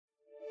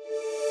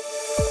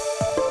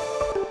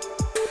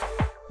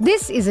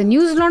This is a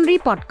News Laundry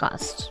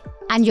podcast,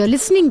 and you're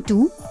listening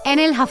to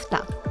NL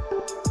Hafta.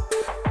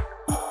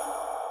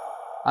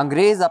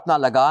 अंग्रेज अपना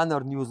लगान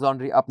और न्यूज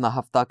लॉन्ड्री अपना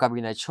हफ्ता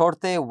कभी नहीं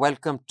छोड़ते.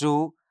 Welcome to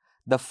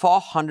the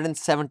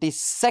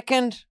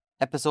 472nd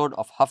episode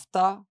of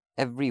Hafta.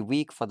 Every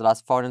week for the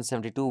last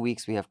 472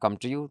 weeks we have come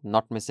to you,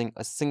 not missing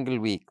a single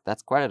week.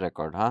 That's quite a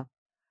record, huh?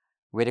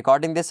 We're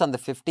recording this on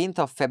the 15th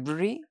of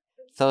February,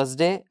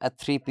 Thursday at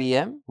 3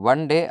 p.m.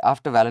 One day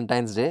after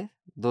Valentine's Day.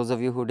 Those of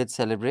you who did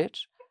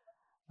celebrate,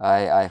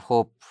 I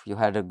hope you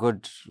had a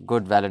good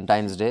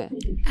Valentine's Day.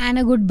 And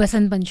a good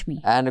Basant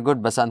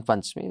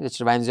Panchami, which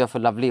reminds you of a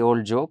lovely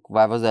old joke.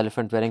 Why was the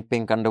elephant wearing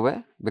pink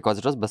underwear? Because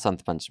it was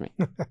Basant Panchami.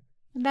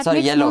 Sorry,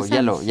 yellow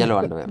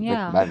underwear.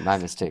 Yeah. My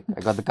mistake.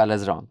 I got the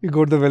colors wrong. You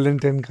got the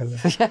Valentine color.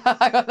 Yeah,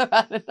 I got the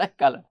Valentine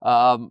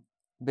color.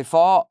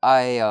 Before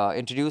I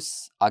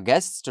introduce our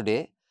guests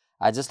today,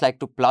 I'd just like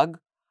to plug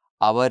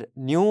our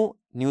new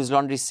News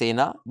Laundry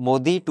Sena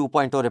Modi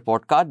 2.0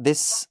 report card.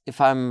 This, if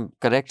I'm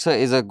correct, sir,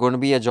 is going to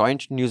be a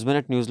joint News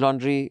Minute News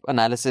Laundry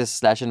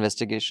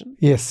analysis/investigation.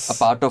 Yes. A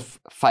part of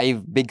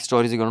 5 big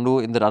stories you're going to do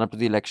in the run-up to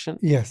the election.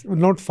 Yes.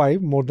 Not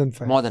 5, more than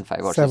 5. More than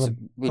 5. Or 7. So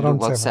we'll do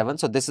about 7.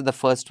 So this is the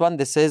first one.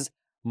 This is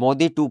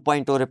Modi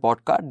 2.0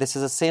 report card. This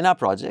is a Sena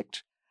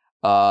project.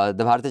 The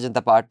Bharatiya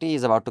Janata Party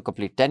is about to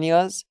complete 10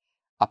 years.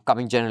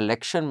 Upcoming general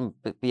election,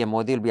 PM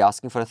Modi will be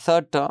asking for a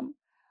third term.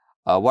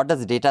 What does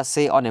the data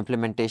say on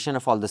implementation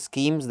of all the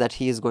schemes that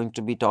he is going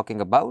to be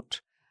talking about?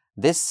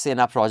 This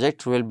Sena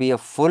project will be a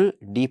full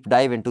deep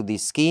dive into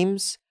these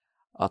schemes,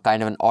 a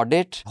kind of an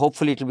audit.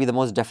 Hopefully, it will be the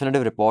most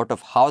definitive report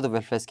of how the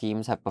welfare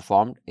schemes have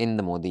performed in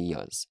the Modi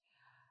years.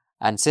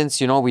 And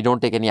since, we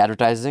don't take any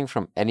advertising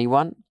from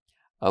anyone,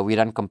 we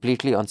run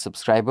completely on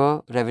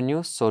subscriber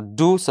revenue. So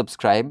do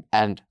subscribe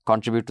and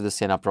contribute to the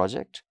Sena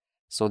project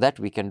so that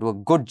we can do a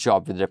good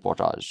job with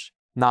reportage.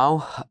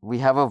 Now, we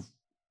have a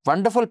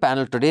wonderful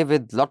panel today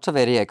with lots of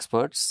area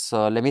experts.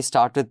 Let me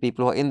start with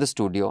people who are in the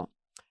studio.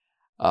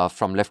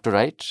 From left to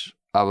right,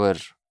 our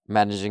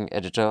managing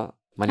editor,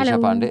 Manisha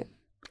Pandey.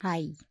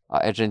 Hi.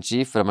 Our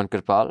editor-in-chief, Raman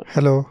Kirpal.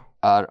 Hello.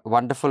 Our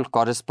wonderful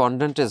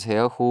correspondent is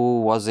here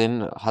who was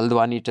in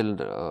Haldwani till,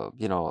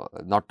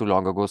 not too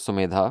long ago,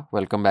 Sumedha.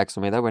 Welcome back,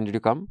 Sumedha. When did you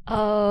come?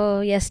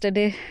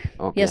 Yesterday.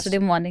 Okay. Yesterday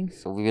morning.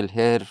 So we will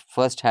hear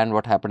firsthand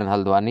what happened in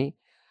Haldwani.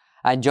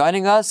 And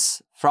joining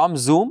us from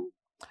Zoom,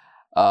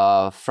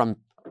 from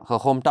her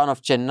hometown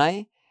of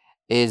Chennai,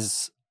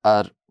 is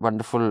our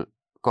wonderful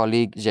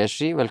colleague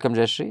Jayashree. Welcome,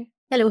 Jayashree.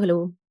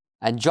 Hello.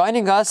 And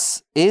joining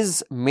us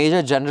is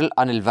Major General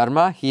Anil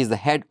Verma. He is the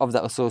head of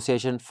the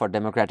Association for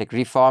Democratic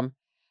Reform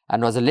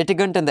and was a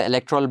litigant in the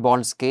electoral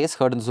bonds case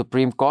heard in the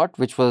Supreme Court,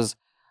 which was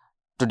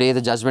today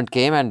the judgment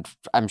came, and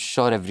I'm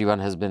sure everyone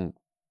has been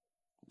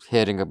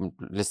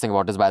listening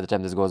about this by the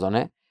time this goes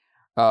on.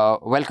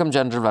 Welcome,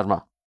 General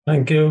Verma.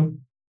 Thank you.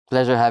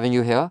 Pleasure having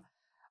you here.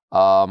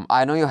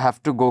 I know you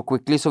have to go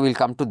quickly, so we'll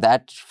come to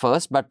that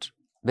first. But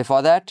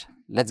before that,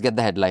 let's get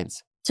the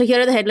headlines. So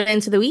here are the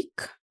headlines of the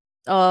week.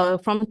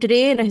 From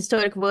today, in a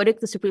historic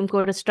verdict, the Supreme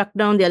Court has struck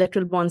down the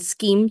electoral bond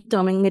scheme,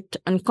 terming it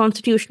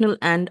unconstitutional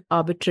and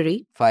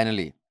arbitrary.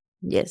 Finally.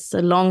 Yes,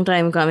 a long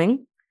time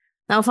coming.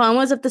 Now,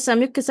 farmers of the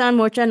Samyukt Kisan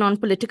Morcha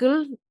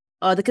non-political,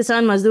 the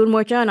Kisan Mazdoor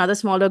Morcha and other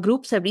smaller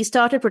groups have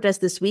restarted protests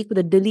this week with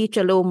a Delhi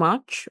Chalo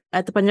march.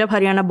 At the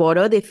Punjab-Haryana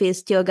border, they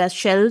faced tear gas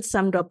shells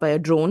summed up by a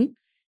drone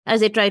as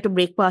they try to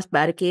break past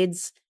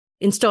barricades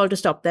installed to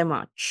stop their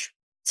march.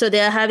 So they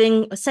are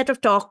having a set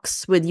of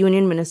talks with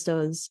union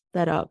ministers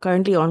that are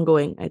currently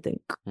ongoing, I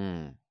think.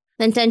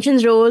 Then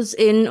tensions rose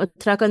in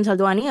Uttarakhand's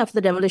Haldwani after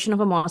the demolition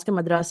of a mosque and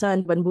madrasa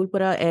in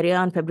Banbulpura area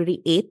on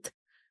February 8th.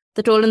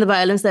 The toll in the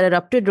violence that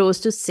erupted rose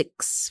to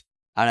 6.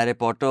 And a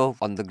reporter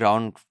on the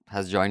ground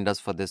has joined us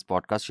for this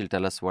podcast. She'll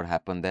tell us what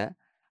happened there.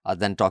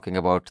 Then talking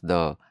about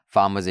the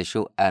farmers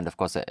issue and, of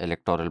course, the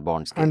electoral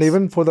bonds case. And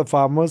even for the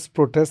farmers'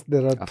 protest,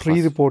 there are Of 3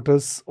 course.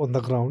 reporters on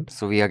the ground.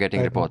 So we are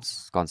getting Right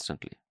reports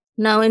constantly.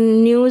 Now,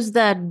 in news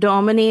that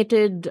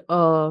dominated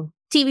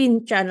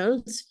TV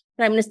channels,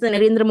 Prime Minister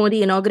Narendra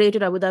Modi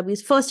inaugurated Abu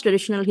Dhabi's first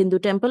traditional Hindu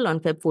temple on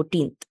Feb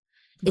 14th.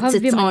 It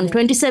sits Bhavya on Mandir.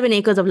 27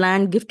 acres of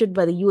land gifted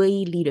by the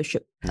UAE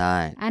leadership.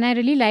 Nice. And I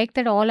really like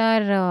that all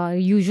our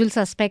usual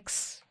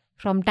suspects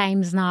from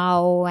Times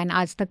Now and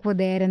Aaj Tak were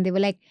there, and they were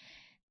like,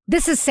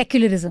 this is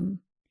secularism.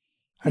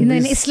 And In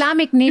an this-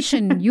 Islamic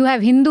nation, you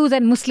have Hindus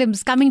and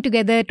Muslims coming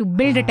together to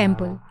build a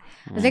temple.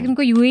 It's like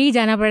उनको UAE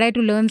जाना पड़ा है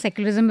to learn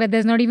secularism where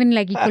there's not even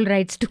like equal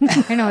rights to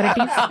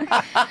minorities.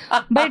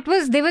 But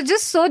they were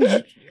just so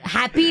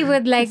happy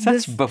with like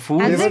this. Such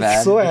buffoons, They As were if-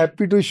 man. so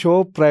happy to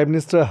show Prime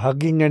Minister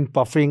hugging and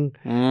puffing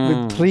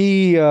with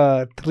three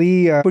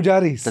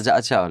pujaris.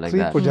 Acha, like 3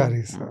 that.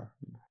 pujaris.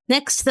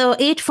 Next, the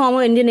 8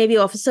 former Indian Navy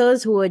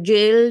officers who were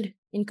jailed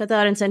in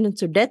Qatar and sentenced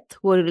to death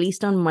were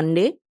released on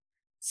Monday.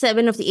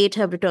 7 of the 8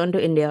 have returned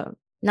to India.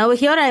 Now,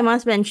 here I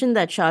must mention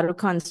that Shah Rukh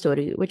Khan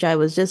story, which I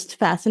was just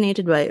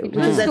fascinated by, which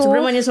is that so-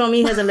 Subramanya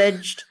Swamy has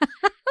alleged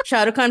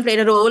Shah Rukh Khan played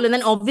a role. And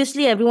then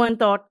obviously everyone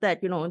thought that,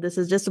 this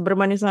is just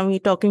Subramanya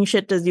Swamy talking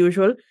shit as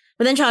usual.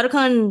 But then Shah Rukh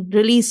Khan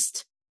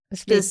released A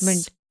statement.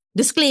 this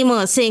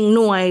disclaimer saying,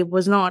 no, I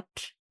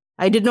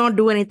did not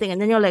do anything.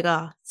 And then you're like,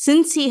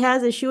 since he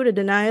has issued a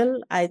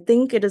denial, I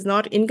think it is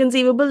not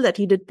inconceivable that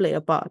he did play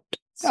a part.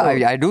 So,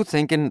 I do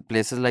think in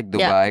places like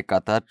Dubai,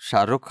 Qatar,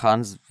 Shah Rukh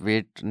Khan's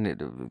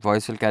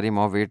voice will carry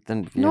more weight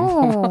than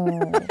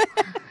No.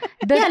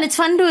 yeah, and it's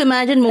fun to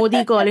imagine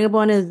Modi calling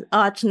upon his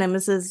arch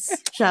nemesis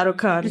Shah Rukh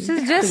Khan This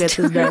is to get just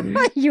this done.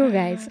 you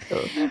guys.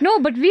 No,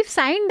 but we've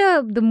signed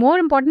the more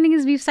important thing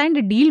is we've signed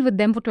a deal with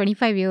them for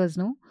 25 years,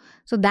 no?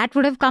 So that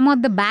would have come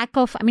out the back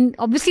of, I mean,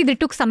 obviously they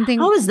took something.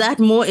 How is that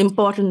more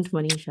important,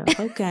 Manisha?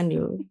 How can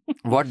you?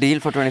 What deal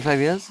for 25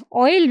 years?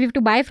 Oil, we have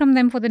to buy from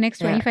them for the next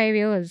 25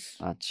 years.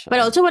 Achha. But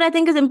also what I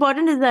think is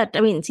important is that,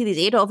 I mean, see, these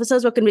 8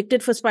 officers were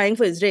convicted for spying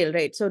for Israel,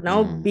 right? So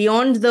now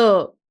beyond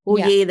the,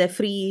 they're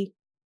free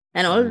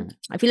and all,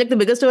 I feel like the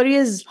bigger story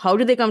is how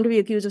did they come to be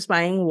accused of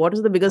spying? What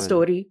is the bigger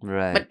story?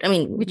 Right. But I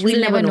mean, Which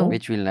we'll never know.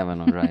 Which we'll never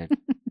know, right.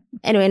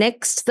 Anyway,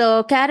 next,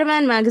 the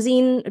Caravan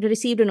magazine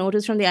received a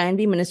notice from the IND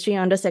Ministry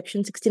under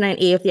Section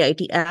 69A of the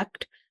IT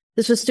Act.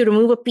 This was to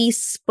remove a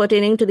piece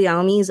pertaining to the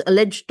army's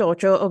alleged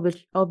torture of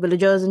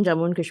villagers in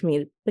Jammu and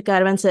Kashmir. The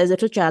Caravan says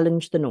it will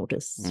challenge the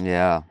notice.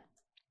 Yeah,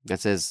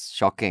 this is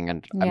shocking.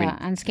 And I mean,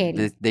 and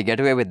scary. they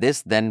get away with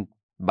this, then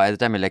by the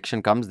time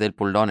election comes, they'll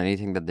pull down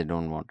anything that they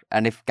don't want.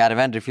 And if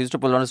Caravan refuse to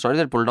pull down a story,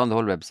 they'll pull down the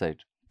whole website.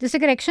 Just a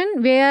correction,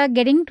 we are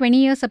getting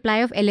 20-year supply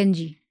of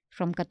LNG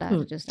from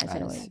Qatar, just as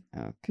oil.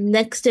 Okay.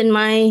 Next, in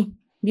my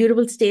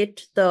beautiful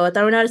state, the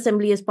Tamil Nadu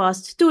Assembly has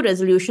passed 2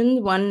 resolutions.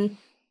 One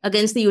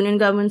against the union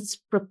government's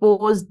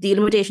proposed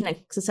delimitation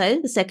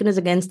exercise. The second is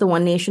against the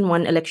One Nation,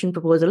 One Election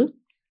proposal.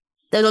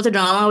 There's also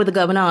drama with the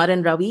governor,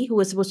 R.N. Ravi, who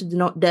was supposed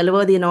to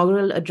deliver the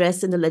inaugural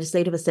address in the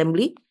Legislative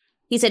Assembly.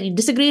 He said he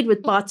disagreed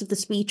with parts of the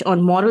speech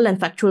on moral and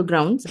factual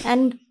grounds,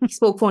 and he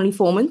spoke for only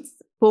 4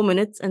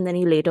 minutes, and then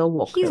he later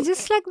walked out. He's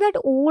just like that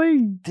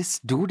old This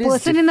dude is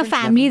person in the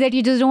family that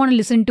you just don't want to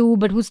listen to,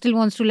 but who still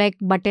wants to like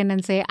butt in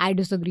and say, I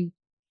disagree.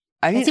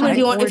 I mean, See, but if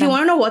you want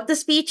to know what the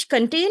speech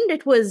contained,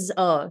 it was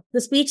the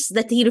speech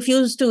that he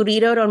refused to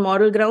read out on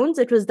moral grounds.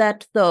 It was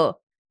that the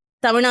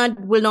Tamil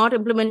Nadu will not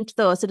implement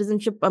the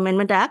Citizenship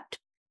Amendment Act.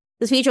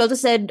 The speech also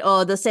said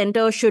the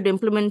centre should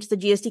implement the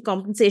GST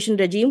compensation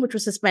regime, which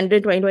was suspended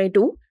in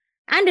 2022.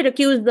 And it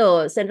accused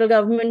the central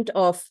government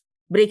of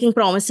breaking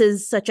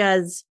promises such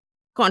as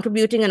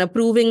contributing and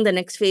approving the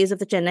next phase of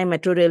the Chennai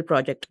Metro Rail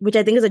project, which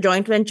I think is a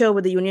joint venture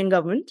with the union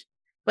government,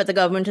 but the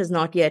government has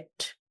not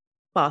yet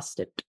passed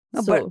it.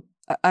 No, so,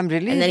 but I'm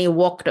really... And then he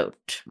walked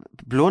out.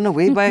 Blown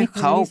away by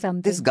how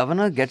something. this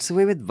governor gets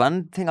away with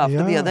one thing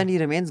after the other and he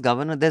remains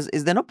governor.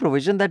 Is there no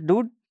provision that,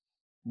 dude,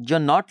 you're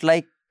not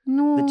like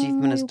the chief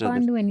minister? You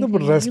can't do anything. No,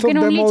 but rest you can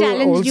of them only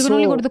challenge, also, you can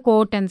only go to the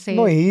court and say...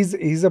 No,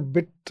 he's a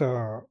bit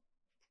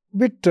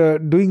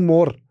doing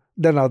more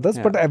than others,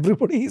 but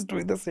everybody is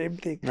doing the same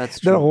thing. That's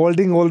true. They're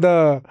holding all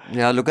the...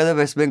 Yeah, look at the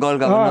West Bengal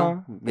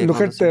governor.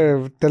 Look at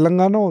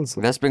Telangana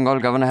also. West Bengal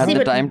governor had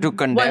the time to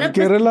condemn...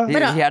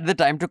 Kerala. He had the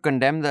time to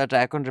condemn the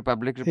attack on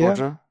Republic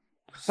reporter.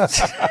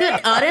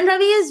 R.N.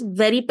 Ravi is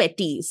very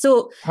petty.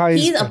 So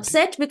he's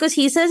upset because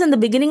he says in the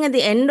beginning and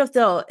the end of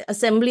the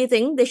assembly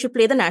thing, they should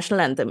play the national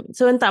anthem.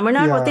 So in Tamil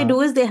Nadu, what they do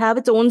is they have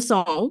its own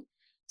song.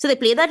 So they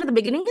play that at the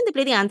beginning and they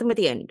play the anthem at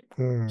the end.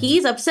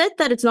 He's upset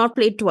that it's not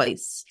played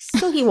twice.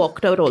 So he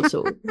walked out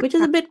also, which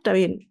is a bit, I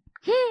mean,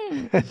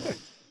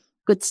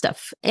 good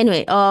stuff.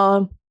 Anyway,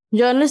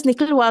 journalist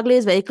Nikhil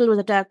Wagle's vehicle was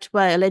attacked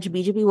by alleged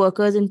BJP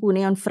workers in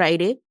Pune on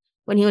Friday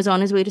when he was on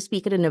his way to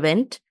speak at an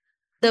event.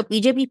 The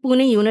BJP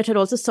Pune unit had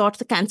also sought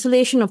the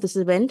cancellation of this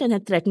event and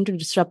had threatened to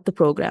disrupt the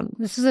program.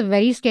 This is a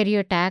very scary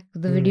attack.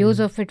 The videos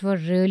of it were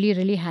really,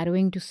 really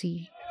harrowing to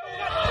see.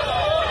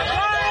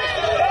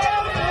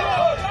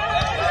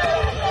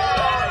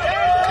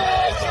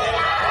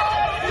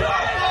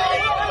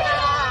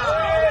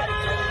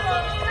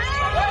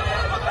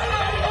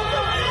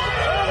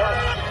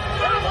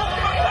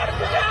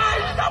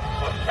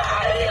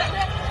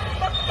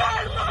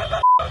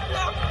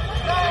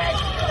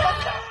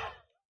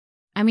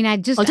 I mean, I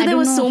don't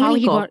know how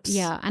he got...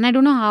 Yeah, and I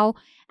don't know how.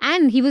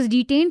 And he was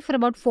detained for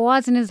about 4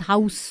 hours in his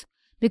house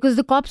because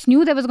the cops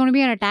knew there was going to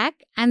be an attack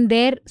and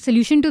their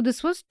solution to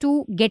this was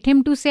to get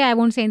him to say, I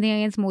won't say anything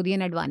against Modi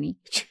and Haldwani.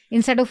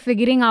 Instead of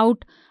figuring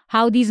out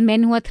how these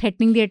men who are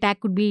threatening the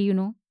attack could be,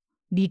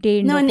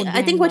 detained. No, and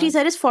I think what he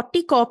said is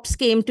 40 cops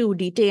came to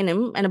detain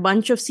him and a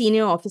bunch of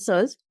senior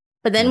officers.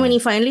 But then when he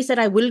finally said,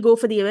 I will go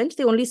for the event,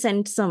 they only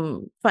sent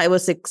some 5 or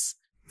 6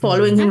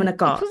 following him in a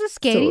car. It was a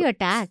scary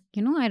attack.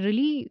 I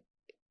really...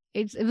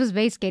 It was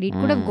very scary. It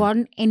could have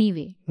gone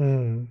anyway.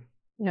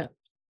 Yeah.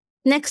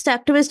 Next,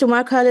 activist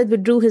Umar Khalid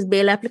withdrew his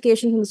bail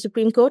application from the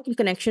Supreme Court in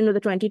connection with the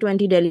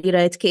 2020 Delhi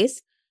riots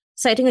case,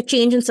 citing a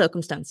change in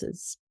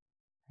circumstances.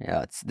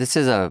 Yeah, this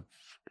is a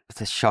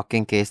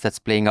shocking case that's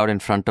playing out in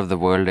front of the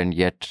world, and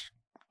yet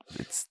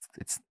it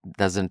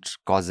doesn't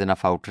cause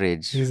enough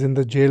outrage. He's in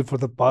the jail for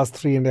the past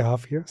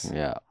 3.5 years.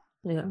 Yeah.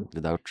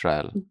 Without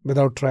trial.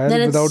 Without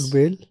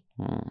bail.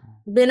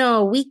 Been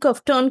a week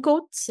of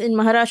turncoats. In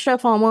Maharashtra,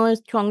 former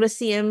Congress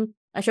CM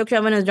Ashok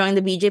Chavan has joined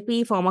the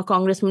BJP. Former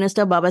Congress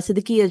Minister Baba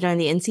Siddiqui has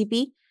joined the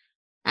NCP.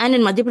 And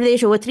in Madhya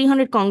Pradesh, over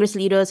 300 Congress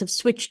leaders have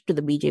switched to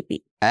the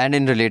BJP. And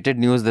in related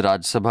news, the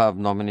Rajya Sabha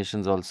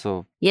nominations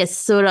also. Yes,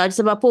 so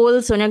Rajya Sabha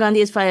poll, Sonia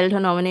Gandhi has filed her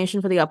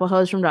nomination for the upper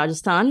house from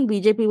Rajasthan.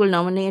 BJP will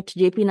nominate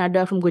JP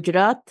Nadda from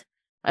Gujarat,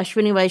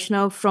 Ashwini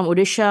Vaishnav from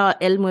Odisha,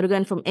 L.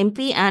 Murugan from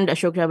MP, and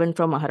Ashok Ravan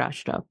from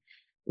Maharashtra.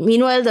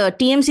 Meanwhile, the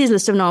TMC's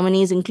list of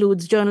nominees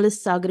includes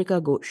journalist Sagarika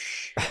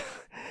Ghosh.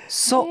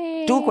 So,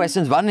 two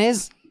questions. One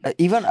is,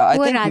 even I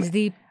Poor think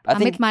Rajdeep. I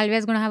think Amit Malviya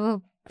is going to have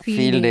a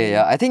field day.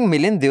 Yeah. I think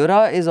Milind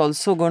Deora is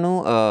also going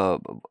to,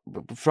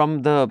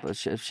 from the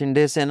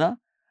Shinde Sena.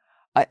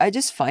 I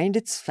just find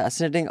it's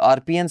fascinating.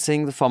 RPN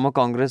Singh, the former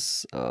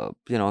Congress,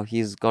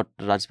 he's got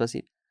Rajya Sabha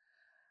seat.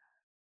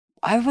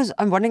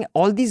 I'm wondering,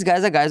 all these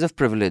guys are guys of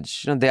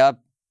privilege. They are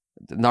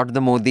not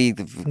the Modi,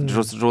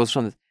 rose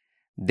from.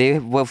 They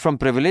were from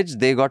privilege.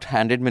 They got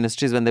handed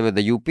ministries when they were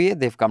the UPA.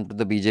 They've come to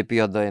the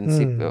BJP or the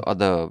NCP or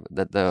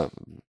the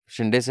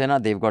Shinde Sena.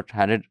 They've got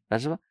handed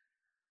Rajya Sabha.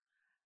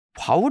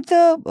 How would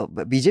the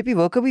BJP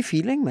worker be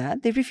feeling, man?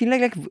 They'd be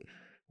feeling like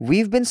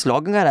we've been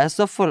slogging our ass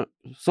off for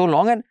so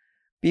long, and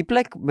people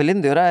like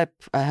Milind Deora,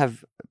 I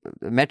have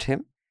met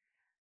him.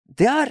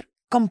 They are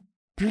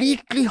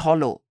completely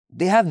hollow.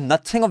 They have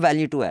nothing of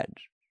value to add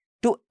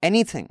to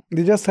anything.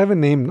 They just have a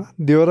name, no?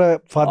 Deora,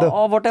 father.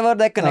 Or whatever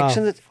their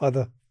connections.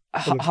 Father.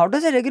 How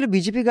does a regular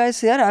BJP guy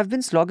say, I've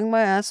been slogging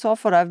my ass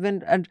off, or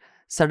and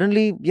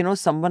suddenly,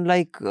 someone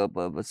like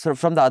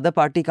from the other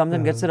party comes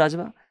and gets the Rajya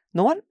Sabha?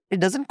 No one,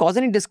 it doesn't cause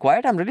any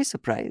disquiet. I'm really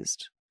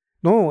surprised.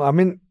 No, I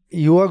mean,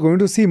 you are going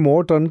to see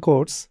more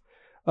turncoats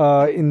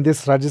in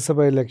this Rajya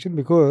Sabha election,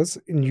 because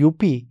in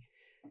UP,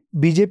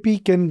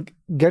 BJP can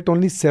get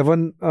only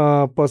 7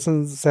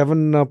 politicians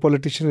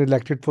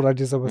elected for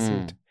Rajya Sabha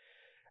seat.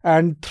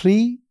 And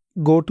 3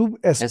 go to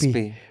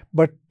SP.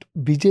 But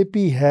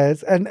BJP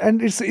has,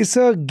 and it's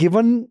a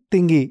given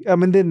thingy. I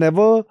mean, they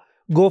never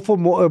go for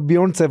more,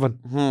 beyond 7.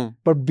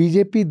 But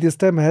BJP this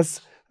time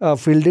has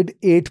fielded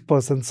 8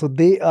 persons. So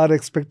they are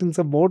expecting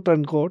some more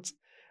turncoats.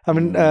 I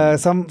mean,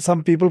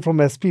 some people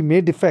from SP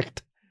may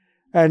defect,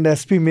 and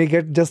SP may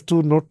get just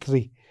 2, not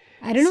 3.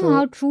 I don't know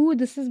how true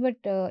this is, but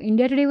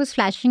India Today was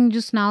flashing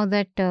just now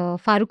that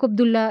Farooq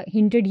Abdullah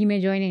hinted he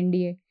may join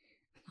NDA.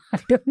 I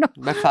don't know.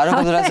 But Farooq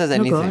Abdullah says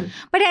anything.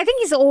 But I think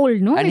he's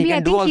old, no? And Maybe he can I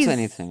think do also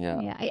anything,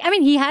 I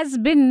mean, he has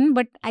been,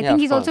 but I think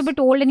he's also a bit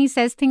old, and he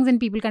says things and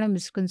people kind of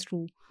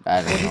misconstrue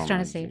what he's trying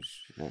to say.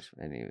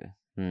 Anyway.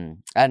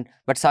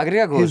 But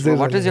Sagarika Ghosh,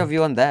 what is your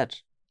view on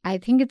that? I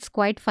think it's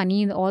quite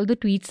funny, all the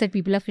tweets that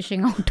people are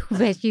fishing out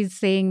where she's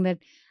saying that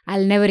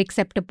I'll never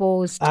accept a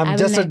post. I'm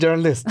just a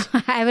journalist.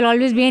 I will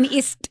always be an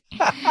ist.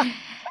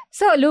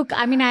 So look,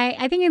 I mean,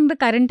 I think in the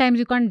current times,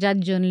 you can't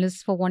judge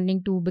journalists for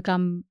wanting to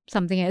become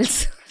something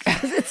else.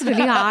 It's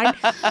really hard.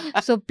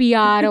 So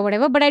PR or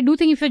whatever. But I do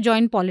think if you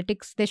join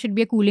politics, there should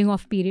be a cooling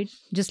off period,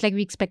 just like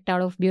we expect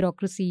out of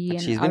bureaucracy.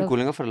 But she's been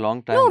cooling off for a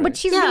long time. No, right? but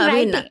she's been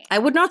writing. I mean, I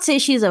would not say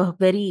she's a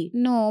very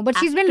but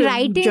she's been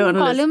writing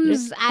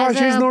columns as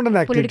she's not an a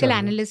active political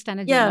journalist. analyst and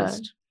a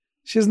journalist.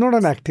 She's not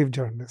an active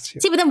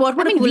journalist. See, but then what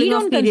would a cooling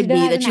off period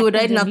be? That she would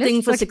write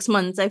nothing for 6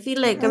 months? I feel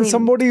like,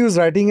 somebody who's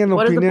writing an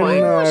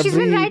opinion she's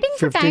been writing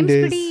for Times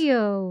days. pretty...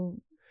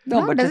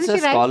 No, but it's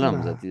just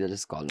columns. These are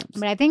just columns.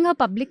 But I think her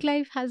public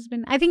life has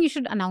been... I think you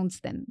should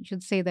announce then. You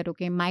should say that,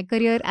 okay, my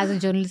career as a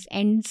journalist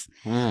ends.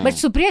 But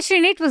Supriya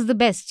Srinate was the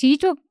best. She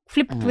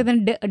flipped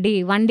within a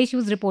day. One day she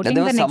was reporting.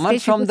 There was the next someone day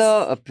from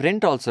the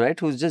print also, right?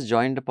 Who's just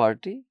joined the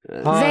party?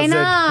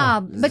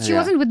 Zainab. But she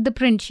wasn't with the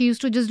print. She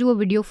used to just do a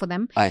video for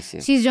them. I see.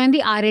 She's joined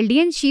the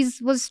RLD and she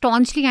was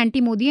staunchly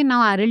anti-Modi, and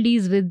now RLD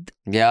is with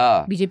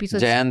BJP. So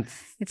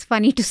it's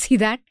funny to see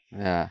that.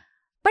 Yeah.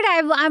 But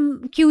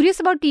I'm curious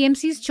about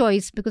TMC's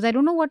choice, because I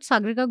don't know what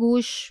Sagarika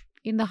Ghosh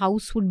in the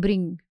house would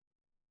bring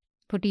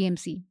for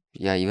TMC.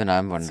 Yeah, even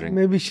I'm wondering.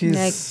 Maybe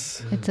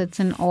she's... it's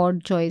an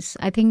odd choice.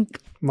 I think...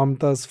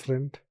 Mamta's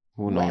friend.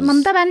 Who knows?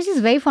 Mamta Banerjee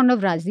is very fond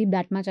of Rajdeep,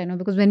 that much I know,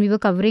 because when we were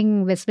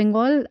covering West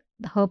Bengal,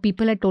 her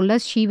people had told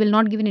us she will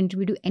not give an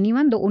interview to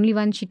anyone. The only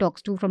one she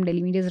talks to from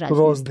Delhi media is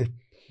Rajdeep.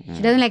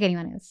 She doesn't like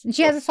anyone else.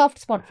 She has a soft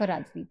spot for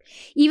Rajdeep.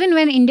 Even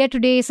when India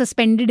Today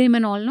suspended him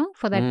and all,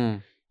 for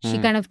that... She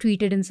kind of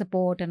tweeted in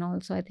support and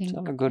also, I think.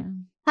 Good.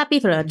 Happy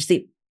for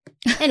Rajdeep.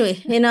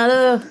 Anyway, in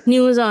other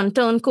news on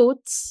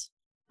turncoats,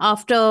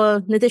 after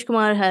Nitish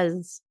Kumar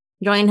has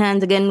joined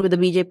hands again with the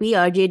BJP,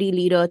 RJD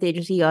leader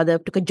Tejasvi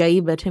Yadav took a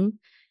jibe at him.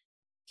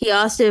 He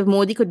asked if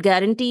Modi could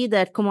guarantee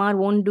that Kumar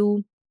won't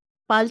do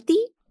Palti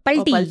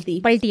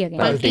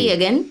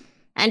again.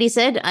 And he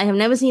said, I have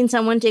never seen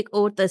someone take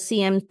oath as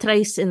CM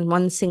thrice in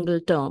one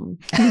single term.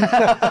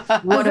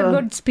 What a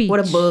good speech. What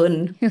a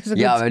burn. It was a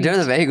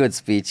very good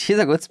speech. He's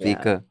a good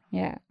speaker.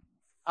 Yeah.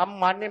 हम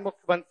माननीय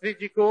मुख्यमंत्री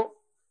जी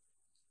को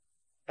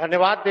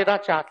धन्यवाद देना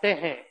चाहते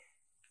हैं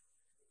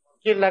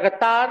कि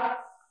लगातार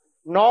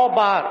 9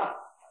 बार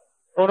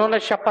उन्होंने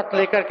शपथ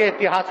लेकर के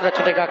इतिहास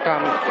रचने का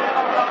काम किया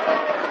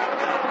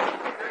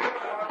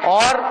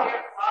और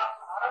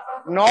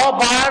 9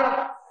 बार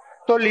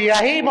तो लिया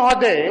ही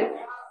महोदय,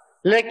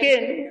 लेकिन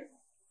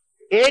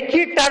एक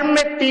ही टर्म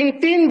में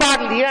 3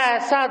 बार लिया,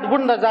 ऐसा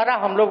अद्भुत नजारा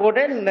हम लोगों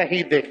ने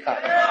नहीं देखा.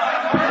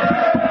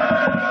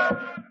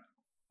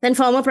 Then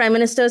former Prime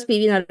Ministers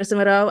P.V.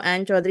 Narasimha Rao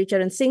and Chaudhary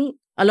Charan Singh,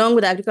 along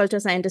with agriculture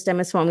scientist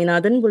M.S.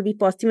 Swaminathan, will be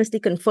posthumously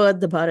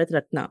conferred the Bharat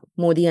Ratna,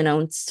 Modi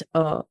announced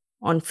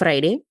on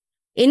Friday.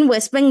 In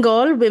West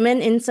Bengal, women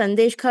in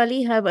Sandesh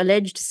Khali have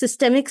alleged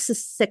systemic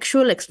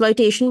sexual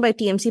exploitation by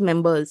TMC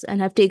members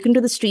and have taken to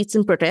the streets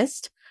in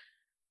protest.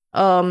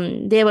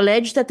 They have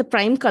alleged that the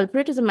prime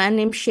culprit is a man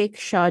named Sheikh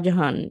Shah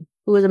Jahan,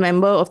 who is a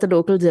member of the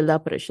local Zilla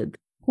Parishad.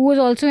 Who was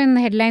also in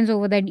the headlines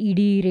over that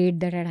ED raid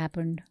that had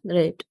happened.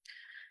 Right.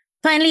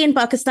 Finally, in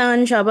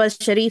Pakistan,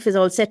 Shahbaz Sharif is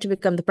all set to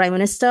become the Prime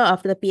Minister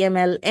after the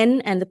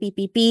PMLN and the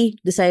PPP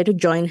decided to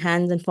join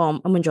hands and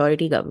form a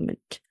majority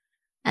government.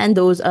 And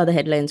those are the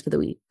headlines for the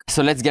week.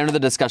 So let's get into the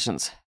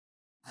discussions.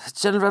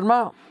 General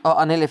Verma, or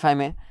Anil, if I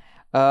may.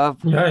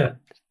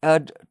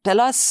 Tell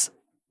us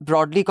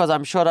broadly, because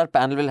I'm sure our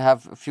panel will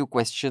have a few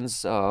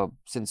questions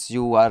since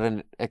you are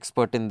an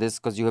expert in this,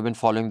 because you have been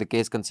following the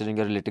case considering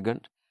you're a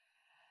litigant.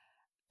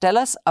 Tell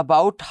us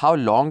about how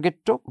long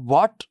it took,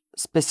 what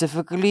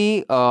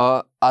specifically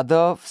are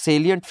the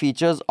salient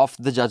features of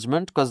the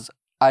judgment, because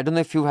I don't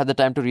know if you had the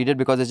time to read it,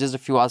 because it's just a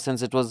few hours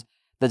since the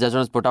judgment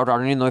was put out. I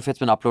don't even know if it's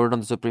been uploaded on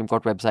the Supreme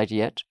Court website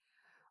yet.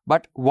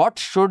 But what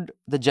should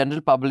the general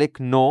public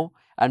know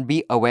and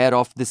be aware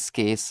of this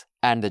case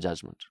and the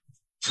judgment?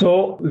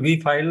 So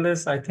we filed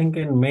this, I think,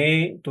 in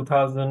May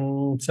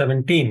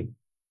 2017,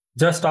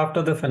 just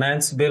after the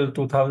Finance Bill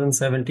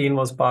 2017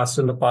 was passed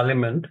in the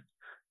Parliament.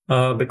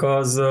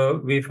 Because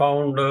we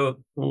found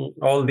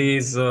all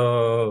these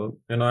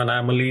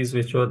anomalies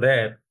which were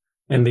there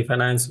in the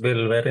finance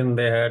bill, wherein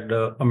they had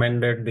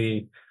amended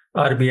the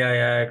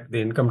RBI Act, the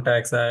Income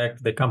Tax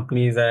Act, the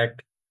Companies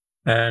Act,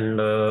 and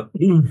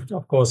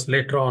of course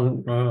later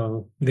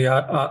on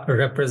the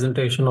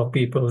Representation of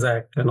Peoples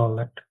Act and all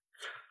that.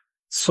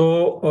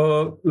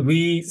 So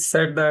we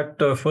said that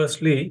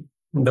firstly,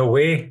 the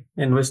way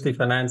in which the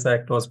Finance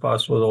Act was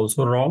passed was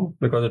also wrong,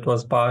 because it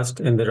was passed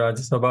in the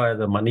Rajya Sabha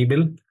as a money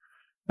bill.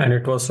 And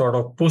it was sort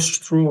of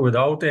pushed through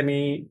without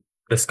any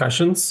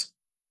discussions,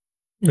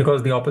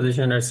 because the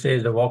opposition had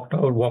staged a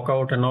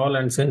walkout and all.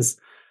 And since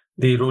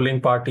the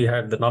ruling party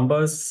had the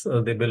numbers,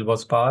 the bill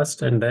was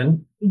passed. And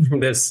then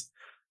this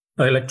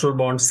electoral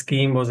bond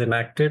scheme was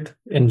enacted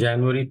in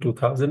January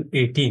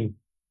 2018.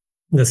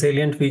 The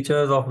salient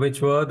features of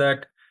which were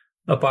that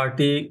a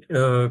party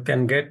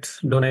can get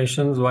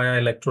donations via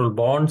electoral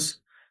bonds,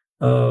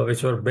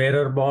 which were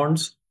bearer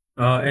bonds.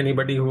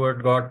 Anybody who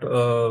had got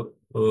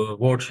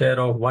vote share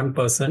of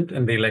 1%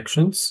 in the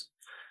elections.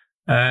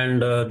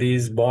 And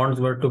these bonds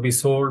were to be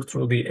sold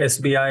through the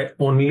SBI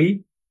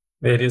only,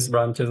 various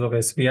branches of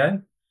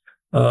SBI,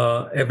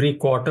 every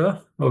quarter,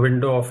 a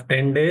window of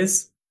 10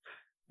 days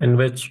in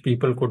which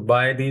people could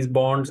buy these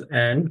bonds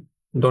and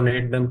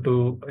donate them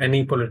to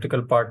any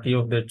political party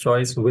of their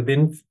choice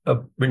within a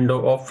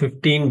window of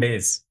 15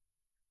 days.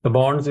 The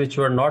bonds which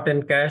were not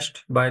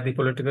encashed by the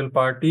political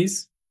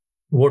parties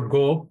would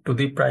go to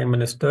the Prime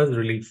Minister's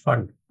Relief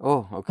Fund.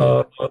 Oh,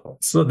 okay.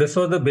 So this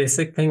was the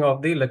basic thing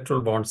of the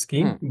electoral bond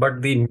scheme.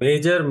 But the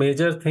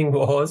major thing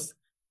was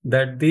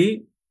that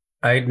the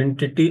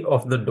identity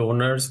of the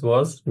donors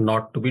was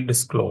not to be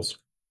disclosed.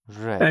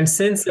 Right. And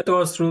since it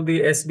was through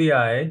the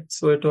SBI,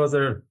 so it was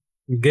a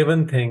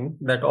given thing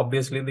that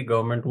obviously the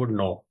government would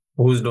know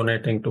who's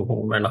donating to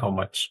whom and how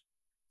much.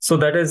 So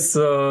that is,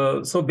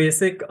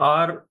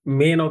 our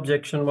main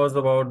objection was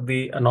about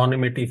the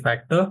anonymity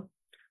factor.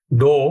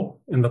 Though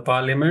in the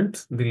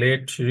Parliament, the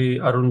late Shri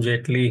Arun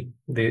Jaitley,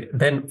 the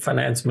then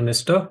finance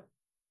minister,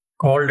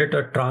 called it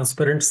a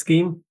transparent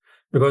scheme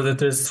because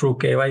it is through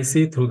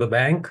KYC, through the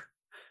bank.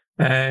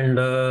 And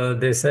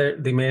they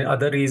said the main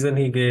other reason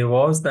he gave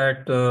was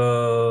that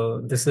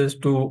this is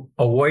to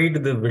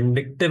avoid the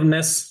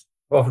vindictiveness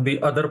of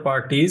the other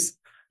parties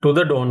to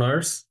the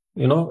donors,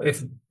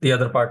 if the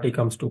other party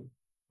comes to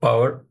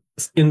power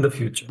in the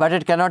future. But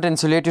it cannot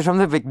insulate you from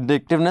the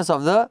vindictiveness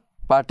of the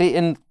party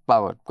in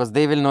power, because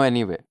they will know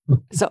anyway.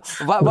 So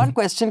one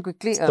question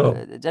quickly,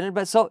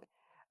 General. So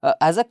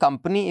as a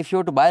company, if you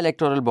were to buy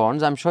electoral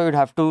bonds, I'm sure you'd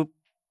have to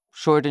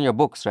show it in your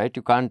books, right?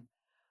 You can't.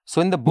 So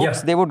in the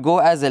books, they would go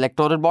as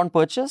electoral bond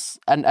purchase,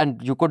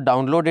 and you could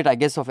download it, I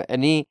guess, of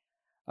any,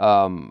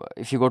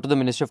 if you go to the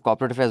Ministry of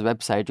Corporate Affairs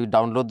website, you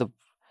download the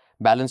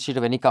balance sheet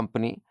of any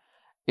company,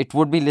 it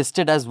would be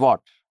listed as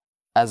what?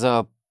 As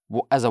a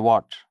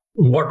what?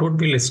 What would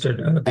be listed?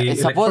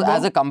 Suppose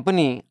as a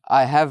company,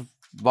 I have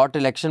bought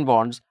election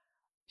bonds.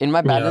 In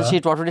my balance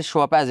sheet, what would it show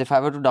up as? If I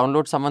were to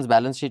download someone's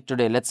balance sheet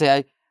today, let's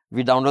say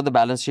we download the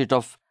balance sheet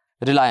of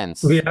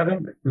Reliance. We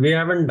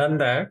haven't done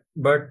that,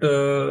 but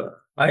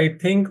I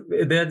think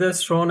they're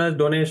just shown as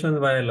donations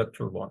via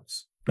electoral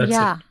bonds. That's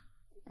it.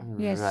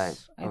 Yes,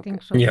 right. I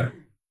think so. Yeah.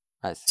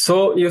 I see.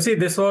 So you see,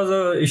 this was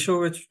an issue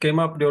which came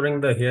up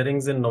during the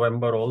hearings in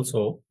November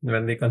also,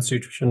 when the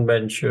Constitution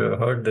Bench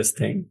heard this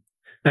thing.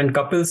 And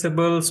Kapil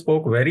Sibal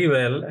spoke very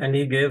well, and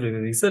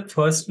he said,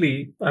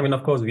 firstly,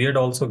 of course, we had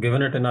also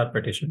given it in our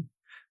petition,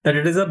 that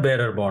it is a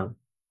bearer bond.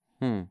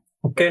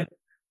 Okay.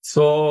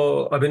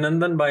 So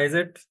Abhinandan buys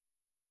it.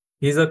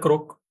 He's a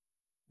crook.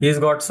 He's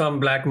got some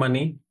black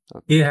money.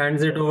 He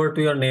hands it over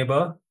to your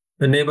neighbor.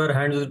 The neighbor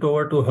hands it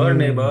over to her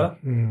neighbor.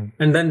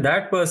 And then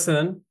that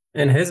person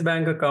in his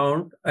bank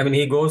account,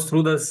 he goes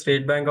through the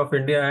State Bank of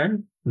India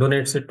and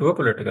donates it to a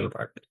political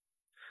party.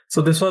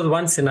 So this was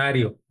one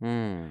scenario.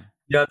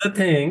 The other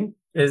thing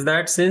is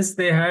that since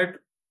they had,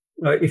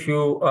 if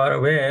you are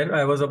aware,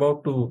 I was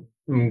about to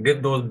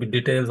give those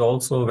details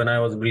also when I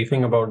was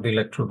briefing about the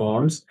electoral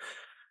bonds.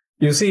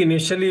 You see,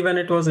 initially when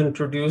it was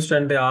introduced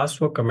and they asked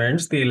for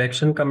comments, the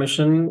Election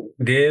Commission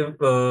gave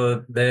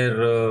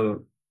their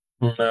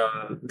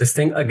this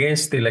thing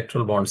against the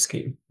electoral bond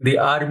scheme. The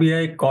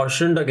RBI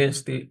cautioned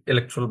against the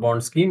electoral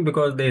bond scheme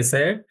because they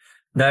said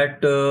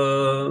that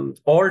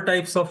all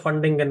types of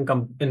funding can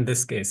come in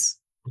this case,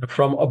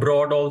 from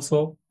abroad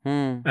also,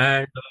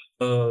 and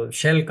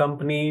shell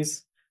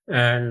companies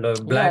and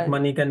black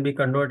money can be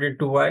converted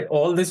to why.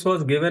 All this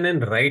was given in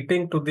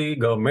writing to the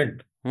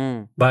government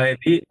by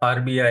the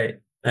RBI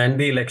and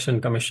the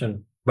Election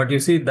Commission. But you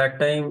see, that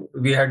time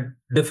we had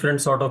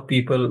different sort of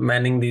people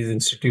manning these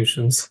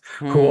institutions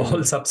who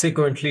all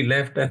subsequently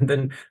left, and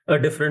then a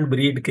different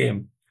breed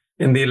came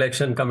in the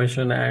Election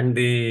Commission and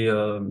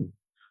the,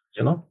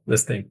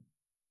 this thing.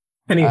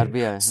 Anyway,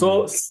 RBI,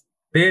 so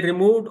they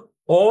removed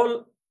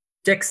all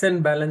checks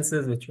and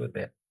balances which were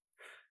there.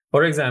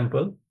 For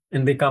example,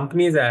 in the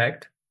Companies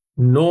Act,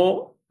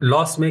 no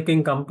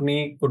loss-making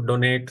company could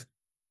donate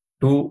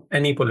to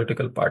any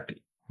political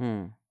party.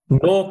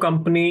 No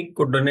company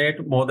could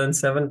donate more than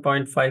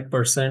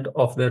 7.5%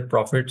 of their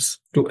profits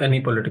to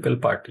any political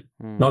party.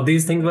 Now,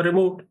 these things were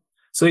removed.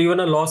 So even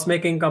a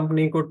loss-making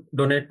company could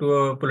donate to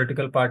a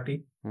political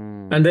party,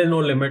 and there's no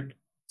limit.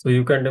 So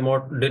you can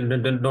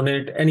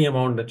donate any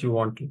amount that you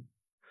want to.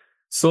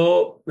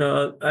 So,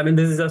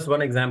 this is just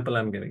one example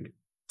I'm giving you.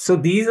 So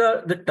these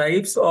are the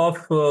types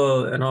of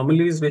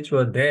anomalies which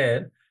were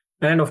there.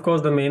 And of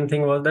course, the main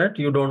thing was that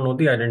you don't know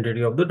the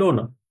identity of the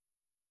donor.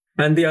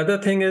 And the other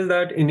thing is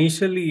that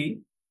initially,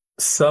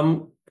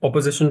 some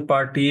opposition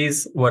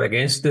parties were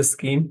against this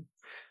scheme.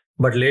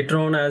 But later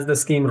on, as the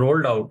scheme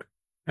rolled out,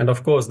 and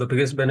of course, the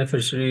biggest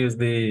beneficiary is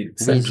the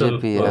central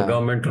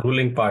government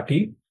ruling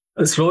party,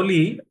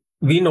 slowly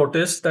we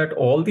noticed that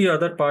all the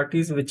other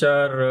parties, which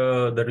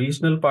are the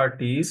regional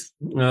parties,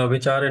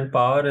 which are in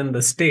power in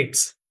the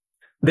states,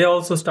 they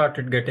also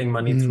started getting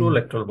money through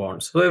electoral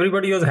bonds. So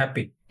everybody was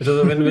happy. It was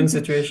a win-win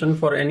situation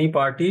for any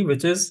party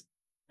which is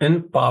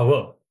in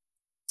power.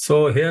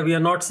 So here we are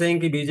not saying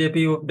that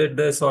BJP did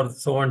this or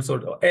so and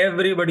so.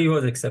 Everybody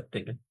was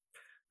accepting it.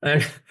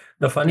 And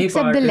the funny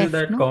part is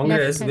that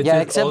Congress, which is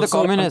except the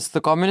communists. The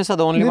communists are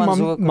the only ones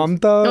who...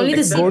 Mamta only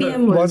the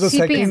CPM was the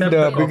second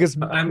biggest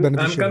I'm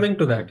coming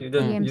to that.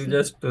 You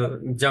just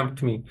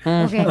jumped me.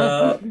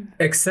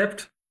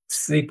 Except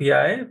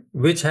CPI,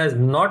 which has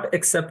not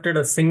accepted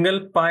a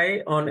single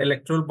pie on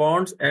electoral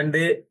bonds, and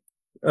they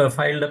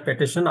filed a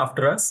petition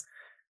after us.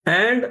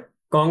 And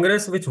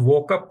Congress, which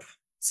woke up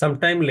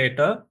sometime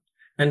later,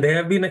 and they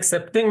have been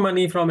accepting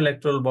money from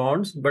electoral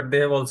bonds, but they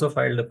have also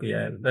filed a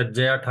PI, that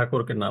Jaya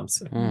Thakur ke naam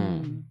se.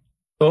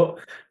 So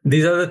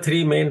these are the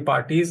three main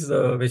parties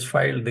which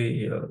filed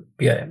the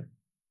PI.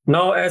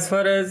 Now, as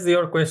far as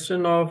your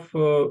question of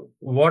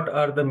what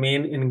are the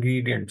main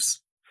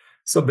ingredients.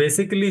 So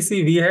basically,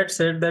 see, we had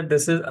said that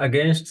this is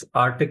against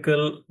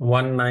Article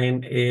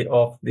 19A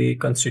of the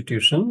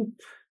Constitution.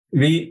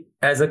 We,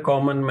 as a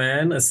common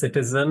man, a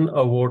citizen,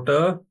 a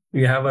voter,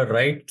 we have a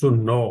right to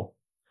know.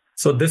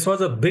 So this was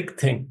a big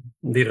thing,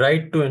 the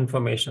right to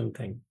information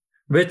thing,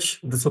 which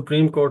the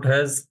Supreme Court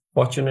has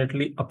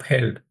fortunately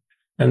upheld.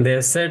 And they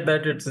have said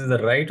that it is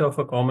the right of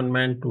a common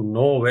man to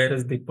know where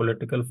is the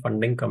political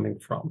funding coming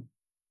from.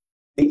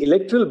 The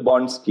electoral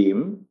bond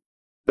scheme,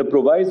 the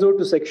proviso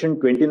to Section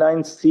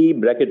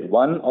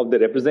 29C(1) of the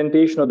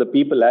Representation of the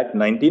People Act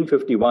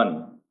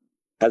 1951,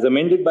 as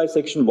amended by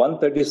Section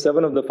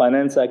 137 of the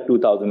Finance Act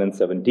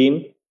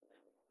 2017,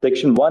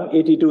 Section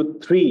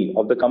 182(3)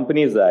 of the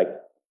Companies Act,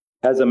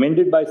 as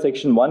amended by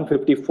Section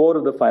 154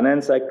 of the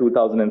Finance Act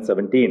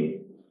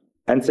 2017,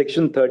 and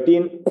Section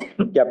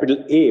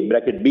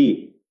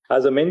 13(a)(b),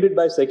 as amended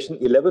by Section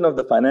 11 of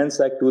the Finance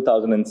Act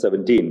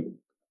 2017,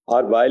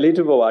 are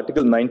violative of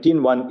Article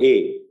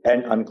 19(1)(a)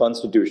 and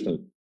unconstitutional.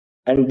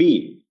 And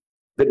B,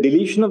 the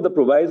deletion of the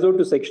proviso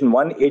to Section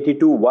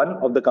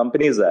 182(1) of the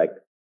Companies Act,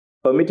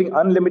 permitting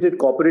unlimited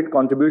corporate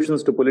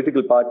contributions to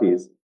political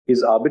parties,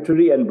 is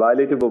arbitrary and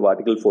violative of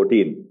Article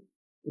 14.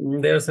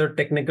 There's a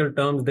technical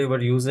terms they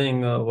were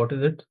using,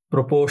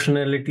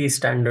 proportionality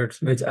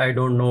standards, which I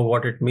don't know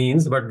what it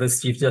means, but the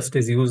Chief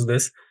Justice used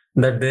this,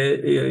 that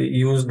they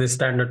use this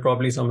standard.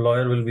 Probably some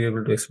lawyer will be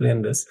able to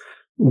explain this,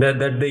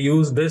 that they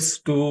use this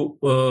to,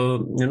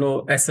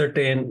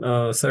 ascertain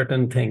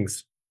certain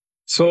things.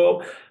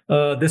 So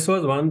this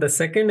was one. The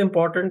second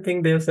important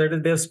thing they have said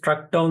is they have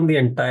struck down the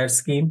entire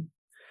scheme.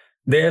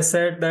 They have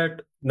said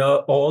that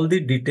all the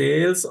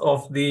details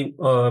of the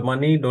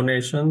money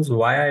donations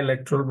via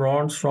electoral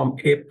bonds from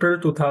April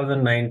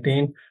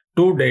 2019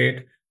 to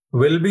date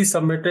will be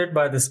submitted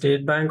by the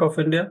State Bank of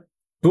India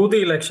to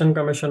the Election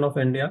Commission of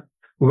India,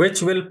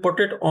 which will put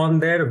it on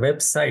their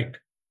website.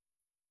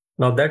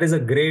 Now, that is a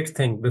great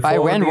thing. By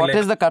when? What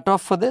is the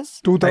cutoff for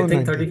this? I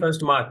think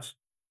 31st March.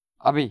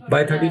 Abhi.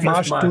 By 31st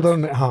March.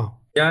 2000.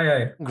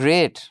 Yeah.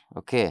 Great.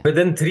 Okay.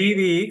 Within 3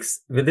 weeks,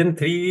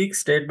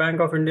 State Bank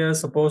of India is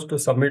supposed to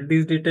submit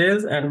these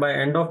details, and by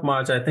end of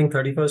March, I think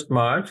 31st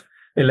March,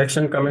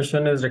 Election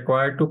Commission is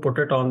required to put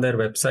it on their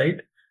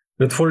website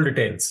with full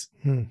details.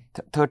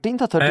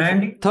 13th or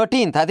 13th?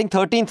 13th. I think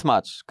 13th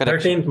March.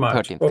 Correct. 13th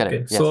March. 13th, okay.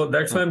 Correct. So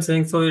that's why I'm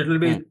saying. So it will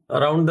be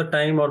around the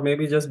time or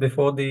maybe just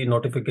before the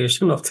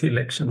notification of the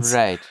elections.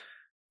 Right.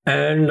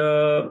 And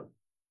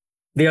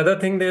the other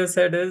thing they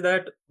said is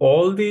that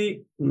all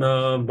the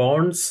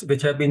bonds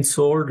which have been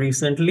sold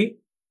recently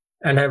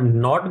and have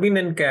not been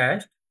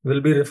encashed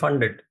will be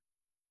refunded.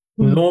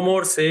 No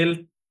more sale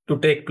to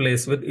take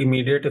place with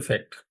immediate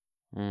effect.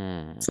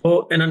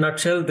 So in a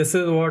nutshell, this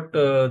is what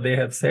they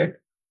have said.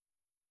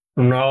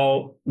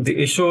 Now,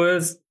 the issue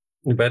is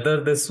whether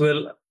this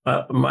will,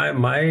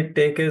 my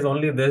take is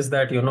only this,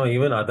 that,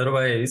 even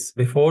otherwise,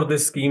 before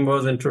this scheme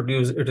was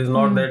introduced, it is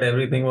not that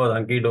everything was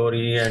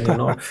hunky-dory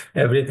and,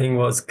 everything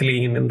was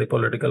clean in the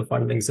political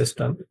funding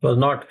system. It was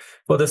not,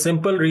 for the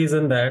simple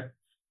reason that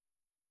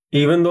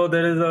even though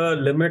there is a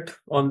limit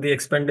on the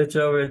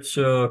expenditure which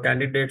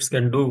candidates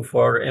can do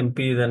for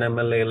MPs and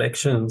MLA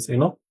elections,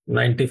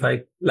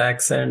 95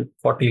 lakhs and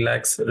 40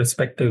 lakhs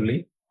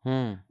respectively,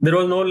 there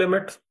was no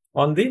limit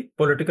on the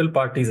political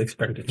parties'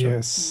 expenditure.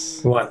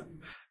 Yes. One.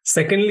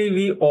 Secondly,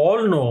 we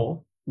all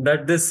know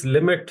that this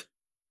limit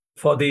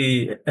for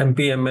the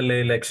MP,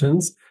 MLA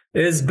elections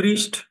is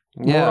breached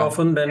more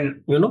often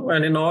than,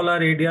 and in all our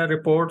ADR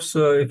reports,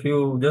 if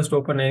you just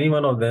open any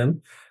one of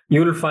them,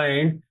 you will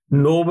find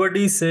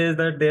nobody says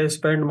that they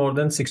spend more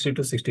than 60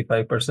 to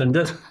 65%.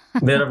 Just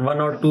there are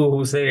one or two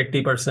who say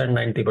 80%,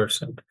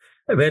 90%.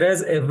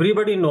 Whereas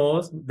everybody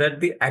knows that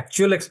the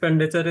actual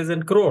expenditure is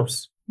in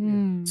crores.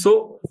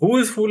 So who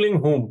is fooling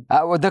whom?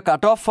 The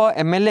cutoff for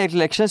MLA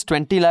elections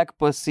 20 lakh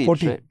per seat.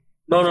 40. Right?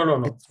 No.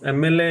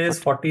 MLA is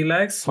 40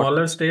 lakhs,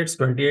 smaller states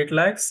 28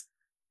 lakhs,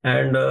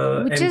 and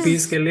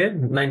MPs ke liye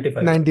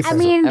 95. I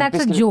mean,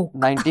 that's MPs a joke.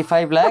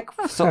 95 lakh.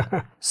 So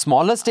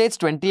smaller states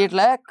 28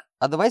 lakh,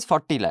 otherwise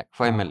 40 lakh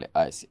for MLA.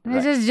 I see.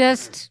 This is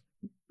just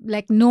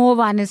like no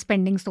one is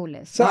spending so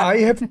less. So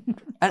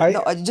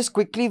just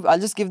quickly, I'll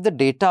just give the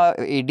data.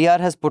 ADR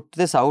has put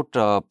this out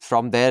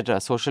from their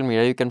social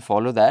media. You can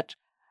follow that.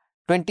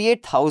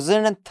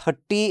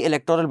 28,030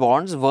 electoral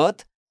bonds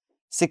worth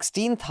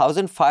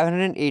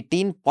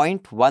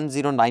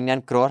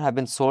 16,518.1099 crore have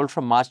been sold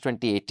from March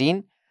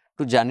 2018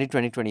 to January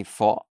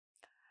 2024.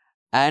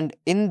 And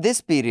in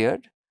this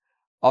period,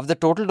 of the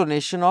total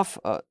donation of,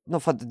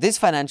 for this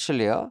financial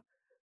year,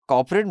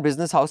 corporate and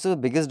business houses, the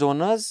biggest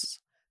donors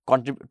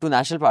to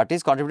national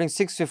parties, contributing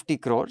 650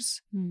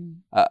 crores,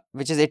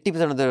 which is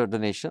 80% of the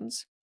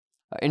donations.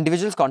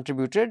 Individuals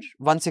contributed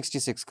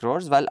 166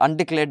 crores, while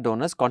undeclared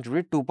donors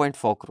contributed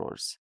 2.4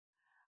 crores.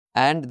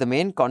 And the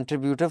main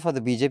contributor for the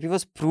BJP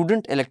was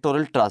Prudent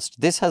Electoral Trust.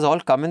 This has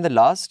all come in the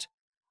last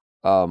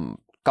couple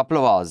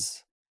of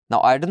hours.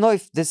 Now, I don't know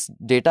if this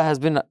data has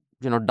been,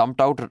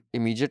 dumped out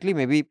immediately.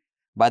 Maybe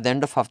by the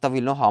end of Hafta,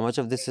 we'll know how much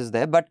of this is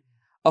there. But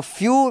a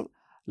few,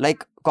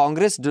 like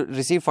Congress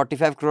received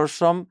 45 crores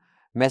from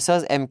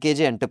Messrs.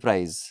 MKJ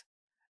Enterprise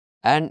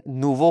and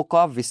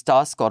Nuvoca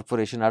Vistas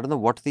Corporation. I don't know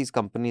what these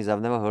companies are.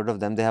 I've never heard of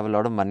them. They have a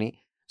lot of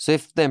money. So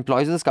if the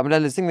employees of this company are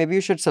listening, maybe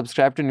you should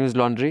subscribe to News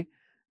Laundry.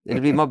 It'll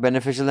be more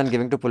beneficial than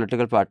giving to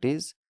political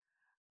parties.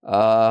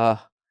 And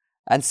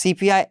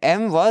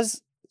CPIM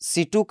was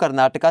C2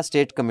 Karnataka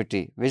State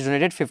Committee, which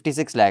donated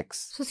 56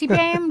 lakhs. So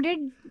CPIM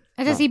did?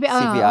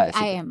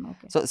 CPIM.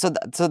 Okay.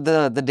 So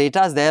the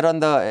data is there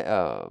on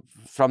the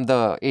from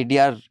the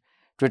ADR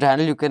Twitter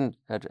handle. You can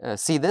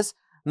see this.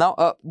 Now,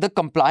 the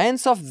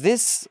compliance of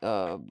this,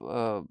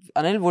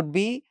 Anil, would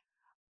be,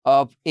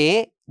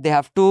 they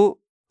have to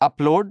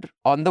upload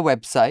on the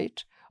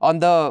website, on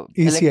the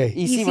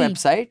EC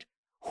website,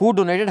 who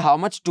donated how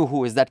much to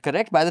who. Is that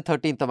correct? By the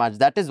 13th of March.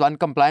 That is one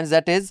compliance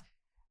that is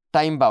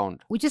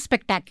time-bound. Which is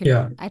spectacular.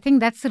 Yeah. I think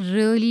that's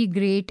really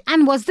great.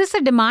 And was this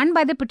a demand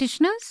by the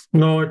petitioners?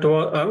 No, it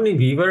was.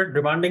 We were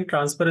demanding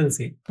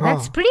transparency.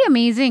 That's pretty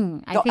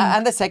amazing, I think.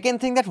 And the second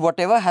thing, that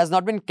whatever has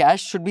not been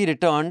cashed should be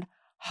returned.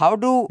 How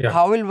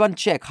will one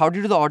check? How do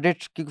you do the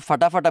audit?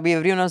 Fata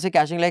everyone else is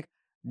cashing, like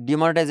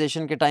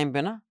demonetization ke time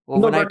pe na?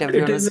 Overnight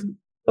everyone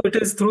it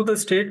is through the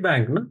state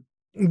bank, no?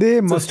 They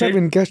must have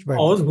encashed bank.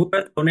 Those who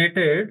has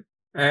donated,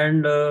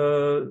 and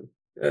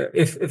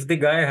if the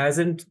guy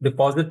hasn't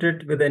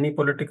deposited with any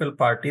political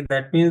party,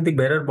 that means the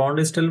bearer bond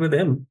is still with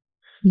him.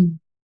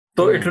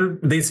 So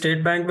the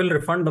state bank will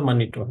refund the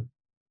money to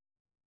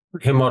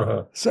him or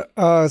her. So,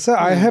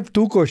 I have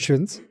two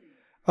questions.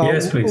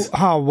 Yes, please.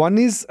 One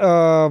is,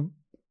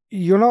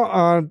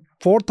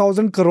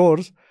 4,000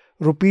 crores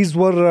rupees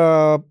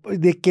were,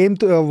 they came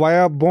to,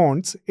 via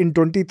bonds in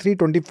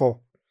 23-24.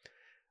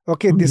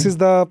 Okay, this is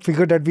the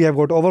figure that we have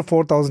got, over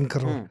 4,000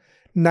 crore.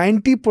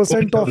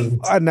 90% of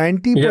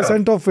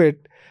 90% of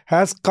it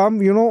has come,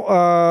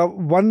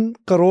 1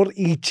 crore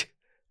each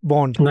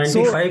bond.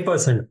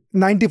 95%.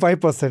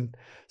 95%.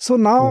 So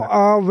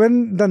now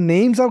when the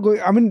names are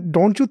going, I mean,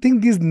 don't you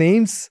think these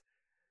names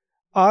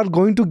are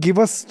going to give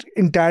us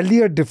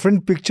entirely a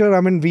different picture? I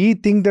mean, we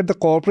think that the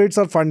corporates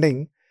are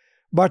funding,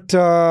 but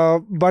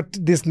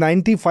this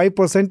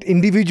 95%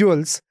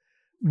 individuals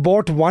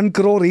bought 1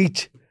 crore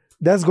each.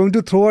 That's going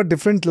to throw a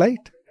different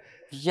light.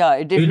 Yeah,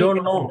 it did. We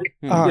don't know.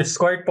 It's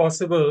quite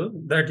possible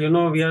that,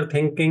 we are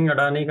thinking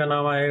Adani ka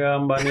naam aayega,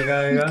 Ambani ka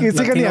aayega.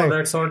 Nothing of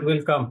that sort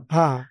will come.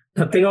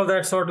 Nothing of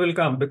that sort will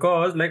come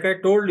because, like I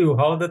told you,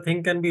 how the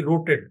thing can be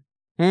rooted.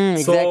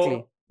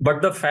 Exactly.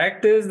 But the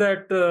fact is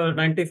that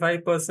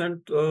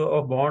 95%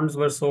 of bonds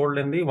were sold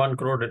in the 1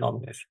 crore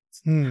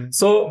denominations.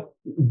 So,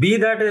 be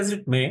that as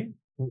it may,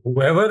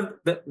 whoever,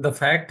 the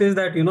fact is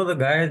that, the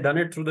guy has done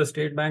it through the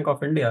State Bank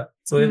of India.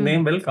 So, his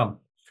name will come.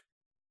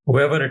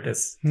 Whoever it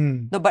is.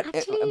 No, but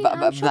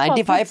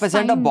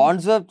 95% of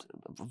bonds were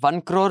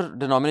 1 crore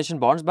denomination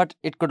bonds, but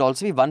it could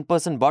also be one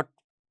person bought,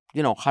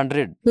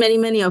 100.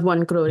 Many of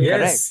 1 crore.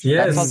 Yes,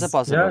 correct. That's also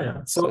possible.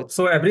 Yeah.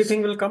 So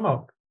everything will come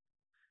out.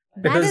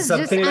 That it is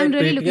something just, like I'm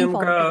really looking Paytm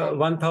forward to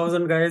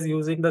 1,000 guys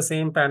using the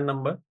same PAN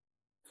number.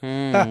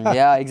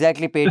 Yeah,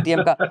 exactly.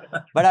 Paytm ka.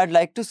 But I'd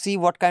like to see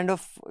what kind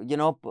of,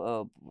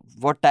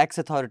 what tax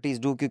authorities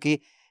do. Because,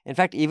 in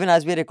fact, even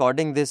as we're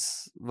recording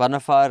this, one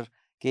of our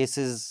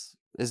cases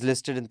is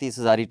listed in Tees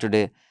Hazari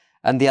today,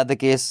 and the other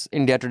case,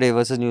 India Today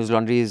versus News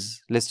Laundry,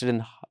 is listed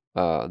in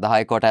the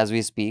High Court as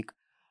we speak.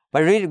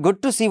 But really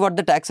good to see what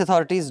the tax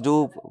authorities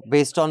do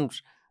based on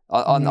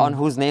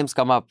whose names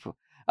come up.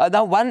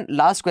 Now, one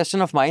last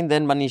question of mine,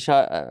 then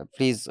Manisha,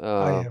 please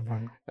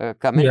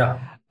come in. Yeah.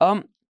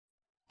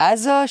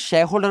 As a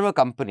shareholder of a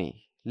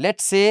company,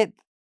 let's say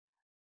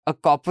a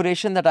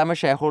corporation that I'm a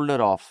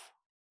shareholder of,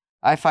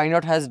 I find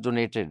out has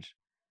donated.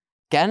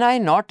 Can I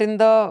not in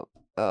the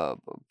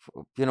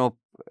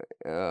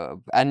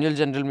annual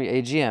general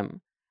AGM,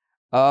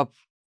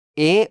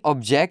 A,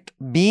 object,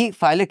 B,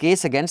 file a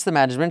case against the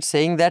management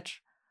saying that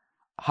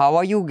how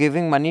are you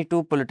giving money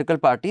to political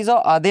parties,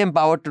 or are they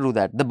empowered to do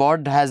that? The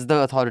board has the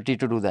authority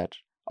to do that.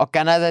 Or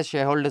can I as a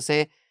shareholder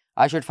say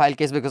I should file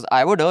case? Because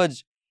I would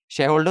urge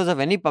shareholders of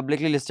any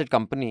publicly listed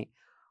company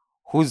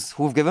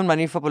who've given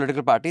money for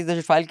political parties, they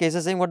should file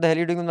cases saying what the hell are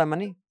you doing with my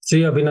money?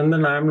 See,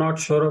 Abhinandan, I'm not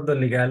sure of the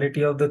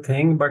legality of the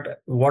thing,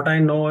 but what I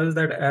know is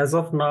that as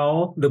of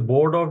now, the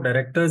board of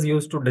directors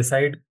used to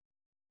decide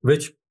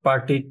which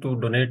party to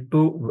donate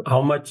to,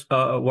 how much,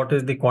 what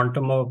is the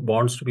quantum of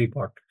bonds to be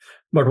bought.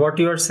 But what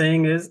you are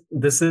saying is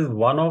this is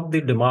one of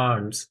the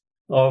demands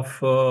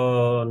of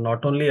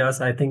not only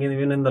us, I think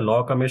even in the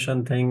law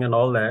commission thing and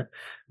all that,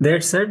 they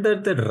had said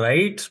that the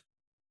right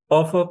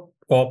of a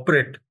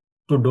corporate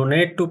to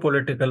donate to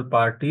political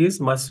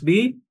parties must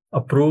be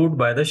approved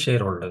by the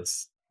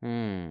shareholders.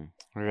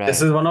 Right.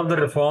 This is one of the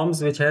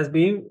reforms which has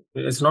been,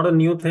 it's not a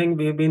new thing.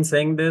 We've been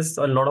saying this.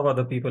 A lot of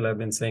other people have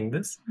been saying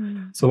this.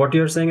 So what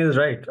you're saying is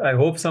right. I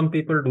hope some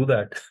people do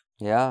that.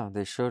 Yeah,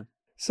 they should.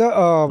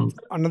 So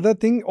another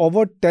thing,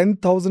 over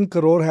 10,000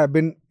 crore have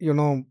been,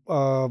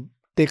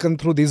 taken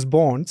through these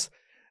bonds.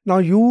 Now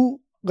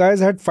you guys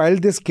had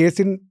filed this case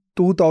in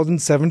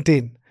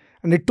 2017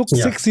 and it took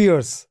 6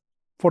 years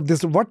for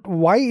this.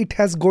 Why it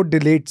has got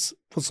delayed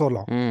for so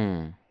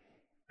long?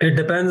 It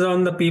depends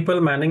on the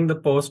people manning the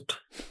post.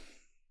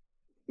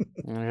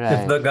 Right.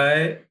 If the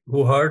guy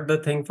who heard the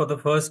thing for the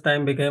first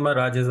time became a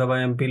Rajya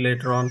Sabha MP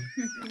later on.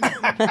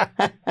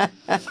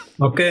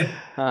 Okay.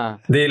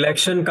 The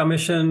election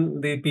commission,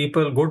 the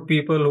people, good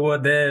people who were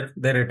there,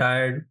 they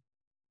retired.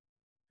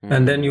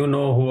 And then you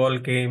know who all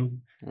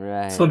came.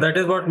 Right. So that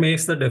is what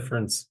makes the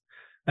difference.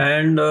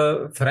 And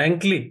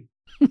frankly,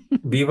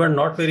 we were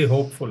not very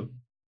hopeful.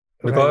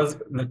 Because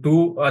the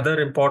two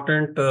other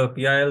important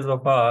PILs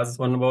of ours,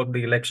 one about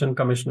the election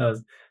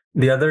commissioners,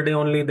 the other day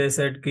only they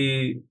said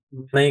ki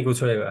nahi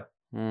kuch hoega.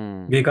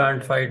 We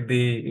can't fight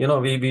the,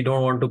 we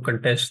don't want to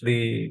contest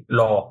the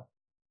law.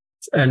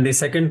 And the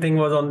second thing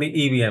was on the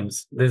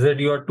EVMs. They said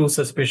you are too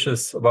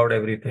suspicious about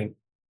everything.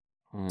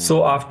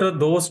 So after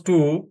those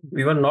two,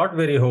 we were not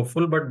very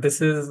hopeful, but this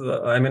is,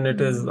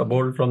 it is a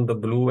bolt from the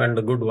blue and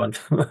a good one,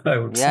 I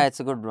would say. Yeah, it's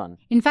a good one.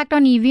 In fact,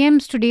 on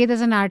EVMs today,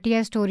 there's an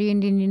RTI story in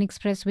the Indian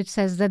Express which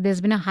says that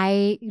there's been a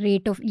high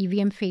rate of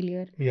EVM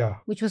failure,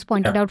 which was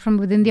pointed out from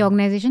within the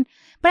organization.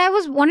 But I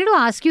wanted to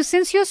ask you,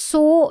 since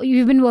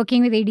you've been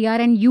working with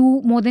ADR and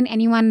you more than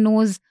anyone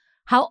knows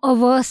how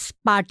averse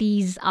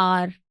parties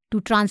are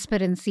to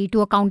transparency,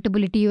 to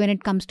accountability when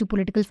it comes to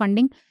political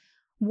funding,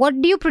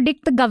 what do you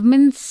predict the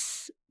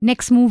government's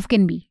next move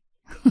can be?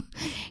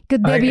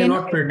 Could there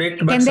cannot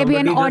predict, but can there be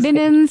an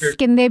ordinance?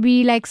 Can there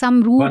be like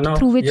some route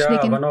through which they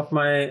can... One of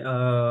my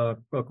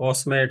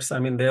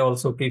cosmates, they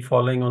also keep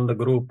following on the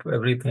group,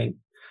 everything.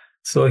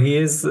 So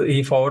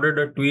he forwarded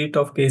a tweet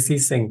of KC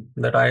Singh,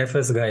 that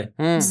IFS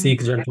guy,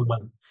 Sikh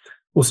gentleman.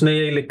 Usne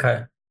yehi likha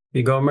hai,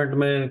 the government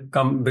may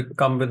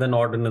come with an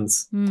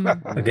ordinance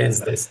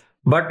against this.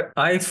 But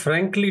I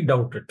frankly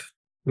doubt it.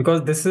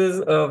 Because this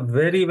is a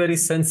very, very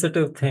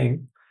sensitive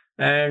thing.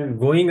 and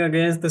going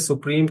against the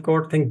Supreme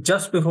Court thing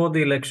just before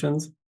the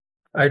elections,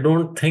 I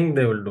don't think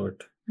they will do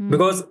it.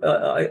 Because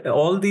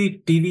all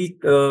the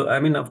TV, I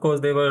mean, of course,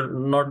 they were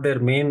not their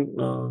main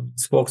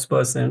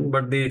spokesperson,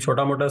 but the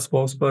Chota Mota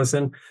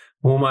spokesperson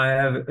whom I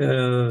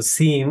have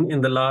seen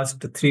in the last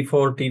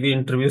 3-4 TV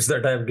interviews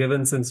that I have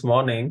given since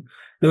morning,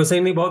 they were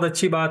saying, बहुत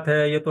अच्छी बात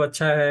है, ये तो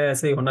अच्छा है,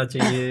 ऐसे ही होना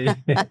चाहिए.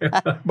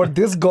 But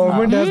this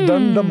government has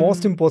done the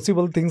most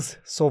impossible things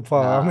so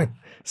far. I mean,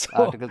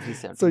 Article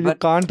 370. So you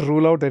can't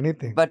rule out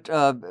anything. But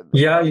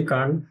yeah, you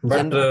can't.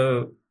 But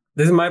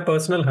this is my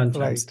personal hunch.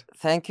 Right.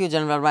 Thank you,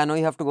 General. I know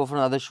you have to go for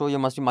another show. You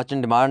must be much in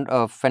demand.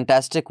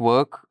 Fantastic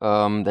work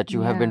that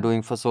you have been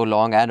doing for so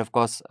long, and of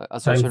course, a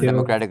social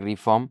democratic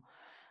reform.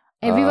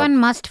 Everyone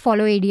must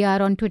follow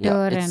ADR on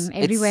Twitter and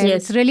everywhere.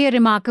 It's really a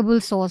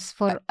remarkable source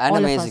for all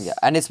amazing, of us. Yeah.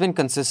 And it's been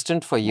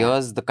consistent for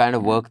years, the kind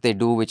of work they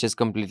do, which is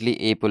completely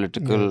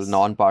apolitical,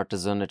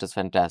 non-partisan. It is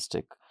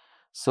fantastic.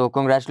 So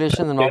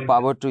congratulations and more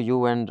power to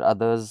you and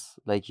others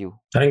like you.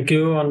 Thank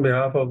you on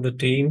behalf of the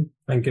team.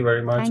 Thank you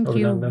very much. Thank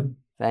you.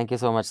 Thank you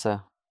so much,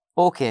 sir.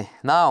 Okay,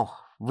 now,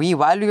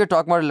 while we were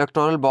talking about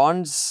electoral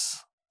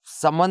bonds,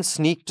 someone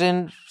sneaked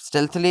in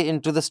stealthily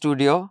into the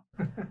studio.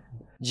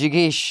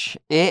 Jigesh,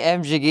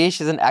 A.M. Jigesh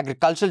is an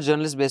agricultural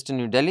journalist based in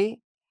New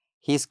Delhi.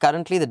 He is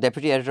currently the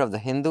deputy editor of The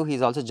Hindu. He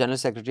is also general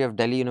secretary of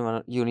Delhi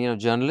Union of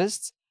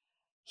Journalists.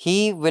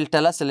 He will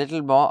tell us a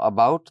little more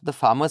about the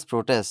farmers'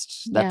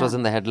 protest that was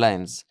in the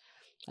headlines.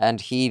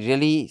 And he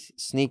really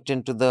sneaked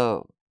into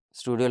the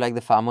studio like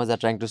the farmers are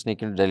trying to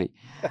sneak into Delhi.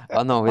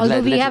 Oh no,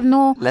 although we have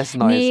no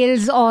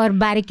nails or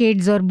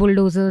barricades or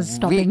bulldozers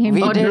stopping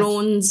him. Or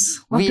drones.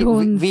 We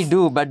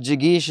do, but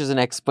Jigesh is an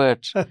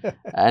expert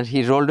and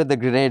he rolled with the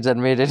grenades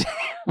and made it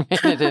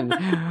in.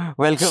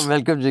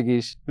 Welcome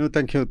Jigesh. No,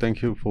 thank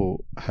you for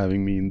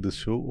having me in this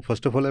show.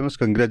 First of all, I must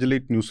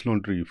congratulate News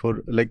Laundry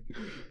for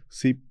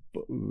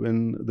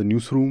when the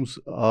newsrooms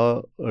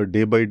are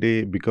day by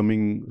day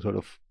becoming sort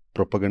of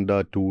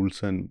propaganda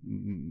tools and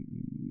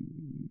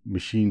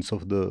machines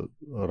of the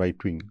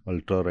right wing,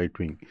 ultra right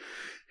wing.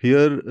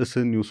 Here is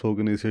a news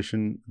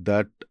organization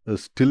that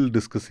is still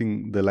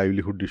discussing the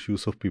livelihood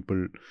issues of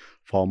people,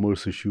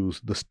 farmers'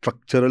 issues, the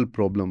structural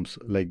problems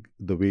like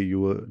the way you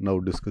were now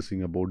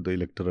discussing about the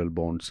electoral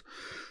bonds.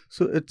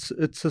 So it's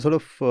a sort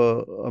of,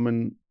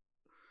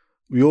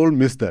 we all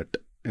miss that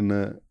in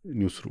a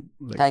newsroom.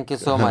 Thank you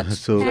so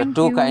much. You're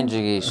too kind,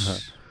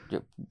 Jigesh.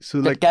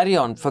 So carry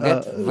on.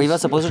 Forget we were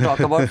supposed to talk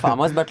about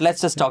farmers, but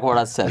let's just talk about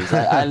ourselves.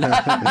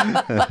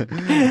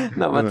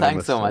 No, but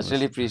thanks so much.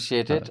 Really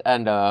appreciate it.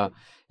 And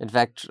in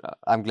fact,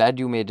 I'm glad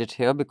you made it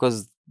here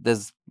because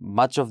there's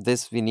much of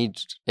this we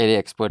need area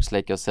experts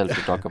like yourself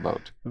to talk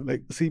about. I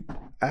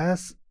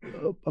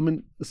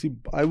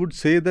would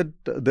say that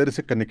there is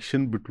a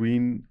connection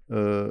between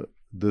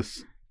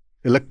this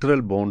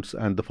electoral bonds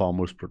and the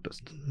farmers'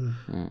 protest.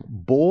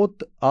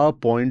 Both are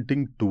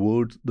pointing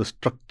towards the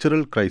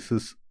structural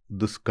crisis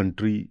this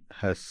country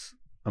has,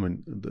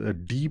 a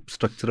deep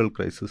structural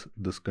crisis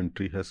this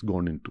country has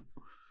gone into.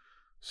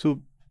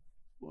 So,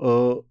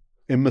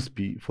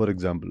 MSP, for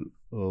example,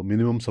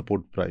 minimum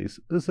support price,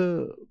 is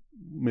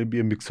maybe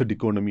a mixed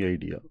economy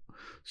idea.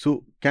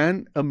 So,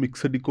 can a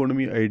mixed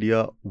economy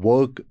idea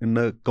work in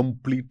a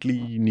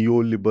completely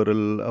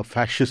neoliberal,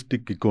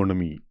 fascistic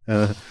economy?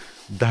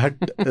 That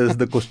is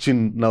the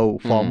question now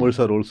farmers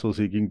are also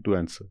seeking to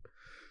answer.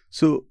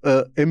 So,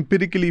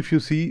 empirically, if you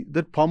see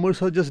that farmers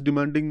are just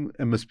demanding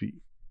MSP.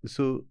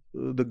 So,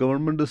 the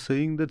government is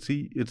saying that,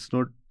 it's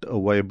not a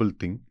viable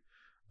thing.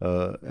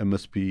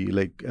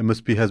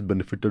 MSP has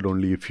benefited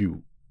only a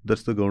few.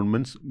 That's the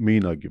government's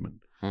main argument.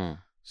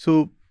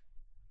 So,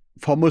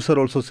 farmers are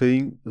also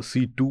saying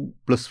C2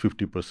 plus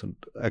 50%,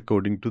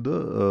 according to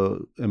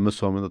the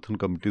MS Swaminathan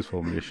Committee's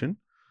formulation.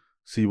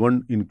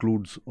 C1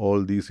 includes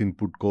all these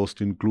input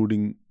costs,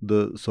 including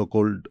the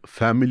so-called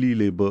family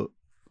labor,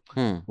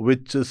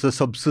 which is a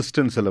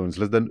subsistence allowance.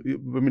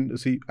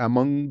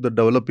 Among the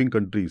developing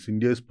countries,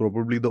 India is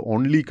probably the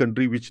only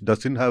country which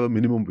doesn't have a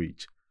minimum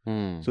wage.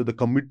 So the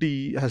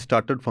committee has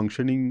started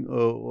functioning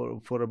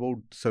for about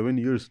 7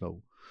 years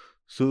now.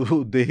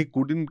 So they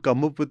couldn't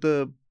come up with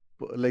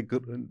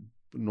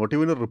not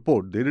even a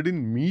report. They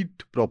didn't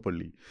meet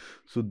properly.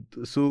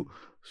 So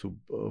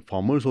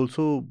farmers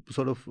also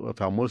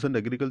farmers and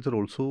agriculture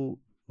also,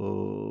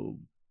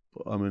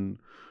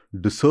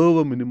 deserve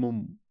a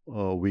minimum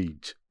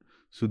wage.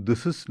 So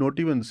this is not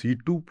even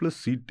C2 plus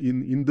C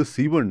in the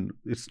C1.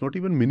 It's not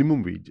even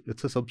minimum wage.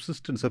 It's a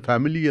subsistence, a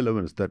family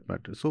allowance that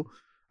matters. So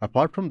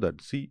apart from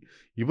that,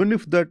 even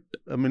if that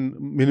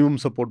minimum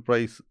support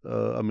price,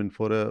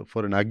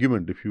 for an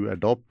argument, if you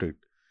adopt it,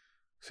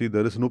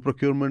 there is no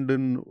procurement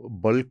in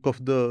bulk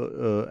of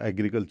the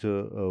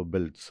agriculture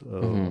belts.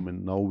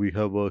 Now we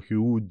have a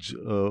huge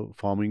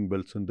farming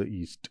belts in the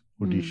east,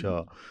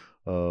 Odisha,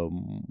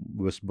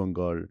 West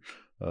Bengal,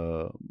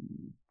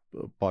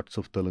 parts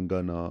of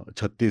Telangana,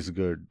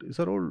 Chhattisgarh. These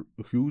are all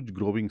huge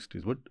growing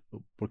states. But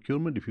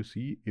procurement, if you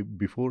see,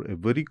 before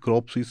every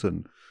crop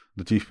season,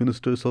 the chief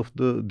ministers of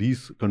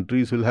these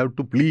countries will have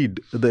to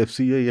plead the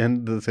FCI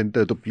and the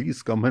center to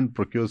please come and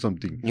procure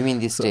something. You mean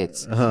these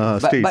states?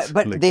 States.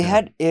 But they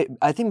had,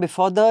 I think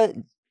before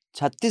the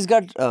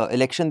Chhattisgarh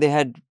election, they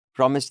had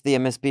promised the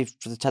MSP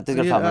to the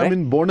Chhattisgarh farmer, right? I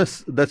mean,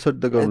 bonus, that's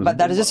what the government... But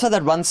that is just for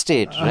that one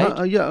state,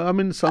 right? Yeah, I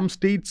mean, some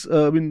states,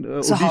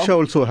 Odisha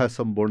also has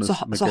some bonus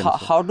mechanism. So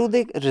how do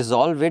they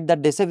resolve it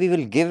that they say we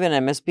will give an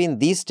MSP in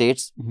these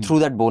states through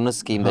that bonus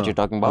scheme that you're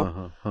talking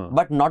about,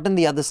 but not in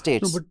the other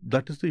states? No, but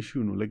that is the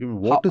issue, no? Like, I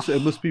mean, what is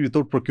MSP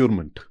without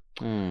procurement?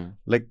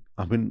 Like,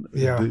 I mean,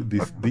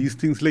 these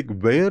things, like,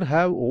 where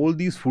have all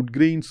these food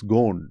grains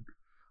gone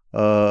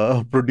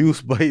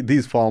produced by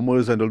these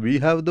farmers and all? We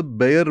have the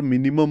bare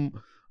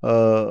minimum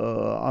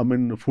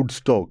food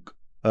stock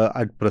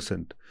at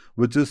present,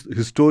 which is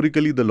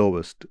historically the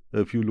lowest.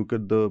 If you look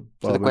at the...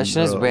 So the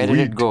question is, where did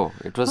it go?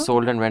 It was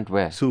sold and went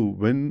where? So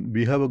when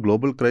we have a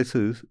global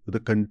crisis, the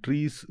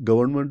country's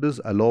government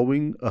is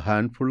allowing a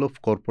handful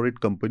of corporate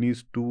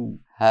companies to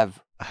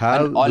have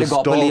an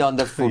oligopoly on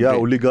the food. Yeah,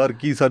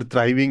 oligarchies are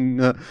thriving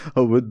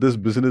with this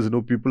business. You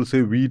know, people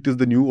say wheat is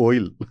the new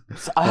oil.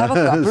 So I have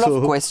a couple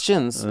of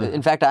questions.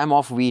 In fact, I'm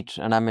off wheat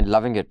and I'm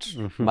loving it.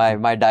 My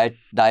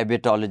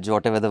diabetologist,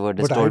 whatever the word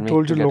is, told me. But I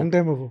told you a long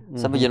time ago.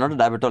 So, you're not a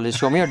diabetologist.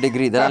 Show me your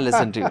degree, then I'll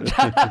listen to you.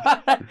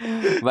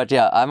 But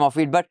yeah, I'm off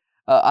wheat. But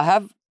I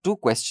have two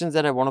questions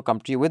that I want to come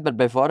to you with. But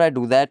before I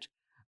do that,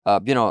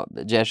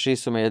 Jayashree,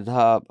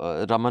 Sumedha,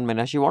 Raman,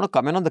 Minashi, you want to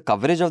comment on the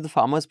coverage of the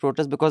farmers'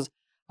 protest? Because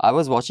I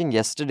was watching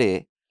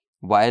yesterday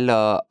while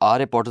our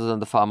reporters on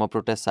the farmer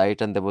protest site,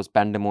 and there was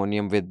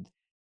pandemonium with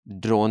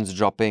drones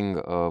dropping,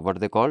 what are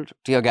they called?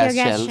 Tear gas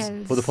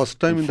shells. For the first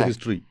time in the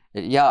history.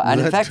 Yeah,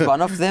 and in fact,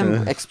 one of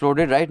them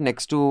exploded right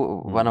next to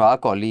one of our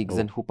colleagues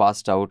and who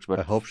passed out. But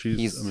I hope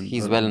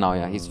he's well now,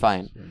 yeah, he's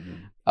fine.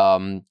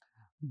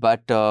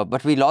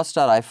 But we lost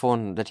our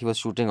iPhone that he was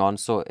shooting on.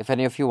 So if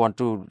any of you want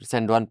to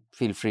send one,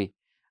 feel free.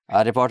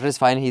 Our reporter is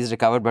fine, he's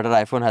recovered, but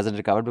our iPhone hasn't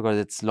recovered because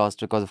it's lost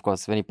because, of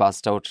course, when he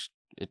passed out,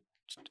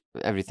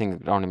 everything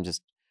around him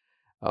just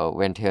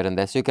went here and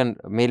there. So you can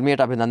mail me at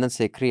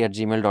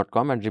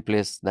abhinandansekhri@gmail.com and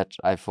replace that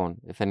iPhone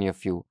if any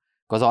of you,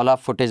 because all our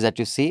footage that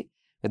you see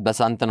with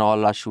Basant and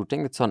all our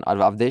shooting, it's on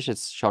Avdesh,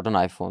 it's shot on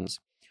iPhones.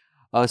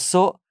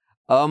 So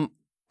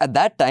at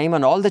that time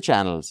on all the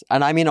channels,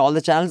 and I mean all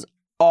the channels,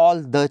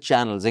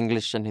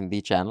 English and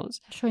Hindi channels,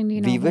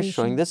 we were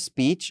showing the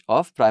speech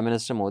of Prime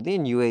Minister Modi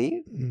in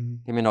UAE,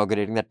 him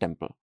inaugurating that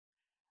temple.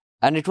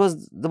 And it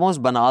was the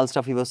most banal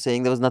stuff he was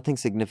saying. There was nothing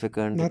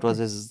significant. It was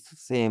his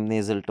same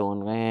nasal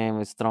tone. Main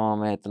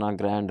itna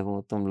grand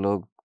hu, tum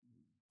log,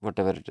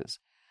 whatever it is.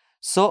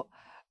 So,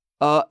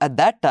 at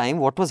that time,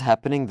 what was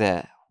happening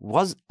there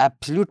was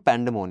absolute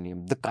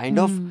pandemonium. The kind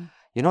of,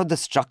 the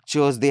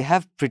structures, they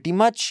have pretty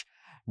much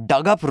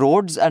dug up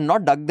roads and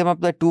not dug them up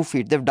by 2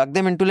 feet. They've dug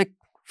them into like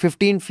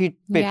 15 feet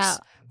pits.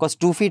 Because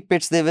 2 feet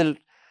pits, they will,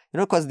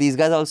 because these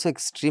guys are also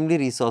extremely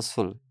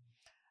resourceful.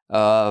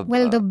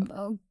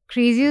 The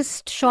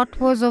craziest shot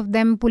was of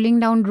them pulling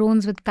down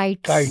drones with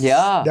kites.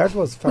 Yeah. That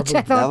was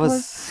fabulous. That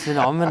was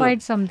phenomenal.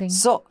 Quite something.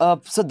 So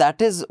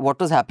that is what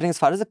was happening as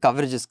far as the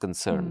coverage is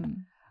concerned.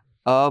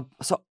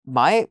 So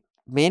my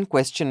main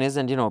question is,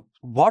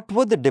 what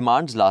were the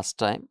demands last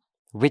time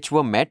which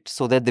were met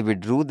so that they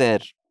withdrew their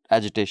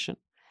agitation?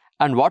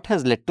 And what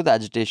has led to the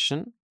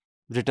agitation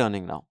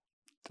returning now?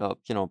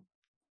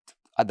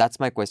 That's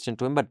my question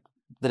to him. But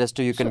the rest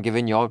of you can give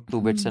in your 2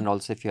 bits and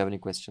also if you have any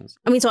questions.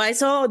 I mean, so I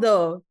saw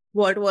the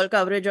wall-to-wall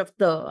coverage of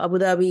the Abu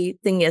Dhabi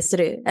thing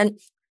yesterday. And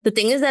the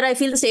thing is that I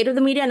feel the state of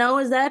the media now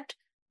is that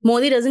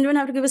Modi doesn't even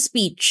have to give a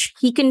speech.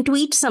 He can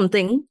tweet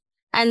something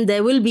and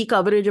there will be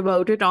coverage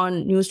about it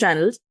on news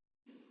channels.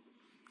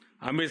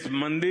 हम इस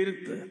मंदिर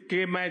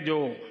के में जो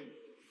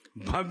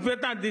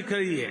भव्यता दिख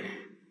रही है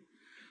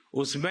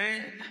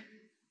उसमें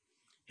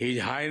हिज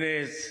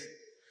हाइनेस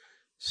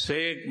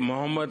शेख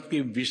मोहम्मद की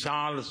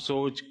विशाल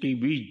सोच की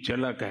भी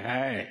झलक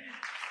है।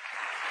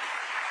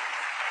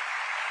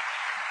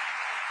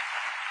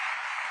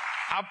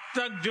 अब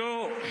तक जो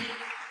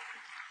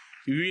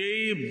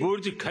UAE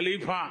Burj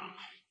Khalifa,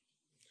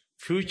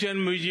 future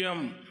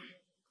museum,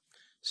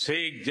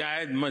 Sheikh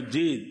Zayed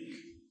मस्जिद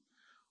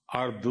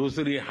और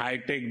दूसरी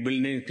हाईटेक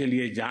बिल्डिंग के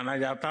लिए जाना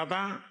जाता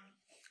था,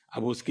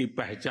 अब उसकी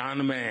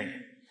पहचान में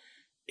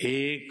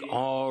एक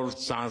और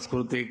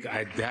सांस्कृतिक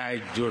अध्याय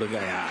जुड़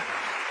गया है।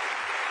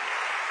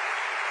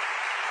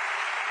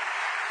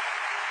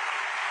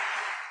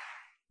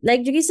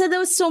 Like Jiggy said, there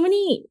were so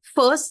many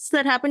firsts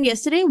that happened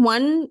yesterday.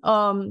 One,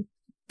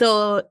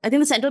 I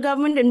think the central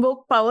government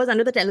invoked powers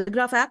under the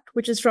Telegraph Act,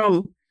 which is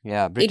from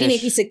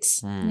 1886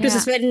 to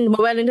suspend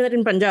mobile internet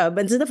in Punjab.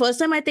 And this is the first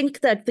time I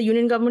think that the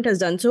union government has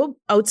done so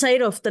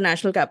outside of the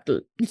national capital.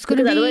 Because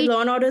otherwise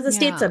law and order is a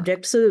state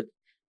subject. So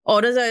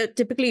orders are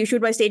typically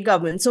issued by state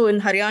government. So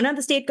in Haryana,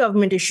 the state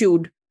government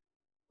issued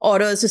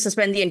orders to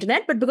suspend the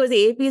internet. But because the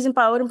AAP is in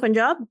power in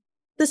Punjab,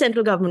 the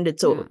central government did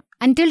so.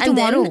 Until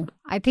tomorrow,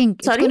 I think.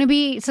 It's going to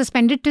be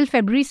suspended till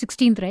February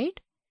 16th, right?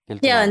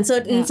 Yeah, in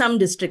some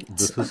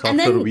districts. This is and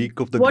after then a week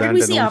of the what did grand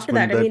we see after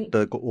announcement that? I mean,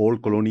 that all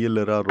colonial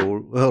era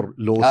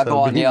laws have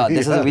gone. been Yeah,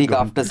 this is a week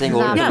gone. after saying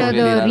This is all after colonial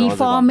the era laws are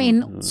reform gone.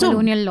 in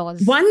colonial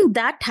laws. One,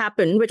 that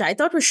happened, which I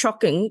thought was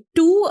shocking.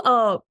 Two,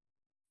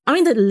 I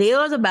mean, the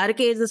layers of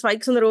barricades, the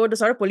spikes on the road, the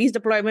sort of police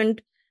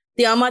deployment.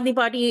 The Aam Aadmi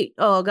Party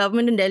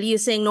government in Delhi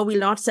is saying, no, we'll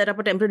not set up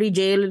a temporary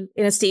jail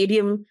in a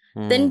stadium.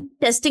 Then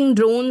testing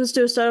drones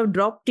to sort of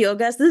drop tear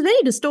gas. This is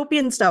very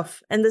dystopian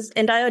stuff. And this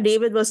entire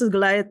David versus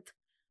Goliath,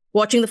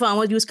 watching the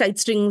farmers use kite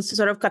strings to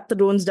sort of cut the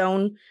drones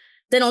down.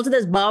 Then also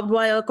there's barbed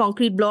wire,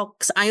 concrete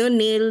blocks, iron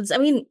nails. I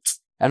mean...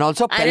 And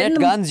also pellet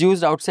guns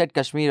used outside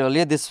Kashmir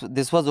earlier.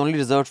 This was only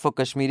reserved for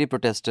Kashmiri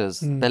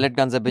protesters. Pellet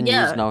guns have been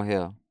used now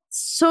here.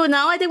 So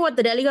now I think what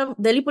the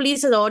Delhi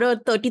police has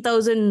ordered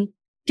 30,000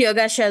 tear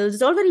gas shells.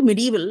 It's all very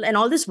medieval. And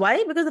all this,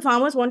 why? Because the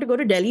farmers want to go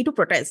to Delhi to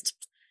protest.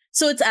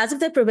 So it's as if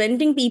they're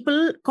preventing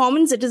people,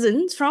 common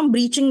citizens, from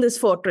breaching this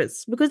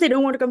fortress because they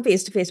don't want to come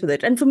face to face with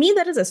it. And for me,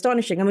 that is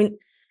astonishing. I mean,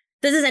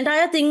 there's this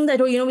entire thing that,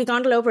 we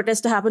can't allow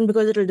protests to happen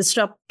because it'll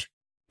disrupt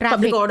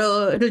public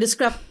order. It'll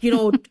disrupt,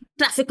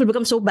 traffic will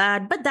become so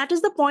bad. But that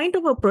is the point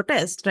of a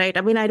protest, right?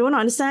 I mean, I don't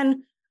understand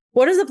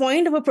what is the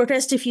point of a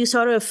protest if you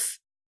sort of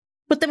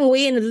put them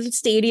away in a little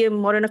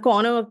stadium or in a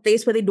corner of a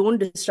place where they don't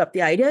disrupt.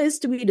 The idea is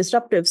to be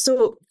disruptive.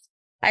 So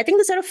I think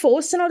the sort of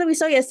force and all that we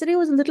saw yesterday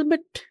was a little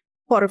bit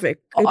horrific.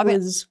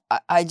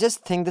 I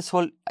just think this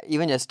whole,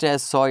 even yesterday I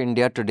saw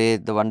India Today,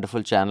 the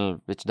wonderful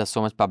channel which does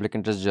so much public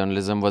interest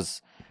journalism,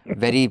 was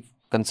very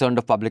concerned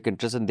of public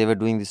interest, and they were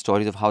doing these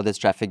stories of how there's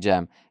traffic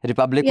jam.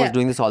 Republic was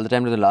doing this all the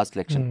time to the last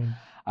election.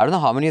 I don't know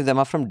how many of them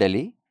are from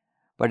Delhi,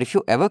 but if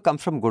you ever come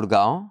from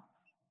Gurgaon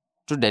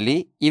to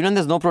Delhi, even when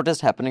there's no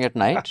protest happening at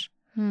night,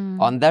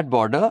 on that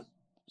border,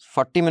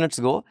 40 minutes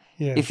go.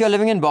 Yes. If you're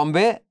living in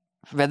Bombay,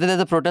 whether there's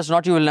a protest or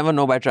not, you will never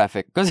know by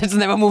traffic because it's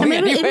never moving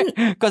anyway.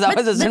 Because I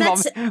was just in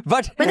Bombay.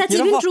 But that's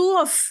even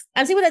true of,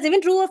 I'm saying, that's even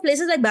true of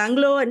places like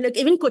Bangalore and like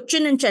even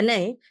Cochin and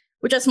Chennai,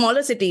 which are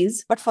smaller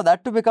cities. But for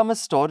that to become a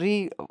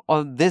story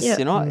of this,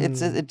 you're right.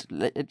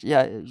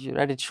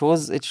 It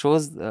shows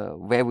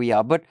where we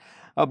are. But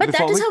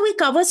that is how we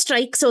cover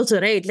strikes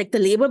also, right? Like the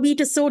labor beat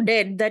is so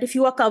dead that if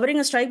you are covering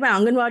a strike by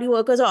Anganwadi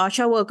workers or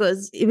Asha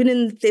workers, even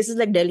in places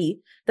like Delhi,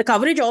 the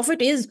coverage of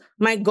it is,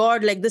 my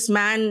God, like this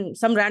man,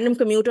 some random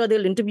commuter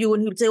they'll interview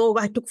and he'll say, oh,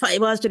 I took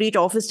 5 hours to reach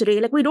office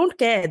today. Like, we don't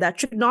care. That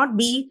should not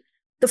be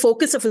the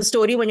focus of a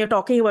story when you're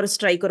talking about a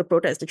strike or a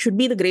protest. It should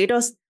be the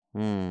greater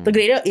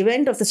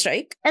event of the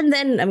strike. And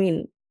then, I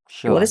mean,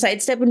 you want to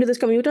sidestep into this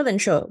commuter, then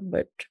sure.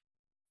 But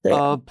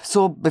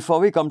so before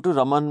we come to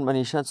Raman,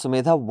 Manisha, and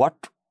Sumedha,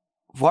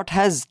 what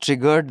has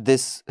triggered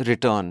this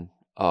return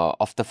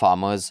of the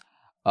farmers?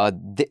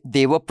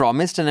 They were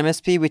promised an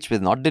MSP which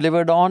was not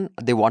delivered on.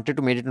 They wanted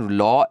to make it into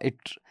law.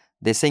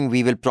 They're saying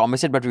we will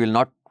promise it, but we will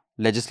not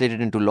legislate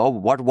it into law.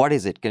 What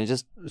is it? Can you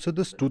just... So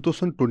this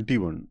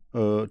 2021,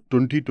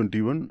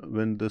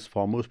 when this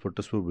farmers'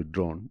 protests were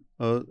withdrawn,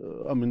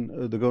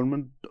 the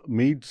government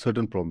made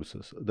certain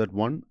promises that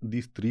one,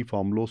 these 3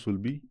 farm laws will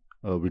be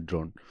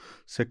withdrawn.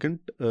 Second,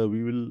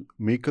 we will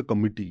make a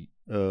committee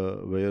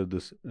where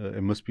this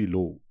MSP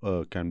law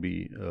can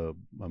be,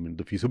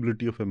 the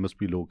feasibility of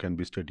MSP law can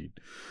be studied.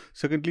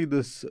 Secondly,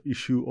 this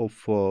issue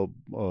of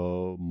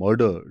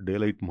murder,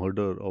 daylight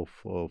murder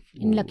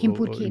in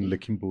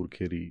Lakhimpur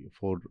Kheri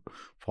for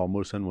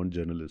farmers and one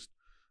journalist.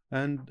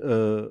 And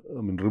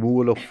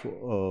removal of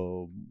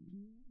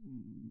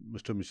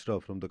Mr.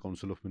 Mishra from the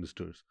Council of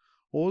Ministers.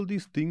 All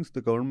these things, the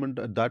government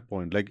at that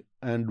point,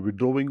 and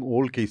withdrawing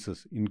all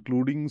cases,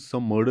 including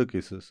some murder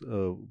cases,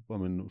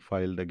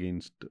 filed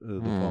against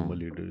the farmer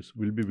leaders,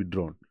 will be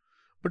withdrawn.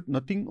 But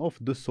nothing of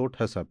this sort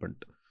has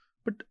happened.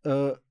 But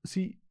at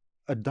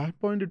that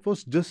point, it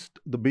was just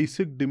the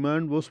basic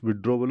demand was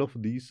withdrawal of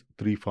these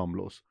 3 farm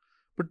laws.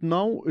 But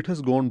now it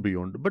has gone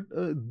beyond. But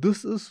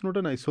this is not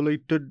an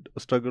isolated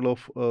struggle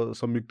of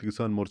Samyukta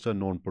Kisan Morcha,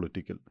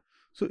 non-political.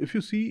 So if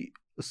you see,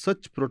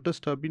 such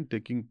protests have been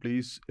taking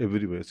place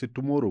everywhere. Say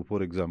tomorrow,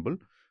 for example,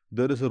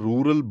 there is a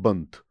rural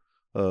bandh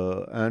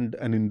and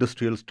an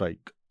industrial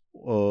strike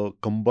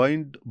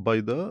combined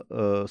by the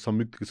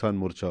Samyukta Kisan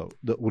Morcha,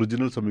 the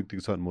original Samyukta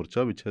Kisan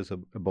Morcha, which has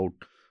about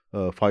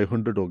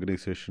 500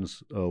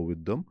 organizations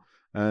with them,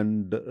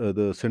 and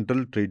the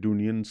Central Trade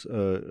Unions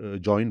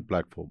joint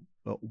platform.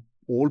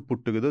 All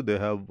put together, they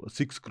have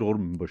 6 crore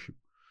membership.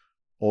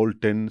 All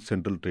 10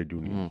 central trade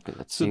unions.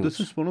 So huge.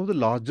 This is one of the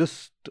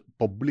largest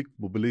public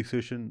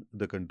mobilization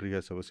the country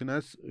has ever seen,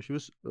 as she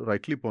was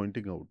rightly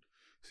pointing out.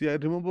 See, I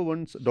remember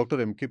once Dr.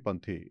 M.K.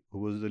 Panthe, who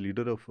was the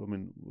leader of,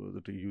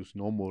 that he used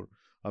no more.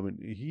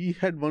 He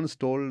had once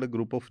told a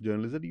group of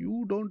journalists that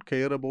you don't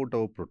care about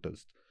our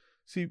protest.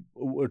 See,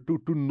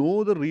 to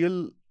know the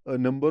real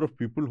number of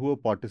people who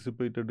have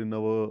participated in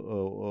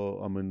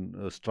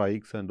our,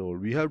 strikes and all,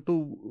 we have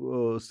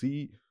to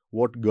see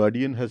what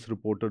Guardian has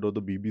reported or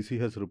the BBC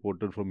has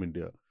reported from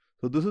India.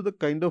 So this is the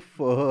kind of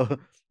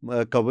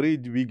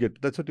coverage we get.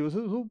 That's what you were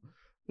saying. So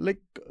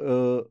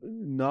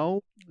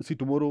Now, see,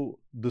 tomorrow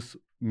this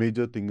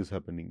major thing is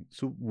happening.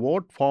 So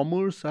what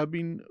farmers have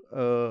been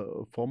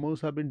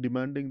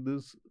demanding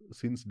this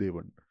since day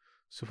one.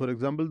 So, for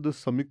example,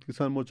 this Samyukt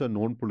Kisan Morcha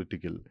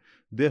non-political,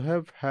 they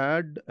have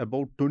had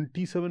about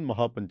 27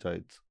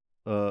 Mahapanchayats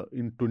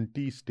in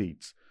 20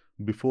 states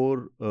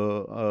before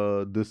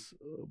this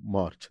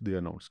March they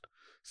announced.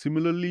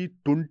 Similarly,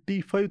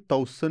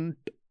 25,000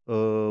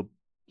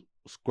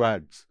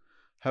 squads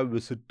have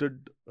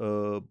visited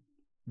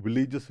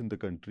villages in the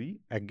country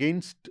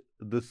against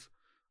this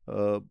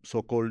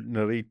so-called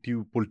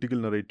political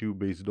narrative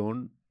based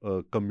on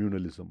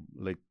communalism,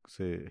 like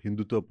say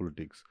Hindutva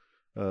politics,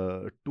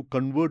 to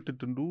convert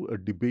it into a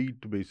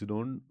debate based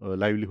on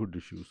livelihood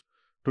issues.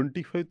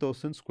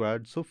 25,000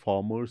 squads of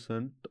farmers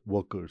and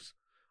workers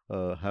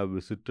have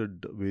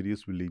visited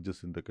various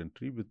villages in the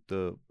country with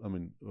the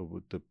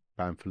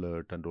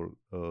pamphlet and all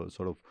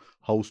sort of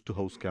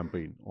house-to-house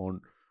campaign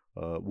on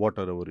what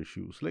are our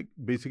issues, like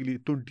basically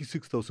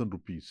 26,000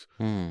 rupees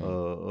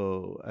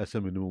as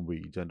a minimum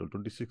wage, and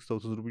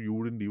 26,000 rupees you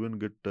wouldn't even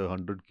get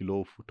 100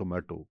 kilo of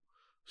tomato.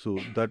 So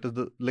that is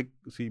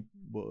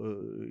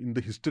in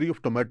the history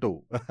of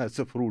tomato as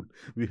a fruit,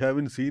 we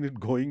haven't seen it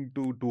going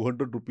to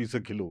 200 rupees a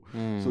kilo.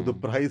 So the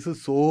price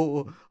is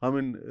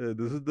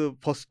this is the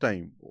first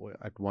time.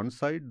 At one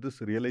side,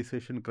 this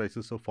realization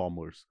crisis of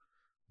farmers,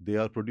 they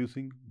are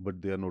producing,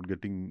 but they are not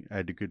getting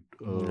adequate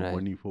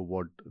money for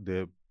what they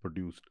have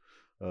produced.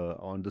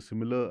 On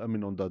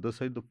the other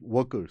side, the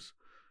workers,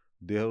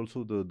 they are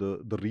also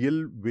the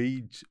real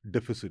wage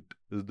deficit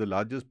is the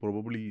largest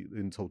probably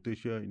in South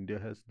Asia. India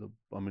has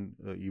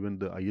even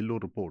the ILO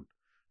report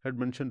had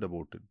mentioned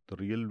about it. The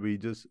real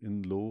wages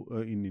in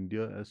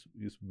India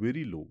is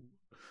very low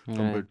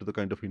compared to the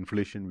kind of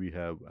inflation we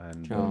have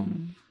and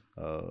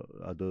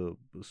other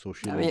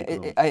social.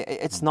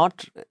 It's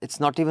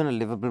not even a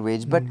livable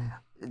wage, but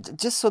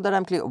just so that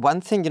I'm clear, one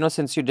thing,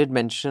 since you did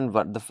mention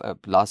what the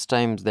last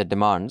time's their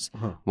demands,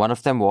 one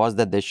of them was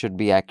that there should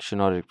be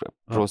action or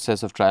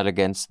process of trial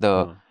against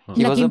the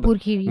he was a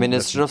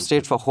Minister of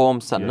State for Home,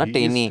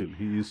 Taney.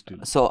 He is still.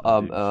 So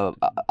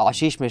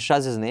Ashish Mishra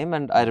is his name,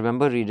 and I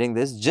remember reading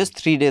this just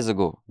 3 days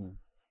ago.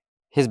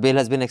 His bail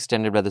has been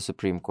extended by the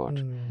Supreme Court.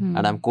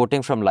 And I'm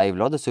quoting from Live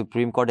Law. The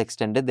Supreme Court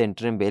extended the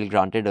interim bail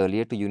granted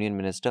earlier to Union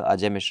Minister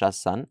Ajay Mishra's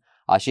son,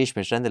 Ashish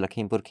Mishra, in the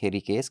Lakhimpur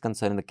Kheri case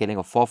concerning the killing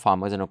of 4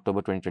 farmers in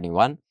October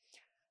 2021.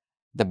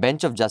 The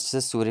bench of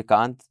Justices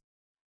Suryakant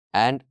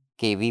and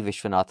K.V.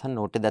 Vishwanathan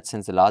noted that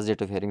since the last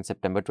date of hearing,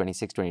 September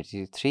 26,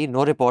 2023,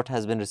 no report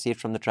has been received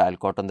from the trial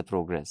court on the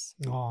progress.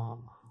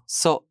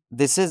 So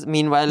this is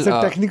meanwhile... It's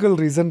a technical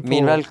reason.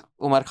 Meanwhile,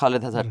 Umar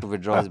Khalid has had to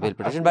withdraw his bail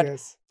petition. But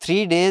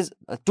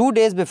 2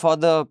 days before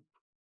the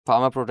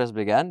farmer protest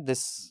began,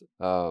 this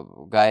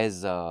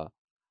guy's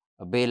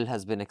bail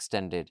has been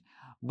extended.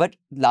 But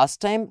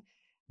last time,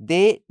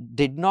 they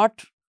did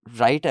not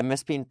write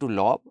MSP into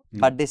law,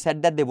 but they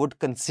said that they would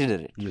consider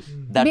it. Yes.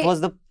 That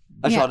was the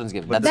assurance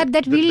given.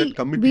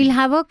 We'll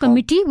have a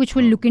committee which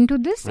will look into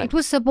this. Right. It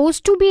was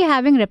supposed to be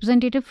having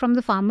representative from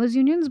the farmers'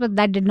 unions, but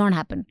that did not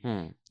happen.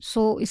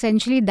 So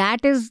essentially,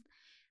 that is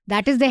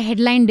the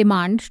headline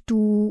demand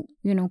to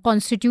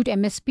constitute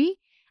MSP.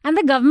 And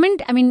the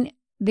government,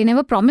 they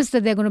never promised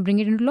that they're going to bring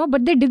it into law,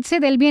 but they did say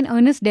there'll be an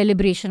earnest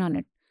deliberation on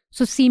it.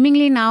 So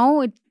seemingly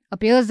now it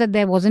appears that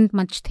there wasn't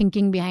much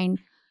thinking behind,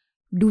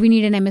 do we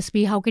need an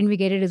MSP? How can we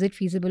get it? Is it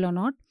feasible or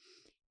not?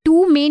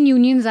 2 main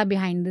unions are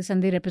behind this,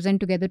 and they represent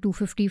together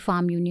 250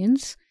 farm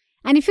unions.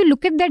 And if you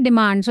look at their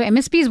demand, so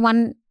MSP is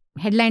one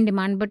headline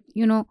demand, but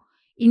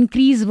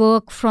increase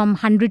work from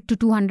 100 to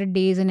 200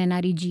 days in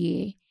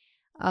NREGA,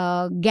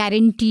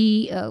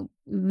 guarantee,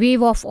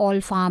 waive off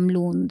all farm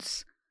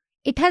loans.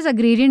 It has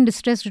agrarian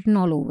distress written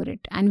all over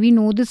it. And we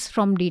know this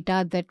from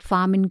data that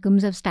farm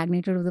incomes have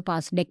stagnated over the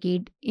past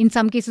decade. In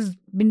some cases,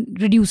 been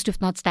reduced,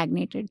 if not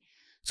stagnated.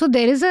 So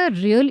there is a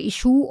real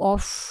issue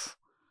of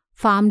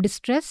farm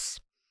distress,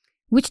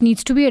 which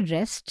needs to be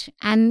addressed.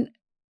 And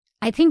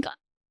I think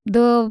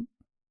the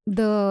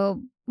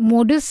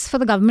modus for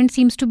the government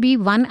seems to be,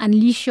 one,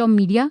 unleash your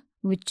media,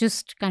 which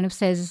just kind of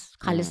says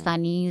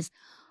Khalistanis,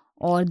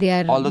 or they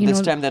are... Although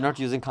this time they're not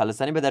using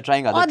Khalistani, but they're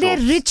trying other tropes. Or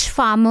they're rich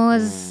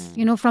farmers,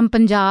 from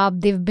Punjab.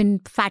 They've been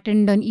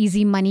fattened on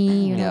easy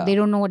money. They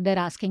don't know what they're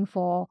asking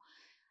for.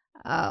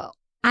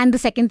 And the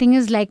second thing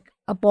is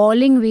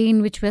appalling way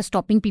in which we're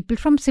stopping people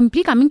from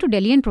simply coming to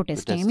Delhi and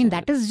protesting.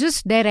 That is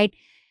just there, right?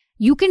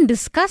 You can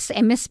discuss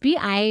MSP.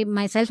 I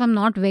myself am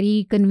not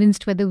very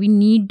convinced whether we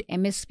need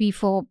MSP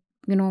for,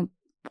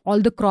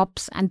 all the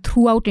crops and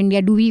throughout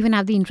India. Do we even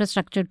have the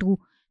infrastructure to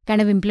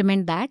kind of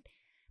implement that?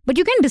 But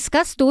you can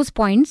discuss those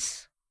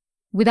points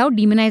without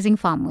demonizing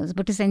farmers.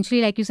 But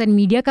essentially, like you said,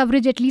 media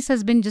coverage at least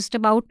has been just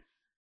about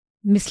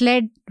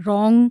misled,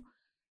 wrong.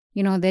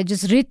 They're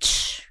just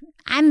rich.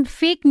 And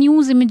fake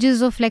news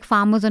images of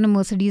farmers on a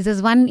Mercedes.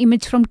 There's one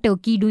image from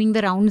Turkey doing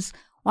the rounds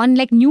on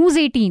News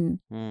 18,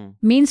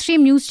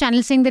 mainstream news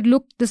channel saying that,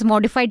 look, this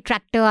modified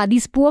tractor, are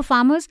these poor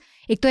farmers?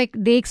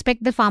 They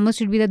expect the farmers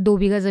should be the 2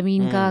 bighas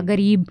zameen ka,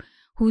 garib,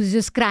 who's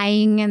just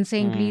crying and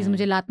saying, please,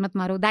 mujhe laat mat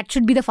maro. That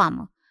should be the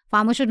farmer.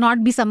 Farmer should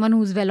not be someone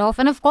who's well off.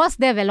 And of course,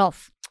 they're well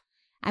off.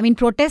 I mean,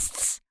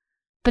 protests,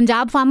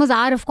 Punjab farmers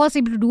are, of course,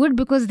 able to do it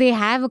because they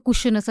have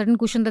a certain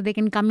cushion that they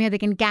can come here, they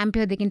can camp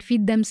here, they can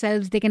feed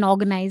themselves, they can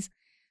organize.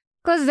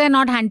 Because they're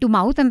not hand to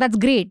mouth, and that's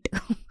great.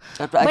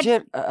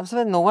 Actually, I'm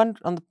sorry, no one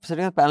on the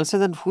sitting on the panel says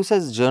that who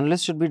says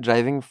journalists should be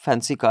driving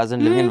fancy cars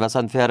and living in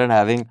Vasant Vihar and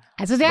having.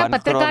 So yeah,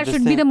 Patrakar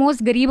should be the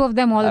most garib of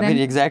them all. I mean,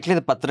 exactly,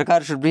 the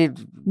Patrakar should be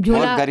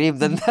more garib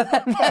than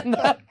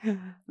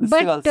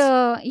But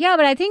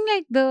but I think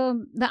like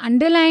the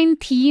underlying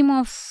theme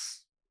of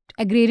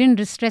agrarian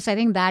distress, I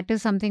think that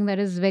is something that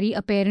is very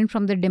apparent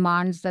from the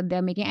demands that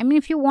they're making. I mean,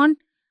 if you want,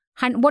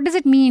 what does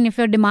it mean if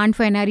your demand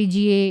for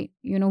NREGA,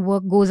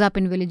 work goes up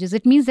in villages?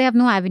 It means they have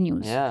no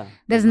avenues. Yeah,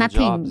 there's nothing.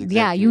 Jobs, exactly.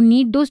 Yeah, you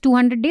need those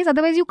 200 days,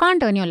 otherwise you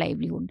can't earn your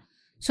livelihood.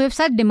 So if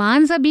such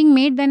demands are being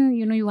made, then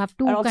you have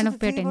to kind of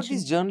pay attention. About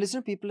these journalists,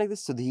 people like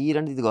this Sudhir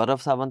and these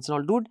Gaurav Sawant and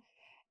all, dude,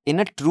 in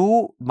a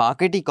true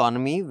market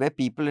economy where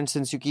people, and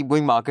since you keep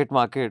going market,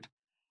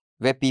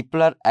 where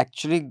people are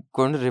actually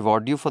going to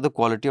reward you for the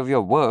quality of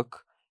your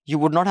work, you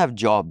would not have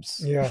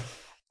jobs. Yeah.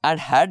 And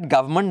had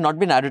government not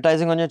been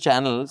advertising on your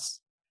channels,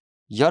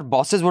 your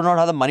bosses would not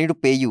have the money to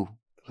pay you.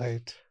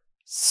 Right.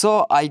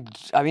 So, I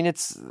mean,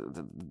 it's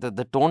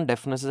the tone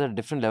deafness is at a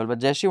different level. But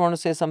Jayesh, you want to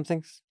say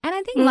something? And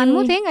I think one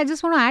more thing, I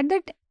just want to add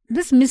that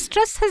this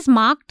mistrust has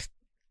marked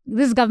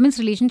this government's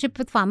relationship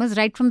with farmers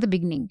right from the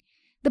beginning.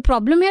 The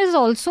problem here is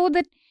also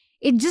that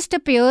it just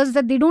appears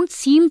that they don't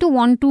seem to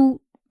want to,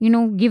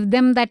 give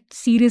them that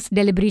serious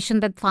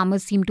deliberation that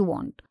farmers seem to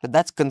want. But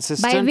that's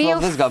consistent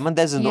of this government.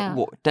 There's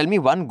no, tell me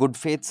one good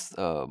faith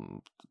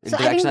so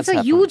I think it's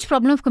a huge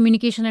problem of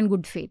communication and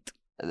good faith.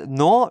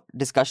 No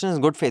discussion is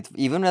good faith.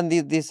 Even when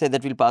they say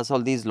that we'll pass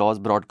all these laws,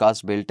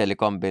 broadcast bill,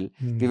 telecom bill,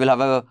 we will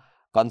have a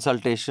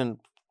consultation.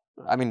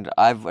 I mean,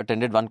 I've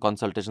attended one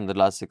consultation in the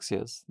last 6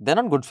 years. They're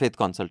not good faith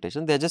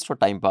consultation. They're just for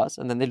time pass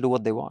and then they'll do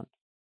what they want.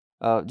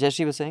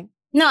 Jayesh was saying?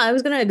 No, I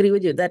was going to agree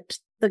with you that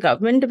the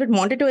government, if it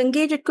wanted to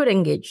engage, it could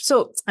engage.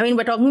 So, I mean,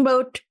 we're talking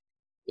about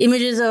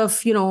images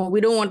of,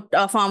 we don't want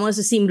our farmers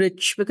to seem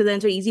rich because then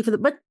it's very easy for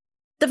them. But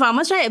the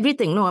farmers try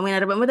everything. No, I mean, I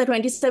remember the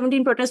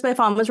 2017 protest by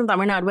farmers from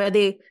Tamil Nadu where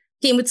they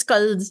came with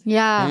skulls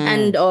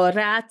and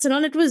rats and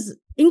all. It was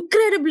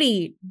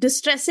incredibly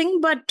distressing,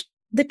 but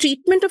the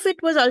treatment of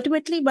it was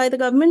ultimately by the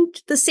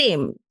government the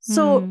same.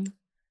 So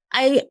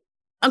I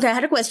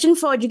had a question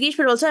for Jigesh,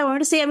 but also I wanted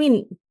to say, I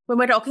mean, when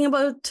we're talking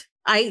about,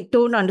 I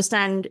don't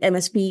understand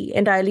MSP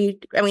entirely.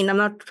 I mean,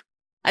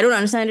 I don't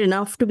understand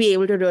enough to be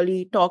able to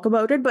really talk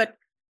about it. But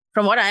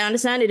from what I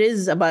understand, it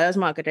is a buyer's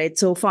market, right?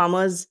 So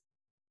farmers,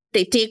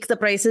 they take the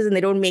prices and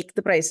they don't make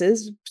the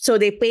prices. So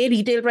they pay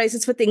retail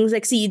prices for things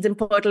like seeds and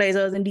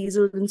fertilizers and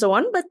diesel and so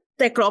on, but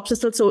their crops are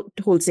still sold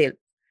wholesale.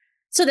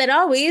 So there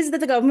are ways that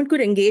the government could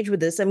engage with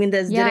this. I mean,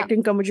 there's direct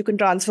income which you can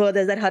transfer.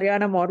 There's that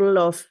Haryana model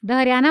of... The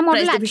Haryana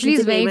model actually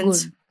is very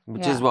good.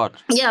 Which is what?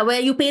 Yeah,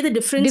 where you pay the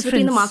difference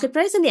between the market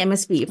price and the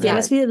MSP. If the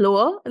MSP is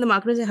lower and the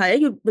market price is higher,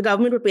 the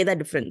government would pay that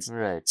difference.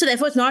 Right. So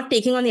therefore, it's not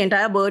taking on the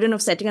entire burden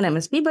of setting an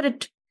MSP, but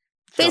it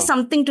pays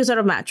something to sort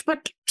of match.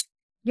 But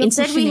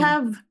instead, we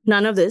have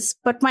none of this.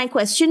 But my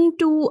question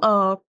to,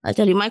 I'll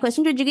tell you, my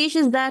question to Jigesh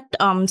is that,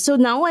 so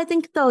now I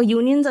think the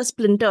unions are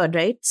splintered,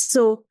 right?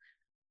 So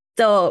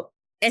the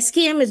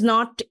SKM is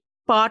not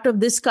part of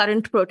this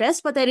current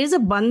protest, but there is a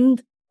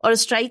bandh or a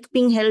strike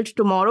being held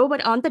tomorrow.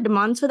 But aren't the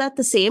demands for that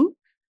the same?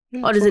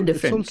 Yeah, or is it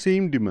different? It's all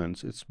same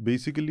demands. It's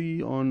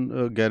basically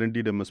on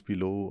guaranteed MSP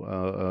law,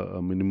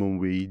 a minimum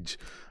wage.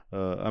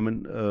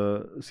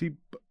 See,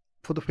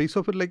 for the face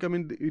of it,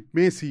 it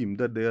may seem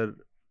that they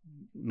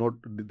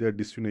are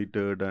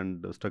disunited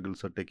and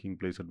struggles are taking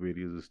place at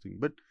various things.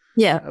 But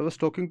I was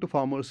talking to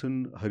farmers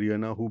in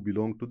Haryana who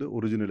belong to the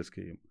original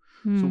SKM.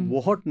 So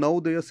what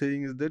now they are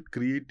saying is that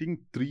creating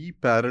 3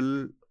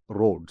 parallel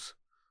roads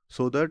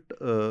so that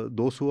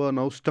those who are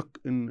now stuck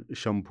in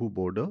Shambhu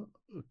border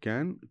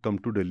can come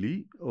to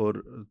Delhi or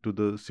to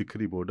the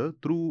Sikri border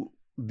through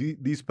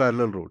these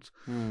parallel roads.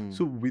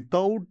 So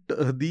without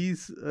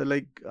these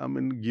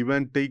give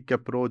and take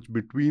approach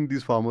between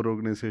these farmer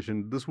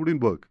organizations, this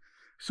wouldn't work.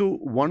 So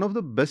one of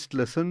the best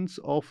lessons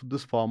of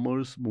this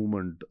farmers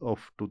movement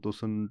of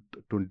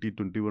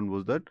 2020-21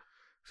 was that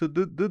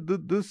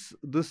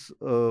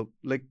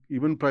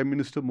even Prime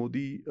Minister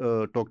Modi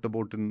talked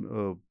about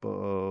in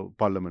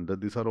Parliament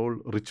that these are all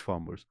rich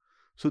farmers.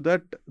 So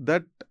that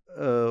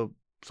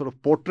sort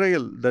of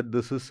portrayal that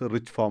this is a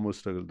rich farmer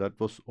struggle, that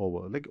was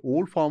over. Like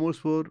all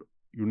farmers were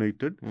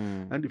united,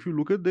 and if you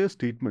look at their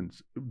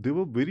statements, they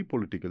were very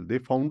political. They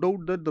found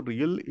out that the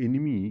real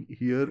enemy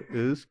here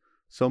is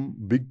some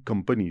big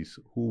companies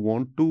who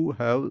want to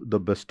have the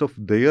best of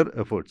their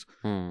efforts.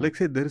 Like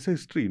say there is a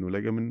history,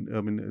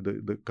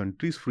 the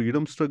country's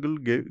freedom struggle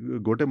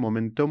got a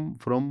momentum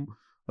from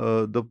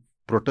the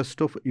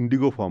protest of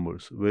indigo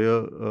farmers,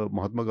 where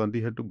Mahatma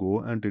Gandhi had to go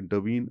and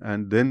intervene,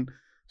 and then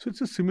so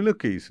it's a similar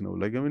case now.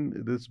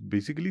 There's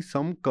basically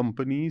some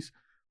companies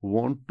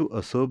want to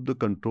usurp the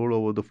control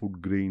over the food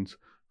grains,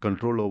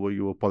 control over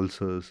your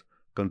pulses,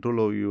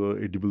 control of your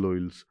edible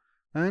oils,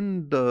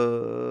 and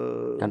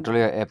control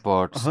your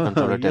airports,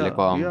 control your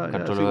telecom,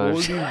 control so your all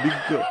these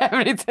big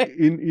everything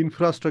in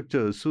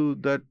infrastructure. So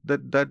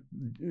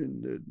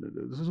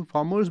so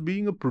farmers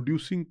being a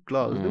producing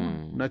class, they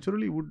would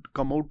naturally would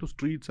come out to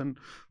streets and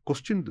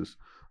question this.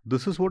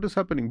 This is what is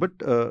happening. But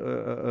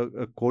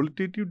a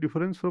qualitative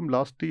difference from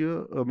last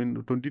year,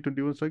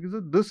 2021 strike, is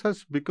that this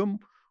has become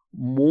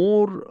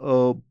more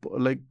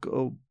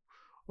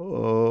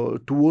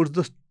towards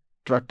the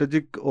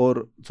strategic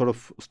or sort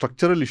of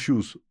structural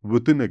issues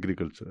within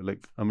agriculture.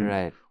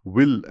 Right.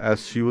 Will,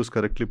 as she was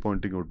correctly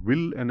pointing out,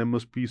 will an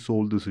MSP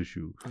solve this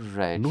issue?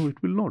 Right. No,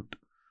 it will not.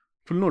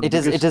 It will not. It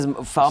is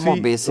far more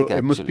basic,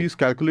 actually. MSP is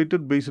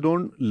calculated based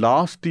on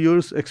last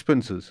year's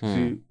expenses.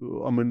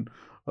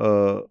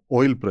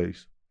 Oil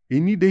price.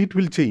 Any day it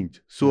will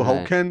change. So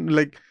how can,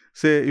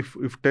 say,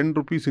 if 10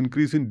 rupees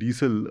increase in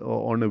diesel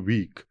on a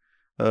week,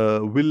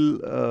 will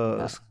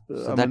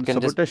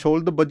sabotage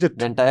all the budget.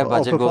 The entire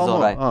budget goes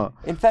awry.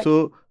 In fact,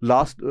 so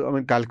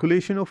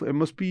calculation of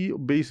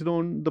MSP based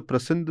on the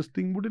present, this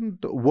thing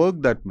wouldn't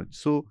work that much.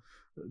 So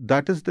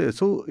that is there.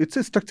 So it's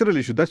a structural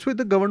issue. That's why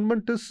the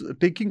government is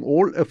taking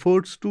all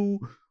efforts to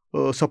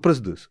suppress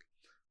this.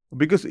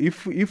 Because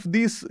if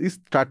these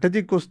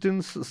strategic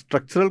questions,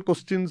 structural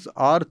questions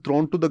are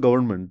thrown to the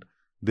government,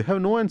 they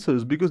have no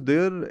answers, because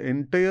their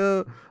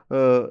entire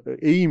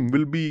aim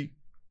will be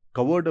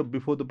covered up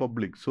before the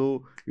public.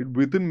 So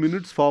within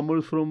minutes,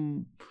 farmers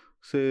from,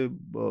 say,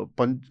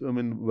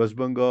 West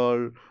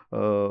Bengal,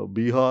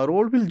 Bihar,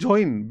 all will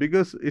join,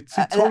 because it's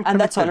all connected. And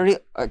that's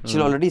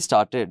already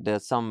started. There were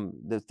some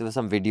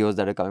videos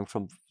that are coming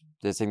from,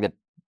 they're saying that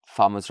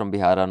farmers from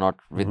Bihar are not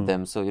with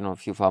them. So, a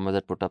few farmers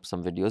had put up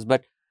some videos.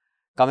 But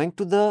coming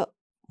to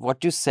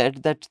what you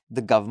said, that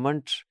the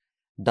government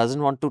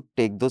doesn't want to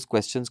take those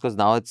questions because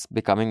now it's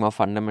becoming more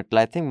fundamental.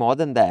 I think more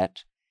than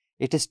that,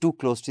 it is too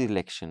close to the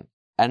election.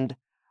 And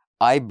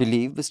I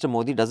believe Mr.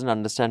 Modi doesn't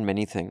understand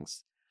many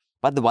things.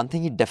 But the one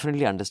thing he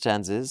definitely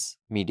understands is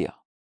media.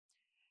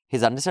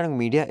 His understanding of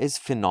media is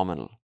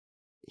phenomenal.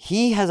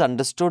 He has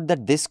understood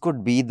that this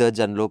could be the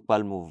Jan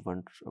Lokpal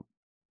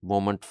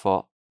moment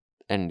for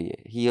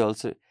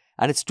NDA.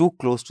 And it's too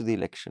close to the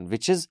election,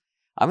 which is,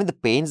 the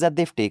pains that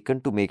they've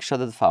taken to make sure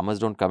that the farmers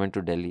don't come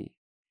into Delhi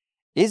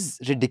is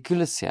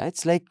ridiculous. Yeah,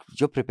 it's like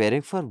you're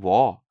preparing for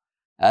war.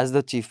 As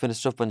the Chief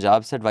Minister of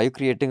Punjab said, why are you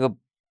creating a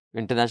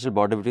international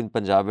border between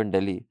Punjab and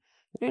Delhi?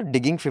 You're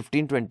digging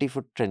 15-20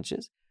 foot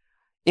trenches.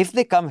 If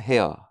they come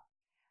here,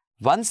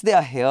 once they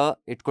are here,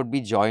 it could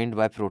be joined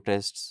by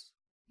protests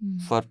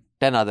for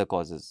 10 other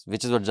causes,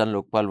 which is what Jan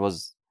Lokpal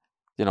was.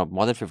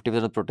 More than 50%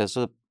 of the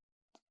protesters,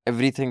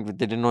 everything, they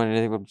didn't know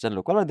anything about Jan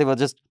Lokpal, or they were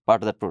just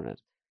part of that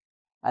protest.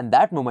 And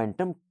that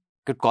momentum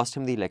could cost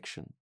him the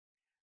election.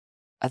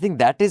 I think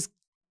that is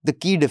the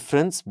key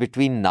difference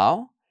between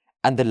now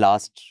and the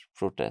last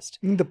protest.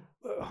 The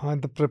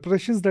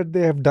preparations that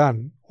they have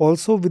done,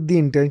 also with the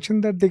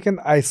intention that they can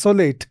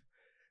isolate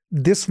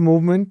this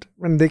movement,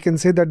 and they can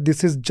say that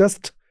this is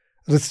just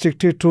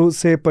restricted to,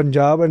 say,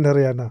 Punjab and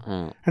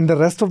Haryana, and the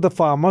rest of the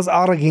farmers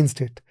are against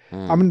it.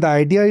 The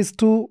idea is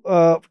to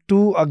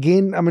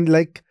again,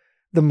 like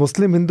the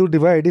Muslim-Hindu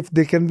divide, if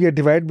there can be a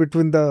divide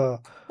between the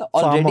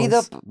already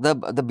farmers.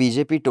 the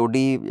BJP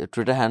Todi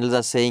Twitter handles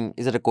are saying,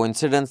 is it a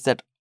coincidence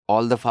that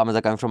all the farmers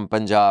are coming from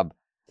Punjab?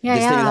 This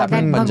thing is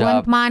happening in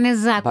Punjab. Bhagwant Mann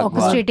is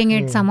orchestrating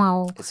it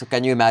somehow. So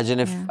can you imagine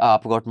if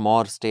AAP got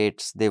more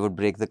states, they would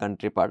break the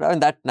country apart?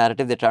 That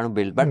narrative they're trying to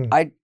build. But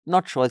I'm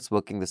not sure it's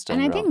working this time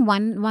And around. I think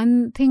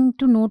one thing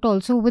to note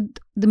also, with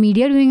the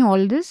media doing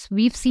all this,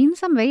 we've seen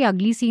some very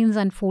ugly scenes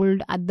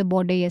unfold at the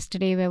border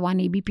yesterday, where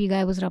one ABP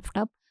guy was roughed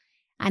up.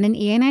 And an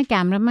ANI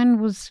cameraman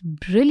was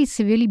really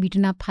severely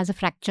beaten up, has a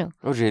fracture.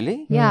 Oh,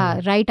 really?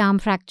 Yeah, right arm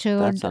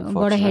fractured, That's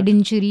got a head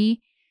injury.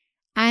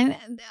 And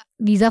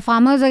these are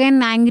farmers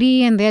again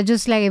angry, and they're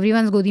just like,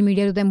 everyone's Godi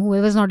media to them,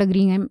 whoever's not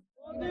agreeing.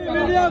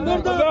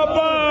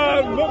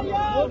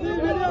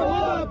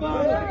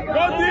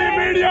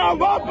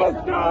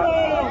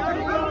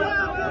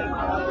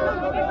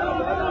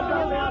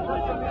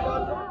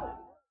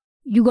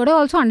 You got to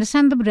also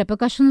understand the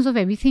repercussions of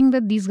everything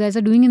that these guys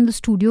are doing in the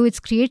studio. It's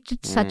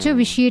created such a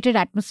vitiated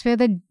atmosphere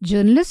that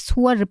journalists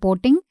who are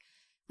reporting,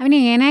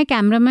 ANI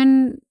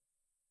cameraman,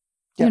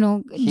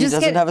 he's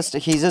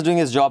just doing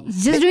his job.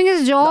 He's just doing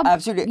his job. No,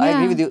 absolutely. I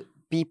agree with you.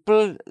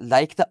 People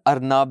like the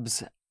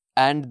Arnabs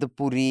and the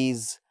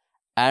Puris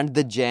and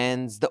the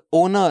Jains, the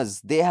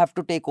owners, they have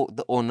to take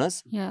the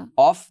onus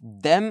of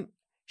them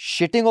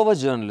shitting over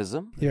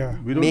journalism. Yeah.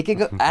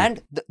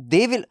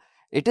 They will.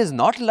 It is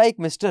not like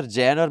Mr.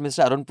 Jain or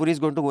Mr. Arun Puri is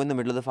going to go in the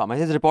middle of the farm.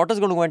 His reporter is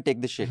going to go and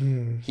take the shit.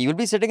 He will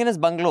be sitting in his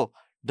bungalow,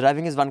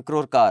 driving his 1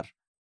 crore car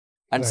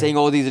and saying,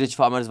 oh, these rich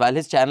farmers, while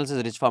his channel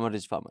says rich farmer,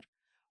 rich farmer.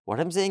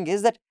 What I'm saying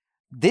is that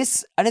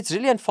this, and it's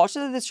really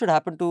unfortunate that this should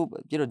happen to,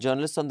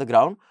 journalists on the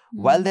ground,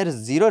 while there is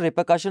zero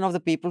repercussion of the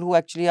people who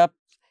actually are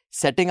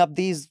setting up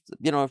these,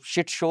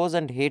 shit shows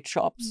and hate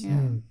shops.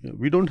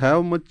 We don't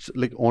have much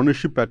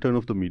ownership pattern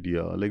of the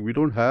media. We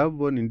don't have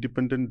an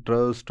independent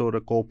trust or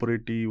a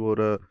cooperative or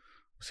a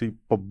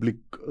public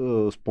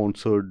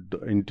sponsored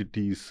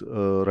entities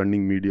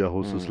running media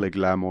houses like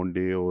La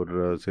Monde or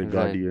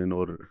Guardian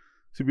or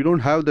we don't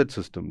have that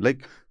system.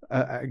 Like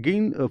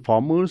again,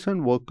 farmers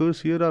and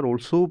workers here are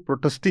also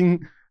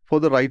protesting for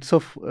the rights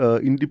of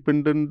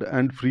independent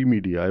and free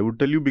media. I would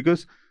tell you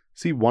because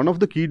one of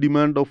the key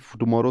demand of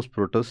tomorrow's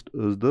protest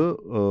is the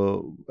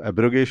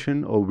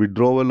abrogation or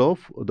withdrawal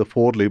of the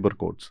 4 labor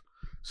codes.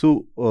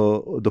 So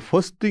the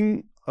first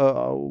thing,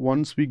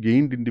 once we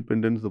gained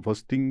independence, the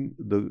first thing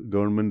the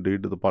government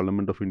did, the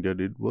Parliament of India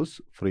did, was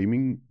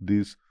framing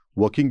this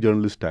Working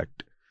Journalist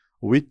Act,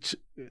 which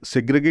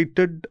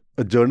segregated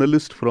a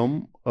journalist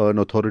from an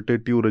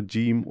authoritative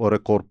regime or a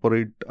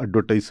corporate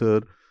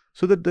advertiser,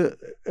 so that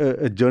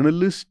a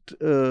journalist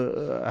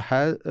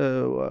had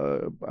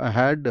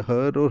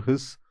her or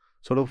his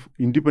sort of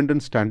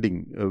independent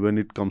standing when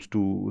it comes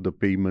to the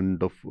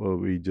payment of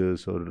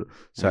wages or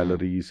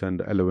salaries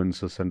and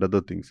allowances and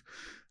other things.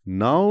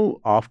 Now,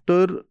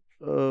 after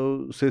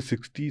say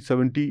 60,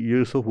 70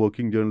 years of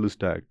Working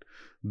Journalist Act,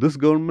 this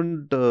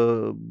government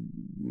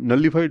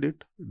nullified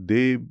it.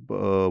 They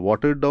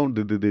watered down.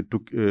 They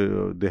took.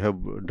 They have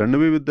done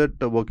away with that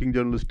Working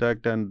Journalist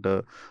Act and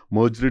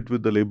merged it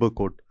with the Labour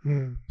Code.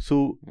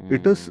 So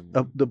it is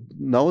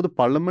now the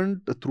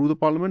Parliament, through the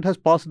Parliament, has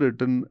passed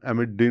it in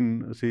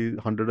din, say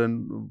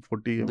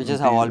 140. Which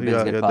is how all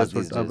bills get passed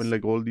these days. I mean,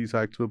 like all these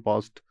acts were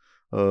passed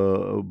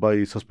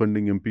by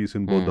suspending MPs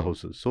in both the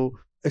houses. So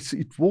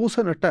it was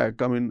an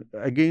attack, I mean,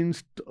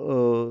 against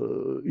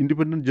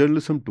independent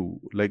journalism too.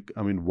 Like,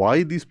 I mean,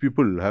 why these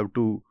people have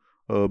to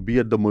be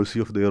at the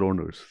mercy of their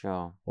owners?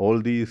 Sure. All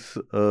these,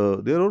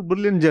 they are all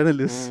brilliant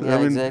journalists.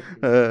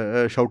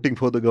 Exactly. Shouting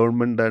for the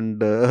government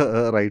and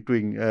right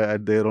wing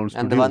at their own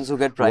studios. And the ones who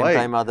get prime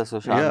time are the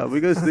social. Yeah,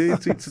 because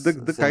it's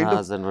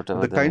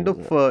the kind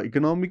of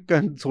economic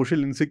and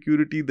social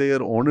insecurity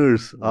their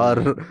owners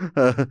are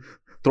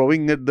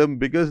throwing at them,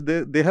 because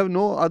they have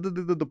no other.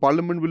 The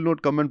Parliament will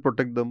not come and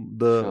protect them.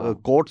 The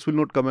courts will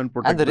not come and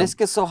protect them. And the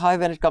risk is so high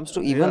when it comes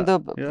to even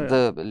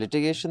the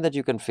litigation that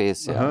you can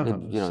face.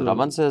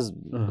 Raman has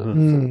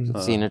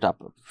seen it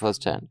up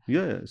firsthand.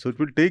 So it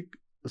will take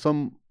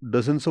some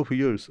dozens of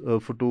years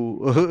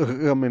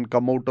to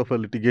come out of a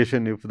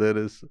litigation if there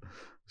is.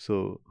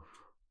 So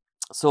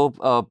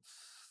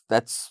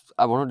that's,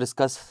 I want to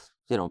discuss,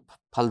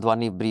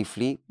 Haldwani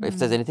briefly. If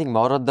there's anything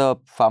more on the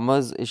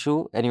farmers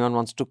issue, anyone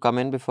wants to come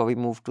in before we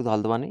move to the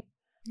Haldwani?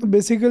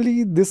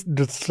 Basically, this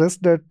distress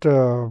that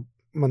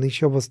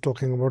Manisha was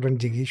talking about and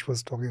Jigish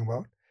was talking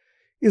about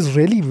is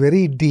really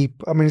very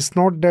deep. I mean, it's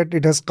not that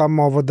it has come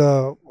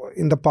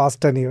in the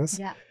past 10 years.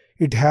 Yeah.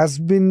 It has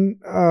been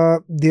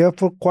there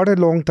for quite a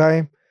long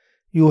time.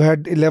 You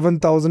had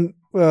 11,000,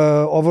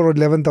 over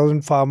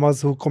 11,000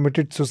 farmers who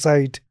committed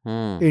suicide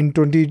in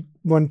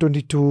 21,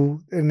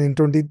 22, and in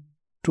 22,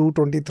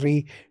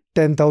 23,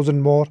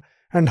 10,000 more.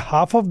 And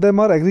half of them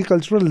are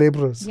agricultural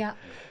laborers. Yeah.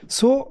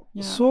 So,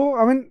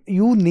 I mean,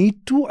 you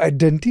need to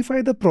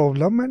identify the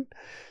problem and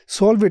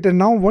solve it. And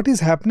now what is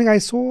happening, I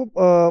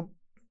saw,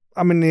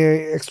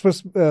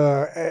 Express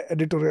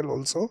editorial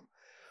also,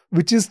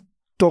 which is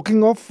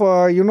talking of,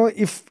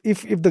 if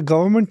the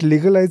government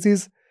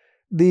legalizes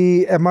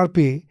the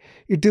MRP,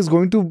 it is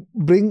going to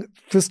bring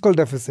fiscal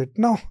deficit.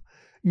 Now,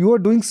 you are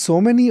doing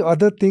so many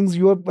other things.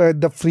 You are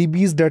the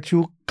freebies that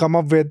you come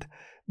up with,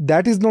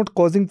 that is not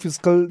causing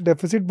fiscal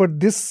deficit, but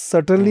this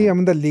certainly,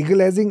 the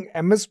legalizing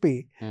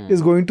MSP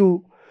is going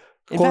to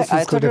cause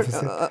fiscal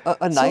deficit.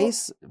 A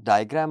nice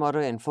diagram or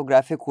an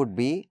infographic would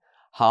be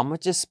how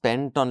much is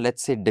spent on,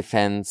 let's say,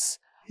 defense,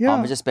 how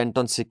much is spent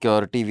on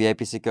security,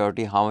 VIP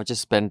security, how much is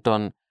spent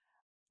on,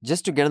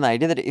 just to get an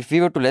idea that if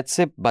we were to, let's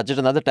say, budget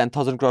another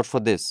 10,000 crores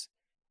for this,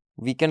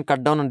 we can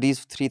cut down on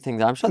these 3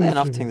 things. I'm sure there are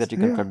enough things that you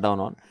can cut down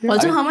on. Yeah.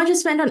 Also, how much is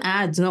spent on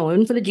ads? No,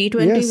 even for the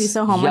G20, we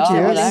saw how much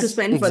they're willing to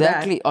spend for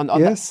that. Exactly.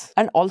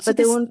 And also,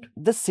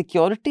 the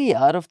security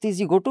of these,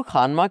 you go to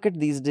Khan Market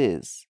these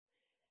days.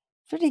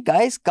 Bloody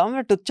guys come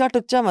with tucha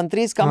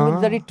mantris come with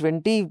bloody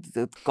 20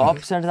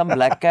 cops and some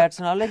black cats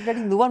and all. Like,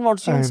 bloody, no one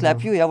wants to even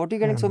slap you. Yeah, what are you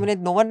getting so many?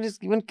 No one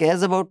even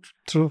cares about.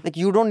 True. Like,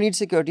 you don't need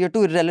security. You're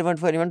too irrelevant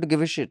for anyone to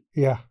give a shit.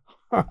 Yeah.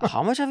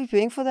 How much are we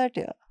paying for that?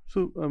 Yeah.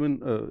 So,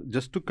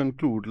 just to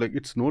conclude, like,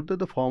 it's not that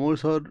the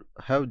farmers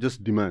have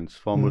just demands.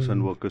 Farmers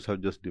and workers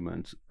have just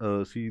demands.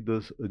 See,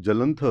 this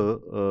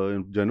Jalandhar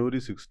in January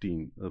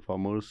 16,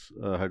 farmers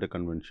had a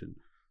convention.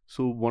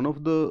 So, one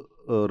of the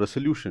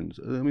resolutions,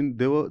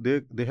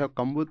 they have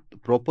come with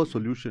proper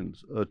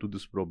solutions to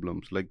these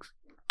problems, like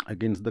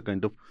against the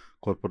kind of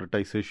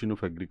corporatization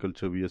of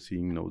agriculture we are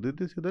seeing now.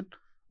 They say that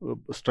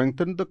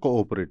strengthen the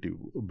cooperative,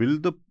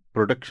 build the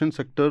production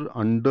sector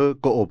under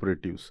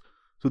cooperatives.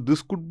 So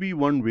this could be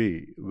one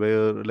way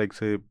where, like,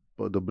 say,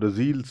 the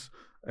Brazil's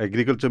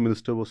agriculture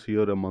minister was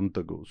here a month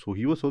ago. So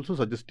he was also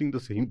suggesting the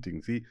same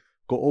thing. See,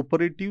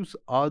 cooperatives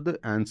are the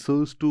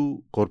answers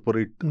to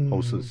corporate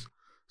houses.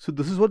 So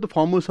this is what the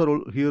farmers are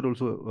here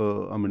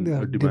also,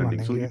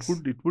 demanding. So it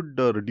would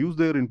reduce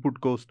their input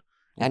cost.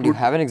 And you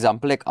have an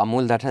example like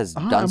Amul that has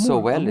done so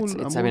well.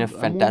 It's I mean, a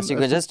fantastic.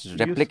 You just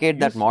replicate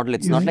that model.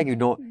 It's not like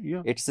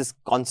it's this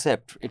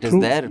concept. It is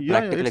there,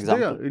 practical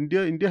example.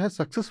 There. India has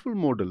successful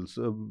models.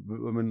 I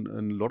mean,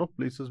 in a lot of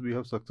places we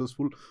have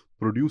successful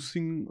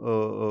producing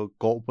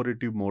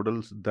cooperative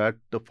models that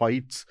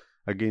fights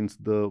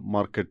against the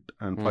market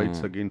and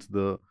fights against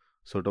the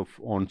sort of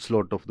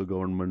onslaught of the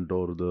government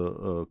or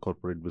the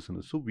corporate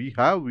business. So we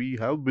have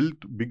built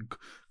big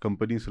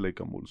companies like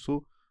Amul.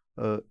 So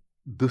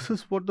this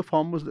is what the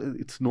farmers.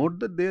 It's not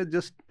that they are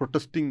just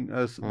protesting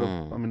as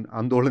I mean,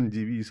 Andolan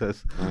Jivis,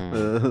 as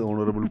the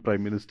Honorable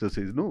Prime Minister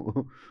says.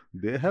 No,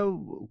 they have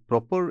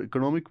proper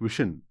economic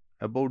vision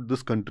about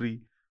this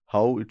country,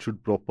 how it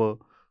should proper,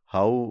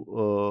 how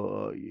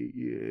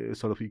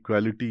sort of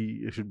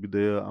equality should be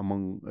there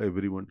among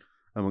everyone,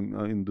 among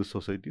in this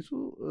society.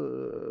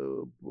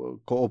 So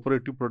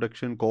cooperative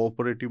production,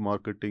 cooperative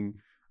marketing,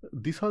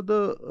 these are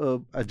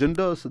the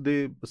agendas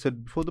they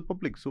set before the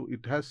public. So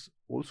it has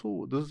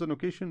also, this is an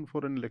occasion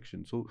for an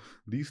election. So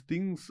these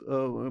things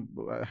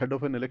ahead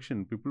of an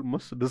election, people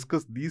must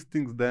discuss these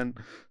things than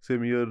say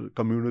mere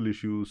communal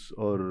issues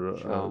or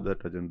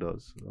that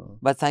agendas.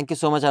 But thank you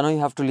so much. I know you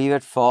have to leave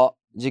at 4,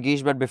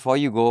 Jigish, but before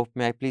you go,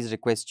 may I please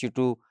request you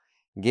to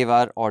give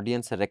our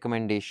audience a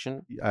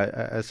recommendation?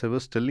 As I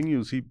was telling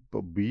you, see,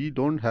 we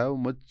don't have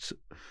much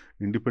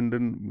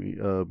independent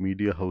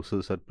media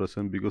houses at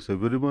present because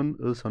everyone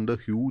is under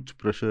huge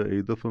pressure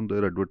either from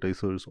their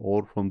advertisers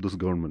or from this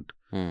government.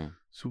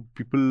 So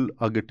people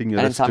are getting arrested.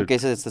 And in some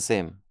cases it's the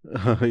same.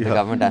 The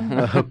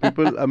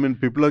government.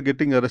 People are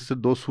getting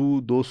arrested. Those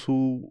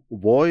who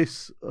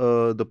voice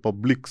the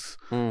public's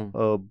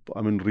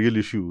real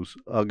issues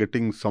are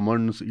getting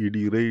summons,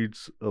 ED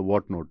raids,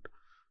 whatnot.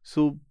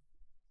 So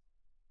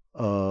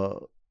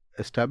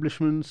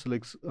establishments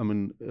like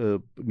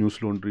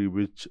News Laundry,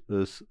 which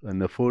is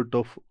an effort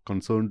of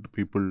concerned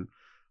people,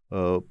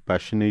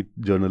 passionate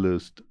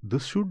journalists,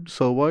 this should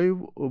survive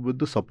with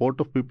the support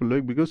of people,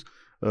 like, because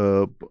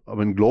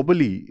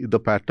globally the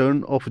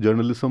pattern of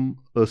journalism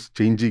is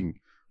changing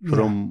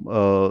from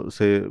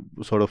say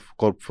sort of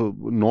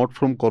not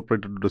from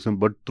corporate advertising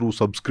but through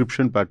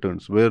subscription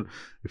patterns, where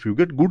if you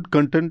get good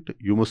content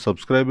you must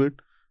subscribe it,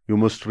 you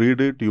must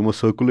read it, you must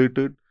circulate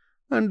it,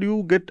 and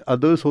you get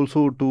others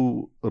also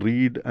to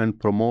read and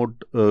promote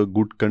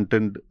good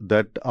content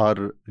that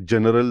are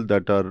general,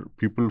 that are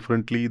people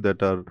friendly,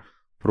 that are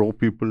pro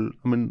people.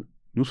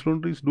 News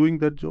Laundry is doing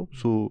that job.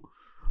 So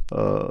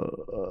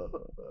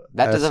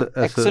that is an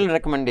excellent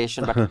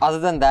recommendation. But other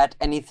than that,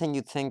 anything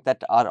you think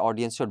that our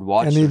audience should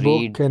watch, any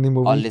read, book, any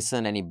movie, or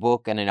listen, any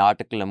book, and an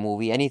article, a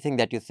movie, anything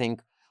that you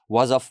think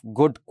was of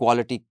good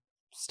quality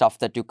stuff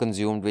that you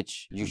consumed,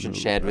 which you should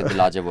share with the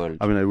larger world?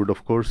 I would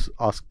of course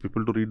ask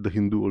people to read the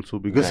Hindu also,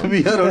 because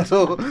we are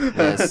also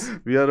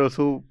we are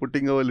also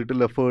putting our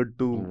little effort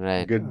to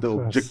get the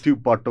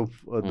objective part of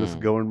this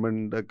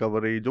government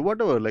coverage or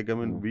whatever.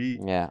 We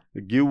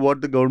give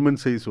what the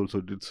government says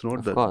also. It's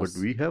not that, but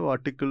we have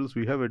articles,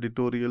 we have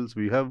editorials,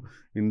 we have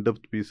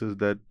in-depth pieces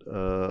that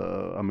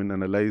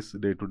analyze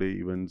day-to-day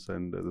events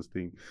and this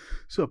thing.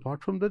 So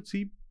apart from that,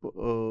 see,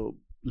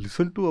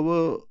 listen to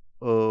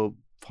our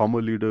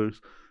farmer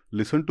leaders,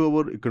 listen to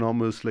our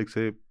economists, like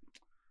say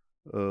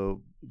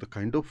the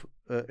kind of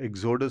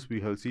exodus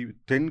we have. See,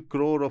 10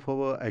 crore of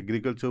our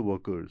agriculture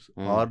workers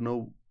are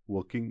now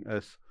working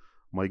as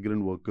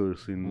migrant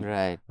workers in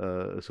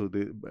so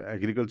the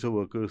agriculture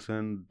workers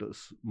and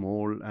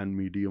small and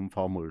medium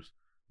farmers,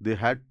 they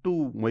had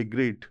to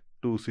migrate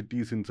to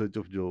cities in search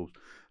of jobs.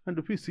 And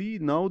if we see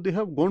now, they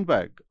have gone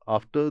back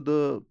after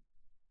the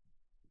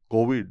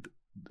COVID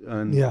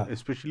and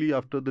especially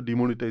after the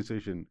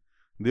demonetization.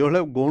 They all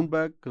have gone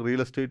back. Real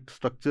estate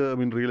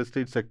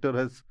sector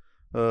has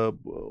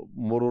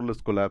more or less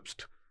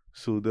collapsed.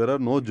 So there are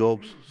no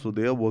jobs. So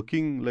they are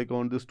working like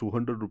on this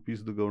 200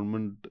 rupees the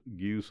government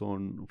gives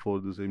on for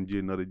this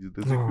MGNREG.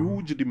 There's a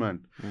huge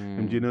demand.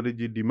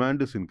 MGNREG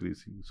demand is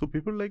increasing. So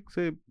people like,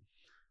 say,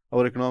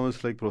 our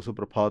economists like Professor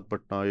Prabhat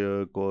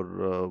Patnaik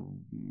or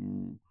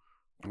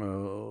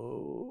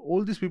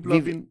all these people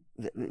have been...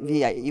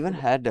 We even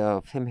had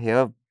him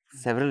here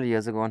several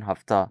years ago on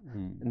Hafta,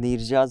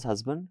 Neerja's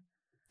husband.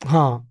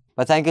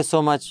 But thank you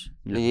so much,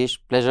 Jigish.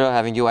 Pleasure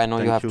having you. I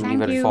know you have to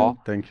leave at 4.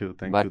 Thank you.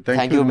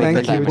 Thank you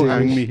for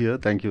having me here.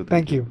 Thank you.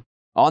 Thank you.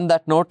 On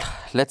that note,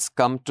 let's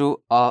come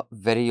to our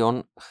very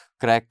own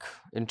crack,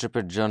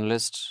 intrepid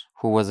journalist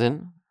who was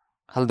in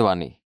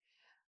Haldwani.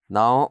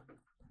 Now,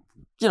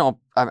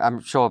 I'm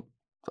sure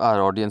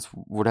our audience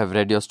would have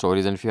read your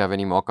stories, and if you have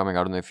any more coming,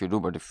 I don't know if you do,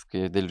 but if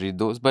they'll read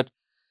those. But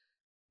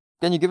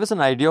can you give us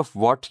an idea of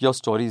what your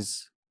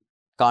stories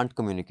can't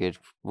communicate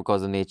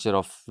because the nature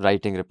of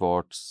writing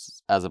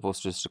reports as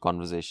opposed to just a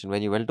conversation?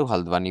 When you went to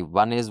Haldwani,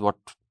 one is what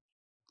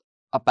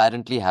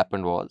apparently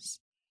happened was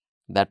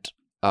that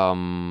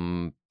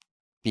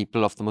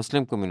people of the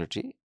Muslim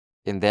community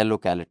in their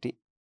locality,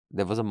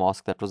 there was a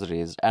mosque that was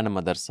raised and a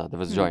madrasa that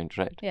was joined,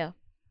 right? Yeah.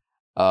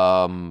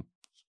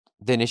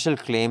 The initial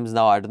claims,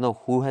 now I don't know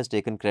who has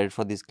taken credit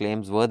for these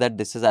claims, were that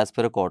this is as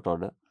per a court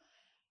order.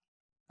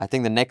 I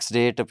think the next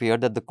day it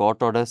appeared that the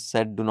court order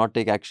said do not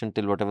take action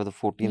till whatever the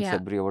 14th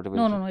February or whatever.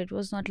 No, it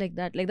was not like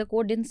that. Like the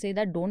court didn't say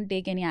that don't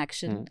take any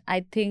action.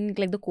 I think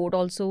like the court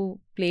also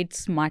played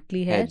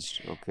smartly here.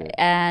 Hedged, okay.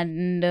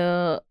 And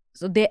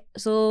so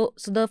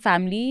the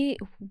family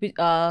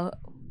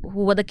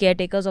who were the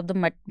caretakers of the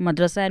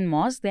madrasa and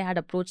mosque, they had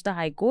approached the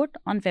High Court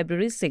on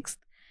February 6th,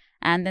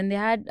 and then they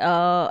had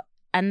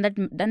then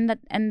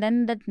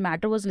that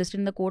matter was listed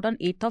in the court on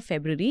 8th of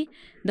February.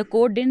 The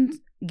court didn't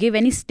give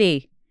any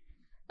stay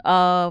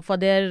for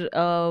their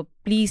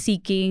plea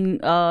seeking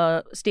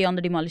stay on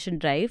the demolition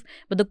drive,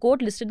 but the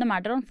court listed the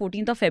matter on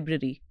 14th of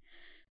February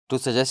to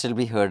suggest it'll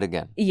be heard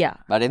again. Yeah,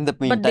 but in the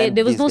meantime, but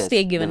there was no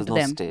stay given to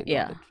them.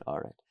 Yeah, all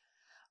right,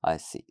 I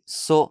see.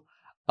 So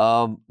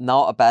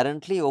now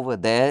apparently over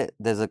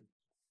there's a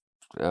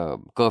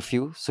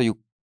curfew, so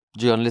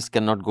journalists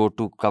cannot go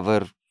to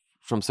cover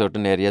from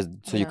certain areas,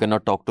 so you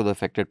cannot talk to the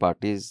affected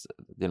parties,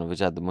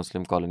 which are the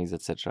Muslim colonies,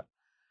 etc.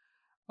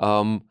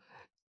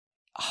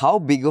 How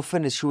big of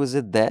an issue is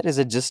it there? Is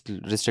it just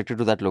restricted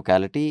to that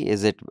locality?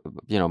 Is it,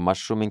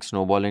 mushrooming,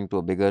 snowballing to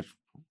a bigger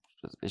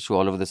issue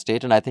all over the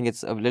state? And I think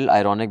it's a little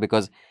ironic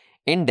because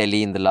in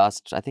Delhi, in the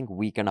last, I think,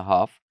 week and a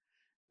half,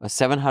 a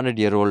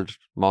 700-year-old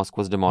mosque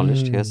was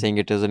demolished here, saying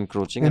it is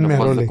encroaching. And of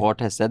course, the court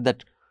has said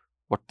that,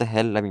 what the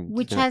hell? I mean,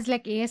 which has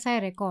like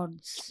ASI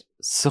records.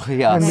 So,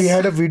 yeah. And we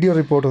had a video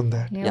report on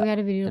that. Yeah, we had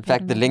a video report. In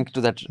fact, the link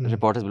to that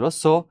report is below.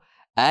 So,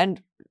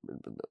 and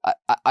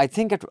I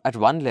think at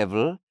one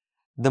level,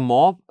 the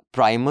more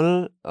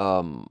primal,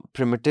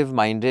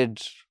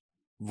 primitive-minded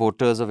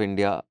voters of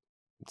India,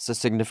 it's a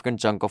significant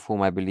chunk of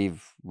whom I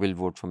believe will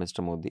vote for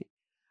Mr. Modi.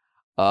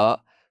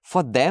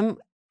 For them,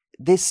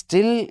 they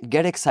still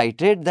get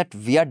excited that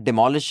we are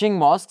demolishing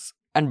mosques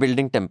and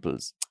building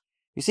temples.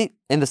 You see,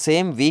 in the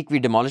same week, we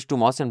demolished 2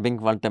 mosques and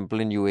built 1 temple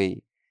in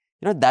UAE.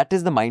 That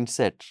is the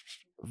mindset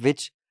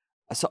which,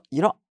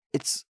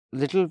 it's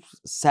little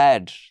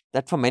sad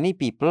that for many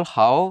people,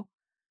 how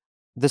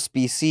the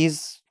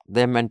species,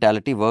 their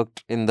mentality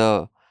worked in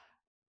the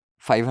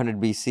 500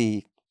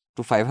 BC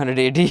to 500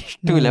 AD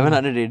to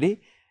 1100 AD.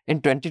 In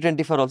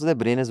 2024 also, their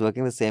brain is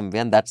working the same way,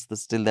 and that's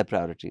still their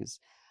priorities.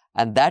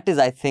 And that is,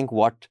 I think,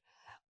 what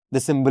the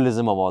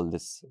symbolism of all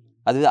this.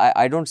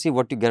 I don't see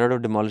what you get out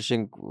of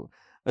demolishing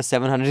a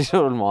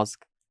 700-year-old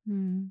mosque.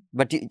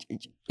 But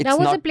it's that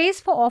was a place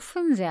for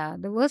orphans, yeah.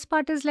 The worst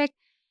part is like,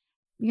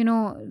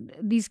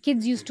 these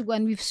kids used to go,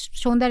 and we've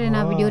shown that in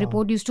our video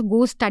report, used to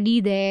go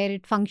study there.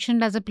 It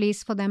functioned as a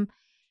place for them.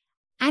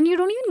 And you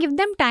don't even give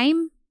them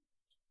time.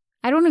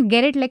 I don't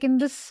get it, like in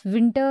this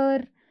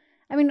winter.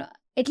 I mean,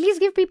 at least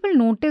give people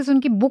notice.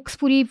 Unki books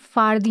puri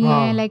faar diye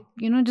hain, like,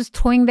 just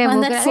throwing their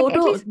work. That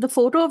photo, the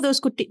photo of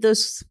those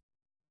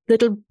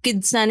little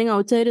kids standing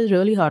outside is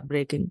really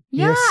heartbreaking.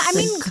 Yeah, yes. I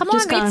mean, come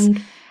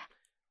on.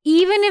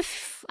 Even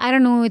if, I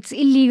don't know, it's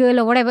illegal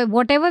or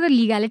whatever the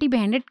legality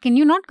behind it, can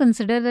you not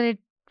consider that it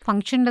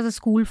functioned as a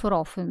school for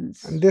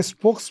orphans? And they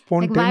spoke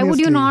spontaneously. Like, why would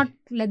you not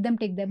let them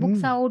take their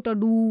books out or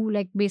do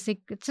like basic?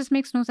 It just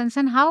makes no sense.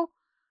 And how?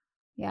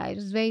 Yeah, it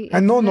was very...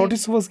 And no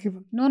notice was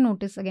given. No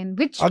notice again.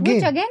 Which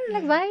again?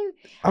 Like, why?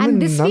 I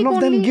mean, none of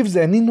them gives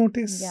any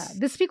notice. Yeah,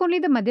 this week only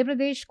the Madhya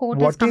Pradesh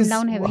court has come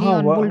down heavily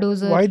on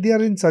bulldozers. Why they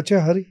are in such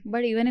a hurry?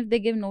 But even if they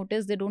give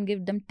notice, they don't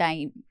give them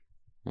time.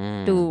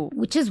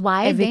 Which is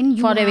why then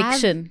you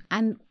eviction.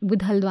 And with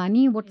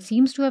Haldwani, what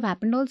seems to have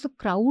happened also,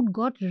 crowd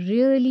got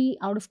really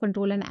out of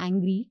control and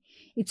angry.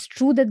 It's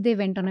true that they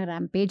went on a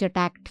rampage,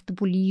 attacked the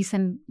police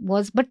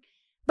but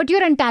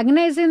you're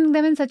antagonizing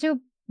them in such a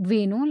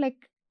way,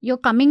 like you're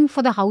coming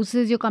for the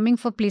houses, you're coming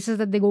for places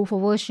that they go for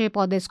worship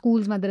or their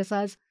schools,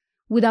 madrasas,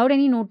 without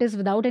any notice,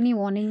 without any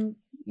warning.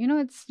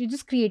 You're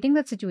just creating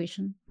that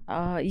situation.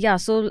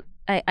 So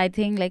I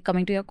think, like,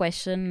 coming to your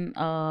question,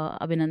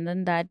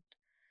 Abhinandan, that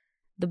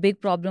the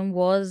big problem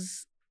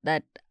was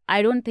that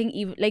I don't think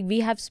we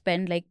have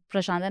spent, like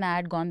Prashant and I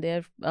had gone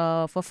there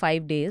for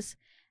 5 days,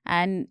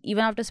 and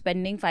even after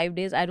spending 5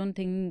 days, I don't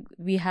think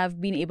we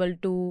have been able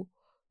to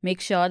make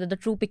sure that the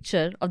true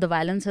picture of the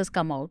violence has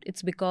come out.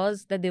 It's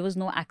because that there was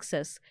no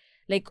access.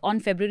 Like on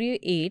February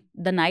 8th,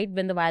 the night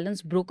when the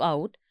violence broke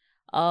out,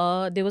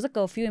 there was a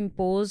curfew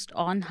imposed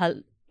on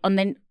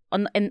the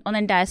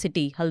entire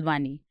city,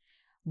 Haldwani.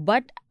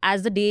 But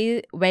as the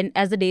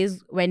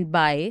days went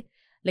by,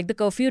 like the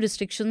curfew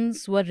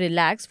restrictions were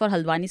relaxed for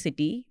Haldwani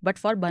city, but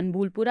for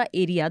Banbulpura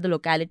area, the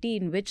locality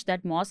in which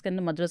that mosque and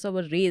the madrasa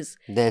were raised,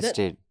 they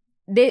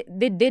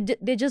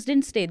just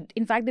didn't stay.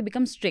 In fact, they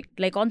become strict.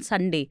 Like on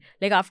Sunday,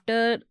 like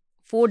after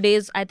 4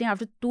 days, I think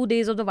after 2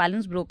 days of the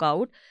violence broke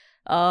out,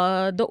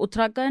 the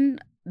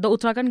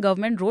Uttarakhand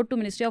government wrote to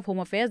Ministry of Home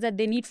Affairs that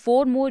they need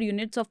 4 more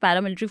units of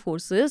paramilitary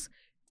forces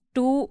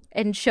to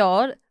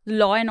ensure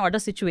law and order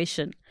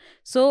situation.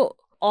 So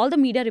all the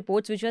media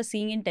reports which we are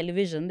seeing in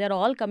television, they're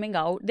all coming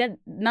out.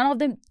 None of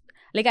them,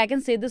 like I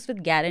can say this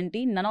with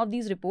guarantee, none of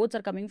these reports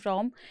are coming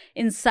from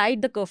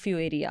inside the curfew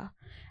area.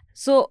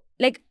 So,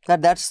 like...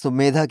 That's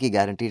Sumedha ki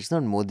guarantee, it's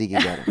not Modi ki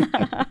guarantee.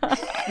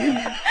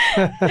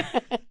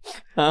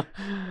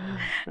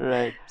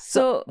 Right.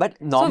 So, but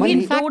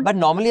normally, so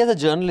as a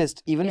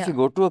journalist, even if you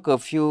go to a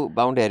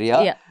curfew-bound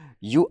area,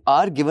 you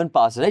are given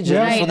pass, right? So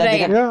that they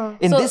can,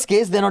 in this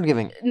case, they're not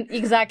giving.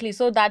 Exactly.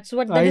 So that's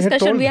what the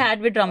discussion we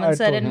had with Raman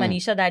sir and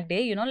Manisha that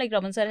day. You know, like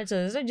Raman sir had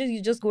suggested, you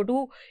just go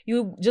to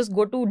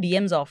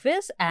DM's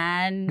office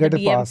and get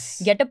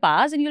a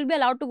pass, and you'll be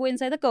allowed to go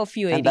inside the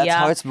curfew area. And that's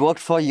how it's worked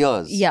for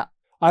years. Yeah.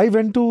 I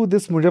went to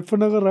this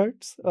Muzaffarnagar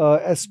riots.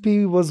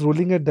 SP was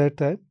ruling at that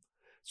time.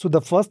 So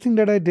the first thing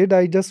that I did,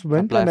 I just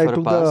went and I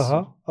took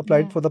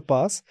applied for the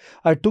pass.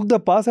 I took the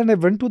pass and I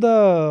went to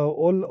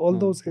all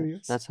those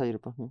areas. That's how you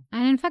report.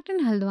 And in fact, in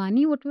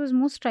Haldwani, what was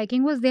most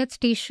striking was they had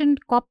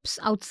stationed cops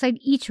outside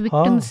each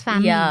victim's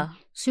family. Yeah,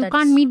 so you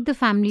can't meet the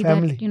family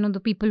that, the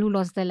people who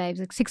lost their lives.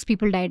 Like 6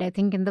 people died, I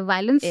think, in the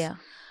violence. Yeah.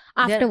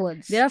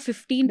 Afterwards. There are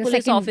 15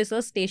 police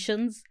officers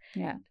stationed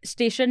so down.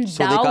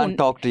 They can't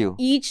talk to you.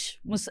 Each,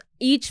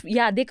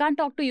 they can't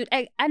talk to you.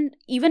 And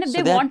even if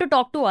they want to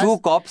talk to us. 2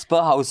 cops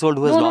per household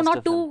who has lost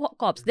not 2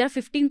 cops. There are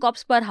 15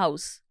 cops per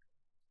house.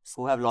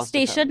 Who have lost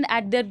stationed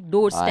at their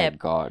doorstep. My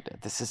God,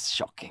 this is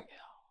shocking.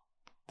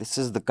 This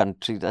is the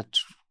country that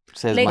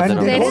says like, mother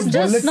of there God. is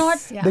just not.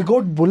 They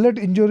got bullet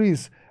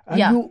injuries.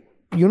 And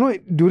you know,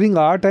 during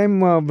our time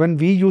when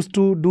we used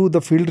to do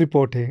the field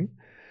reporting,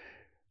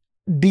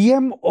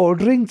 DM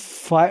ordering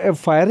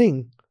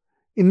firing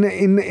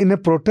in a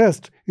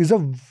protest is a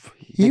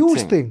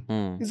huge thing.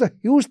 It's a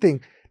huge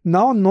thing.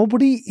 Now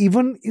nobody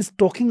even is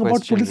talking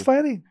about police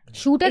firing.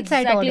 Shoot at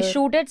side order.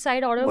 Shoot at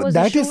side order was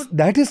issued.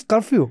 That is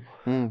curfew.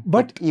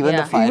 But even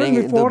the firing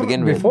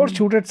before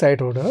shoot at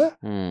side order,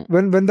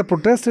 when the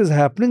protest is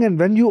happening and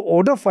when you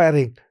order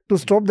firing to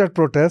stop that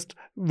protest,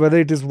 whether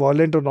it is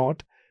violent or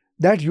not,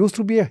 that used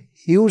to be a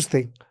huge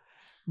thing.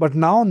 But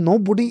now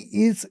nobody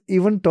is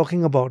even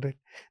talking about it.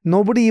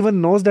 Nobody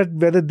even knows that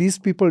whether these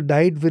people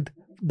died with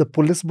the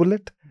police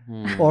bullet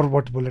or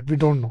what bullet. We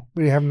don't know.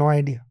 We have no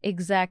idea.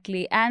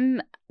 Exactly.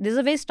 And there's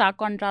a very stark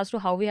contrast to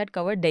how we had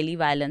covered Delhi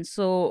violence.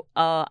 So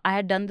I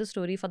had done the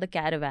story for the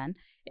Caravan,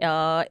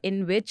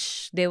 in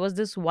which there was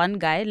this one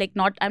guy,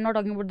 I'm not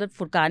talking about the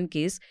Furqan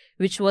case,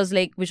 which was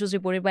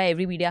reported by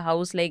every media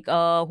house,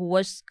 who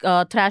was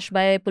thrashed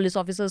by police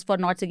officers for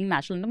not singing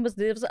national anthem. But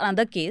there was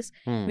another case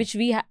in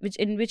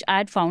which I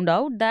had found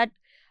out that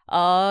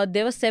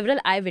there were several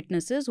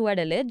eyewitnesses who had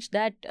alleged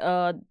that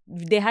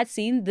they had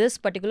seen this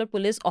particular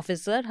police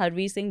officer,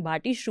 Harveer Singh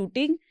Bhati,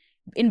 shooting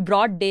in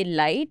broad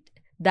daylight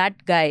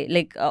that guy,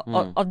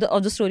 of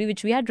the story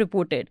which we had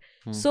reported.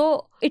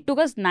 So it took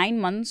us 9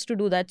 months to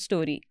do that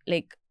story,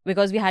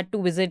 because we had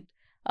to visit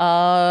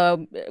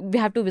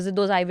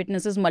those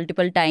eyewitnesses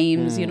multiple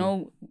times,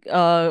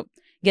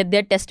 get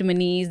their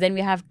testimonies. Then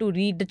we have to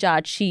read the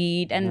charge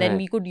sheet, and then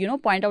we could,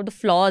 point out the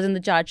flaws in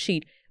the charge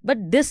sheet.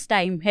 But this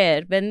time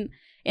here, when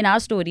in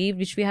our story,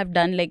 which we have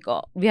done,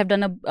 we have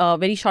done a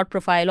very short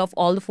profile of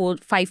all the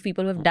 5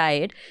 people who have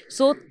died.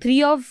 So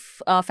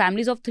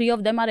families of 3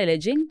 of them are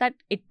alleging that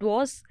it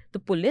was the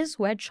police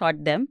who had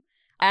shot them.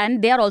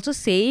 And they are also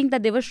saying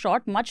that they were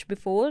shot much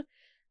before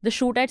the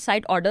shoot at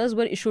site orders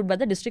were issued by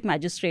the district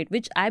magistrate,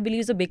 which I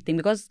believe is a big thing,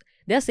 because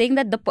they are saying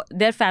that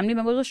their family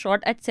members were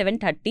shot at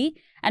 7:30.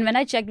 And when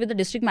I checked with the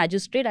district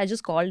magistrate, I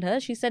just called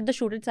her. She said the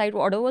shoot at site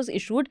order was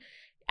issued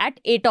at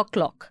 8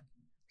 o'clock.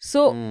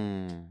 So...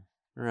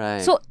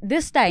 Right. So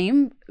this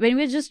time, when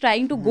we were just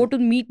trying to go to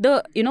meet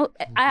I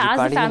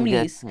asked the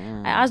families,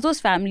 I asked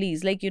those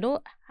families,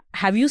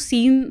 have you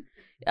seen,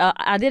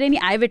 are there any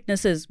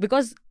eyewitnesses?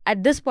 Because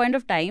at this point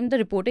of time, the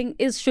reporting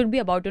should be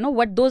about,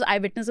 what those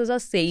eyewitnesses are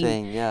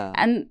saying.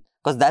 And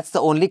because that's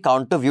the only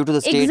counter view to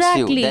the state's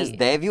view. There's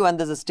their view and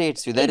there's the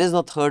state's view. There is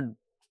no third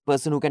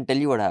person who can tell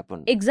you what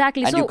happened.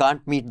 Exactly. And you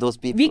can't meet those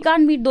people. We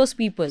can't meet those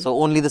people. So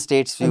only the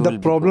state's view. And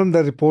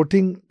the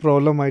reporting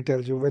problem, I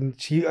tell you, when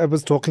I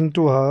was talking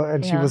to her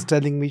and she was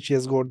telling me she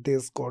has got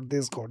this.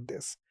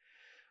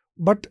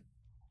 But,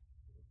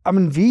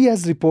 we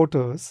as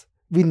reporters,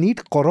 we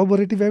need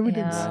corroborative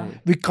evidence.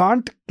 We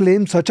can't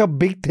claim such a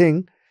big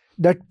thing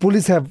that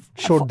police have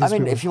shot this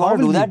people. If you want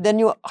to do that, then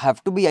you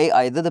have to be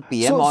either the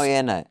PM or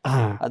ANI.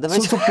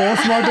 Otherwise, so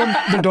postmortem,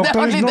 the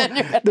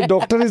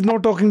doctor is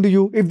not talking to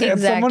you. If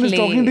someone is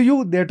talking to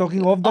you, they are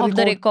talking off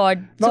the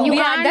record. Now, you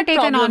can't take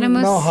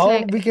anonymous. Now,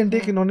 how we can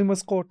take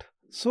anonymous court?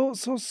 So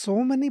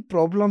many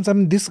problems.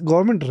 this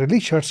government really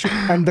shuts you.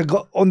 And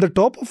on the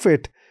top of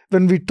it,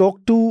 when we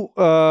talk to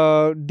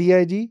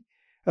DIG,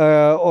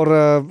 or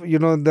the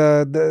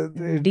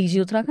DG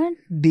Uttarakhand?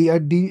 DG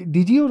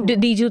or?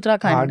 DG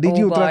Uttarakhand. DG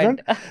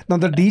Uttarakhand. Now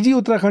the DG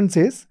Uttarakhand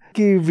says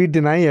we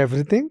deny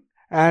everything,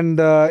 and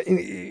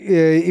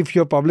if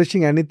you're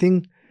publishing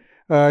anything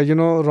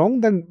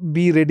wrong, then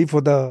be ready for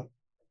the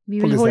we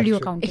will hold you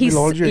accountable. We'll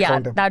hold you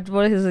accountable. That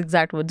were his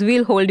exact words.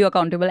 We'll hold you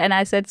accountable. And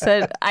I said,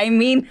 sir, I've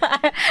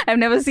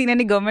never seen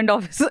any government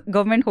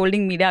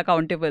holding media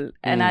accountable.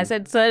 And I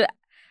said, sir,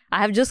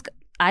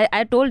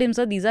 I told him,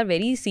 sir, these are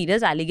very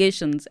serious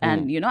allegations.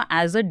 And,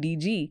 as a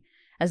DG,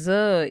 as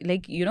a,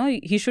 like, you know,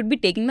 he should be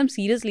taking them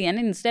seriously. And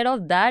instead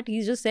of that,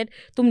 he just said,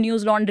 tum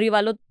news laundry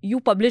walo, you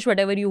publish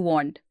whatever you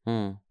want.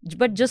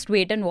 But just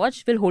wait and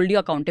watch, we'll hold you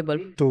accountable.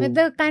 But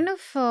the kind of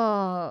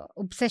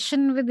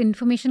obsession with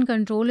information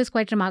control is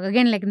quite remarkable.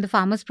 Again, like in the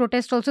farmers'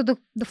 protest also,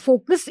 the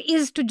focus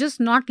is to just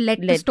not let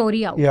the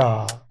story out.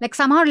 Yeah. Like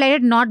somehow let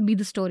it not be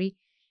the story.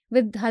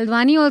 With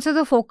Haldwani also,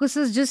 the focus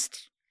is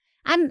just...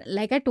 And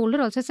like I told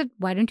her also, I said,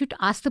 why don't you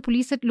ask the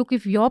police that, look,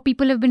 if your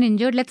people have been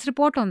injured, let's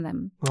report on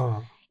them.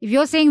 If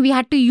you're saying we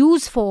had to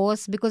use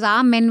force because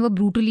our men were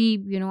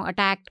brutally, you know,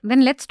 attacked,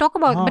 then let's talk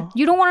about it. But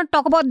you don't want to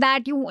talk about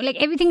that. You like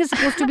everything is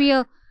supposed to be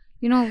a,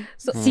 you know,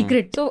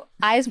 secret. So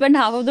I spent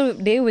half of the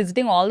day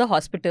visiting all the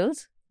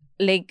hospitals.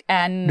 Like,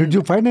 and did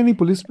you find any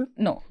policemen?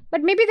 No.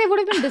 But maybe they would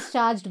have been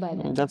discharged by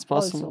then. That's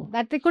possible. Also.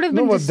 That they could have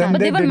been discharged.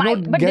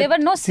 But there were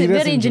no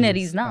severe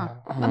injuries, na.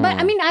 But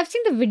I mean, I've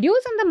seen the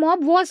videos and the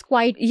mob was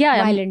quite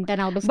violent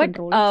and out of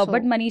control.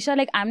 But Manisha,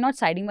 like, I'm not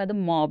siding by the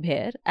mob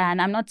here,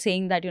 and I'm not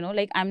saying that, you know,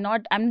 like,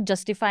 I'm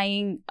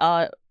justifying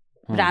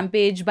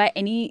rampage by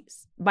any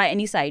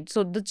side.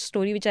 So the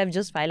story which I've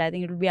just filed, I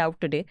think it will be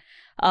out today.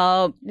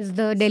 Is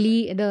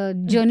the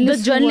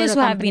journalists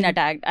who have been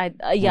attacked.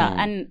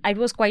 And it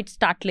was quite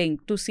startling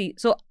to see.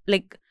 So,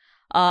 like,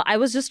 I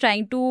was just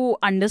trying to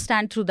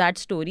understand through that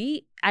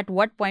story at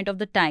what point of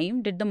the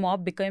time did the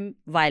mob become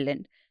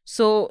violent.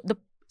 So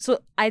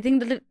I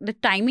think that the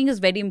timing is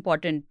very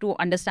important to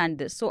understand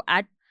this. So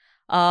at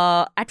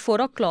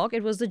 4 o'clock,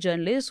 it was the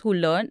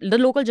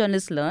local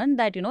journalists learned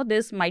that, you know,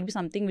 this might be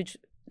something which,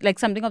 like,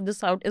 something of this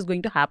sort is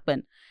going to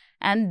happen.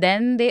 And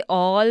then they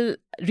all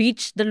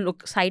reached the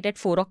site at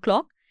 4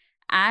 o'clock.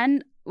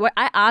 And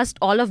I asked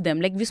all of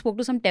them, like, we spoke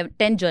to some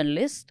 10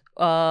 journalists.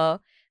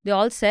 They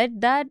all said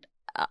that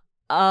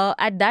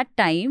at that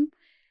time,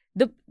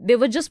 they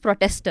were just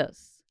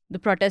protesters. The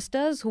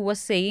protesters who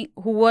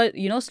were,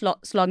 you know,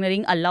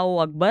 sloganeering Allahu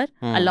Akbar,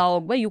 Allahu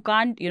Akbar. You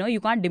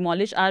can't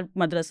demolish our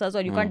madrasas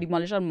or you can't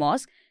demolish our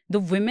mosque. The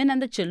women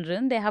and the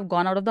children, they have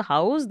gone out of the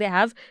house. They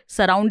have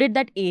surrounded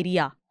that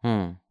area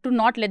to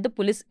not let the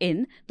police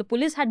in. The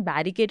police had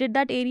barricaded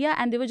that area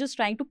and they were just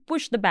trying to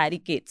push the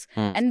barricades.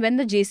 And when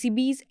the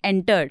JCBs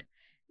entered,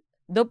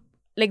 the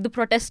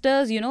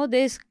protesters, you know,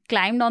 they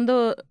climbed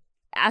on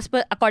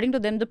according to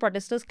them, the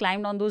protesters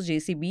climbed on those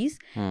JCBs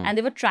and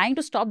they were trying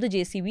to stop the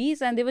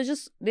JCBs and they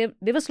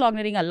were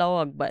sloganeering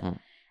Allahu Akbar.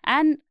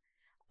 And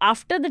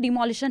after the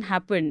demolition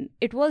happened,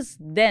 it was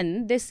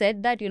then they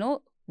said that, you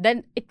know,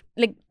 then it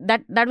like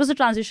that was a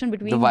transition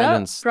between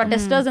the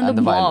protesters and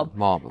the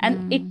mob.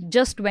 And it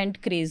just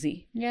went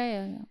crazy.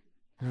 Yeah.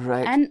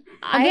 Right. And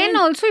again,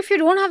 also, if you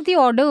don't have the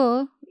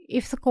order,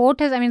 if the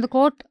court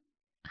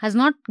has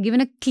not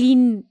given a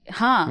clean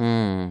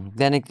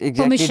then it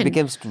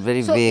becomes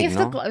very vague,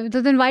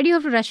 so then why do you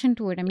have to rush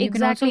into it? I mean,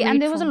 exactly. You can also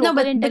and there was a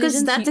local intelligence.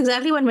 Because that's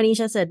exactly what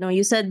Manisha said. No,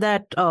 you said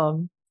that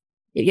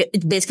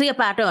it's basically a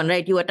pattern,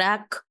 right? You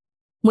attack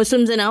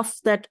Muslims enough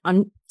that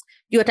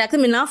you attack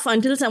them enough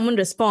until someone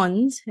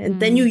responds, and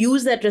then you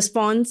use that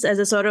response as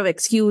a sort of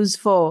excuse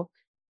for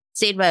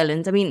state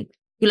violence. I mean,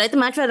 you light the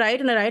match for a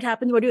riot and a riot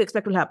happens, what do you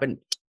expect will happen?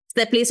 It's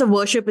their place of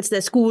worship, it's their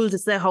schools,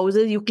 it's their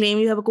houses. You claim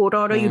you have a court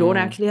order, you don't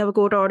actually have a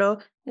court order.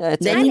 Yeah, and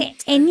then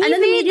the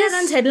media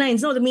runs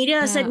headlines. No, the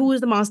media said who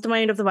is the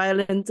mastermind of the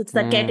violence. It's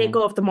the caretaker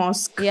of the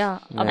mosque.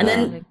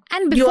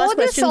 And before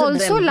this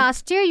also,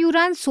 last year you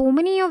ran so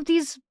many of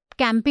these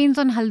campaigns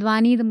on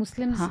Haldwani, the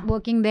Muslims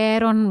working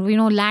there on, you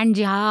know, land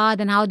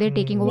jihad and how they're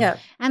taking over.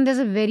 And there's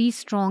a very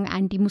strong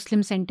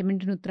anti-Muslim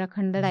sentiment in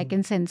Uttarakhand that I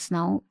can sense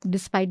now,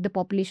 despite the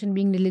population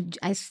being religious.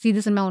 I see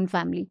this in my own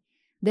family.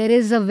 There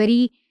is a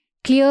very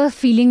clear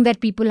feeling that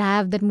people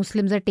have that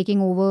Muslims are taking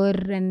over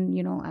and,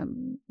 you know,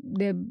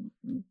 they're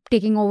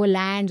taking over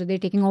lands or they're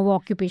taking over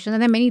occupations.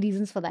 And there are many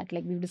reasons for that,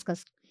 like we've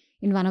discussed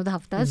in one of the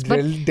haftas.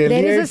 But there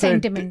is a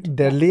sentiment.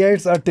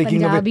 Delhiites are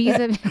taking away.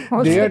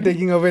 They are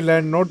taking away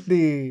land, not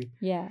the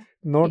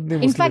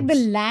Muslims. In fact, the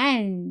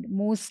land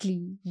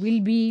mostly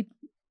will be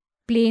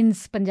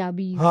plains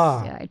Punjabis.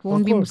 It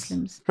won't be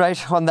Muslims.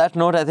 Right. On that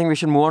note, I think we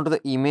should move on to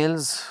the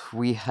emails.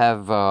 We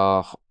have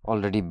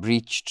already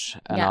breached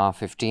an hour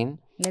 15.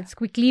 Let's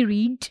quickly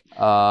read.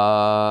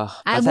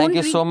 Thank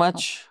you so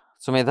much,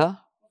 Sumedha,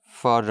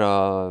 for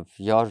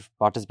your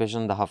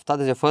participation in the Hafta.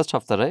 This is your first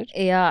Hafta, right?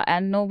 Yeah,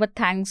 but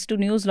thanks to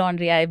News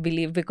Laundry, I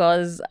believe,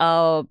 because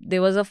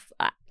there was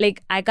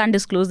I can't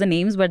disclose the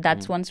names, but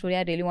that's one story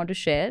I really want to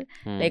share.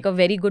 Like a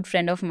very good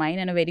friend of mine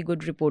and a very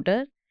good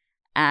reporter,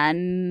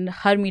 and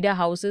her media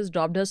houses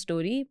dropped her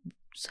stories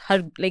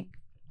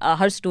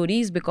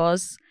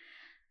because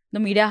the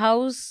media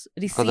house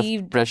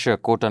received pressure,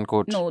 quote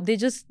unquote. No, they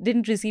just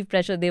didn't receive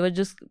pressure. They were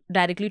just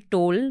directly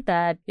told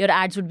that your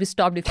ads would be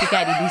stopped if you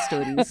carry these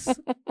stories.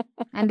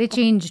 And they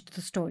changed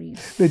the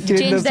stories. They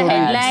changed the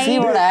headline. See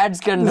what ads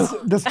can do.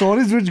 The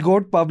stories which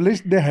got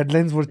published, the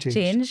headlines were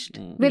changed.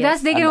 With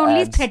us, they can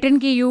only threaten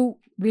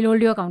we'll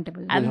hold you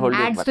accountable. And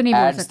ads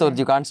so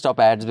you can't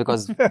stop ads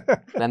because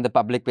when the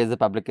public pays, the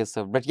public is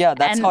served. But yeah,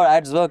 that's how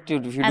ads work.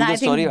 If you do the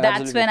story,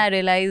 that's when I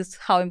realized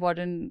how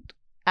important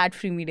at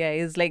Free Media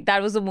is. Like,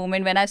 that was the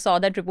moment when I saw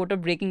that reporter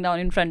breaking down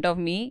in front of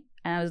me,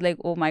 and I was like,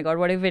 oh my God,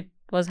 what if it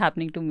was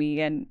happening to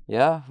me? And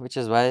yeah, which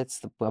is why it's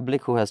the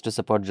public who has to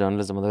support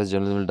journalism, otherwise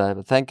journalism will die.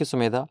 But thank you,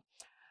 Sumedha.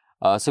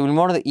 So we'll move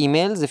on to the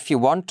emails. If you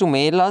want to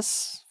mail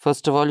us,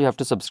 first of all, you have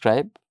to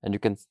subscribe and you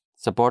can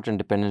support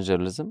independent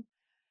journalism.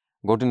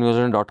 Go to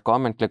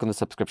newslaundry.com and click on the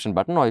subscription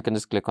button, or you can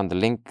just click on the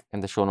link in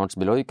the show notes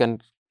below. You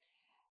can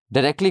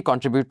directly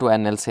contribute to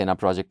NL Sena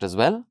project as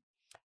well.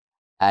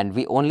 And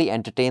we only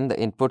entertain the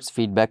inputs,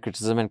 feedback,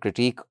 criticism and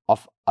critique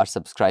of our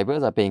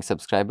subscribers, our paying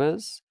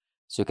subscribers.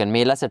 So you can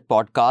mail us at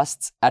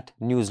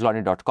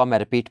podcasts@newslaundry.com. I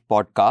repeat,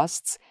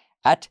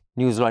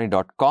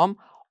 podcasts@newslaundry.com.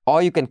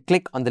 Or you can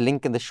click on the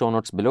link in the show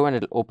notes below and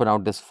it'll open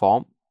out this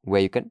form where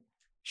you can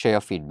share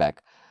your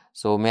feedback.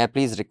 So may I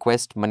please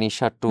request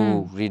Manisha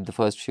to read the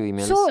first few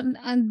emails? So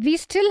we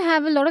still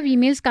have a lot of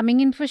emails coming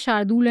in for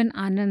Shardul and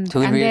Anand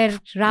and their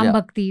Ram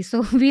Bhakti.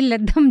 So we'll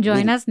let them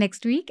join us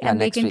next week and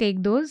they can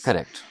take those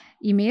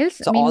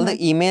emails. So all the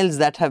emails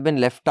that have been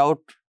left out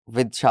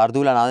with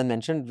Shardul and Anand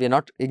mentioned, we're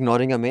not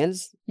ignoring your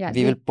mails. Yeah,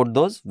 we will put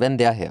those when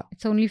they are here.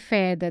 It's only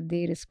fair that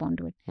they respond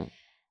to it.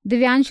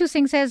 Divyanshu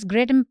Singh says,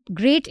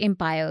 great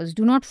empires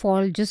do not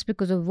fall just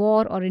because of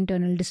war or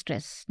internal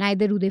distress.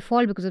 Neither do they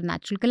fall because of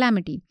natural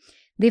calamity.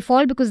 They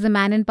fall because the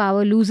man in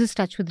power loses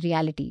touch with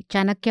reality.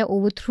 Chanakya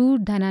overthrew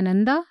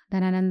Dhanananda.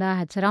 Dhanananda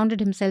had surrounded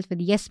himself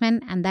with yes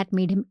men, and that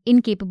made him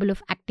incapable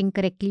of acting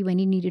correctly when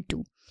he needed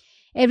to.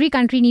 Every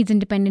country needs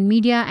independent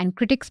media and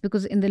critics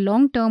because in the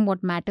long term,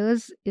 what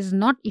matters is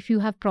not if you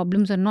have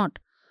problems or not.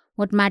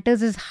 What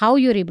matters is how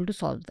you're able to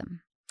solve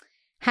them.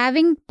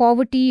 Having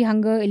poverty,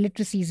 hunger,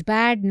 illiteracy is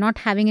bad. Not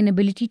having an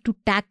ability to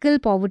tackle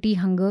poverty,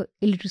 hunger,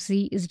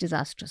 illiteracy is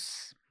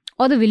disastrous.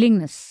 Or the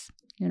willingness,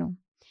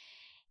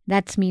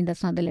 That's me,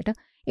 that's not the letter.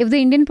 If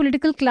the Indian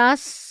political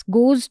class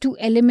goes to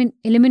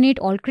eliminate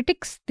all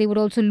critics, they would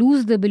also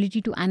lose the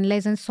ability to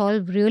analyze and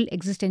solve real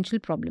existential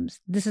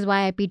problems. This is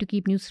why I pay to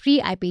keep news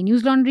free. I pay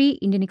News Laundry,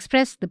 Indian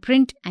Express, The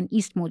Print and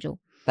East Mojo.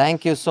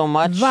 Thank you so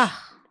much. Wah.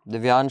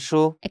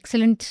 Divyanshu.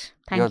 Excellent.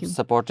 Thank you. You're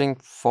supporting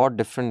 4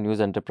 different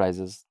news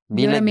enterprises.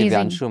 Be like amazing.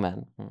 Divyanshu,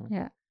 man.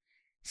 Yeah.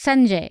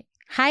 Sanjay.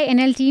 Hi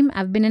NL team.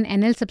 I've been an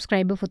NL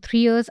subscriber for 3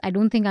 years. I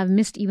don't think I've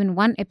missed even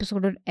one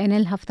episode of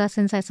NL Hafta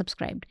since I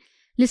subscribed.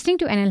 Listening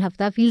to NL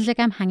Hafta feels like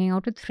I'm hanging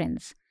out with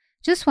friends.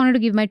 Just wanted to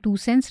give my 2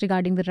 cents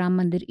regarding the Ram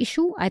Mandir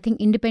issue. I think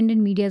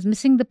independent media is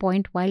missing the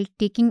point while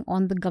taking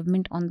on the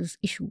government on this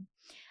issue.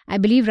 I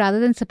believe rather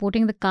than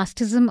supporting the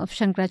casteism of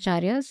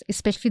Shankaracharyas,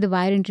 especially the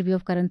Wire interview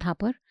of Karan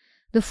Thapar,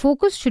 the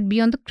focus should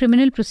be on the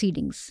criminal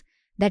proceedings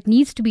that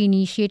needs to be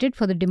initiated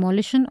for the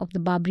demolition of the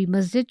Babri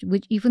Masjid,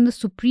 which even the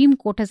Supreme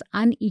Court has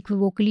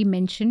unequivocally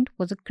mentioned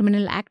was a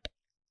criminal act.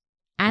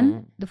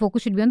 And the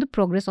focus should be on the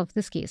progress of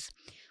this case.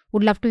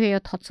 Would love to hear your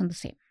thoughts on the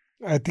same.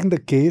 I think the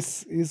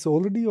case is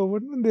already over.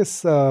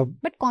 This,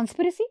 but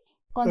conspiracy?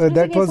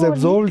 That was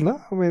absolved, na?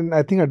 I mean,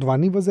 I think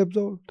Haldwani was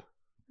absolved.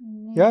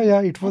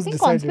 Yeah, it was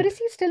decided.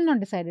 Conspiracy is still not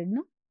decided,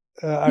 no?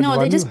 No,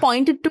 they just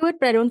pointed to it,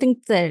 but I don't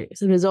think they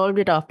resolved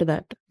it after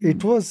that.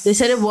 It was. They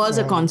said it was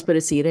a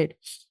conspiracy, right?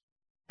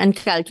 And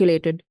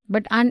calculated.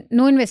 But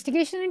no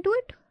investigation into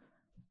it?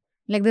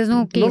 Like there's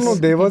no case? No,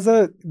 there was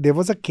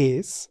a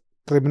case,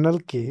 criminal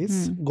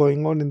case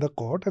going on in the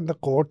court, and the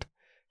court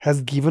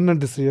has given a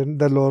decision,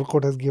 the lower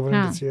court has given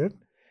a decision.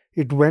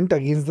 It went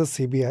against the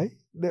CBI,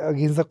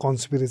 against the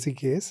conspiracy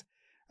case.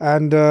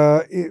 And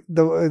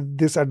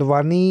this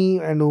Haldwani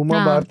and Uma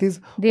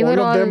Bharti, all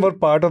of them were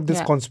part of this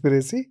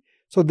conspiracy.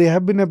 So they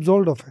have been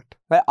absolved of it.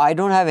 Well, I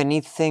don't have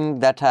anything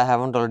that I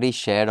haven't already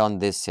shared on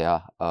this,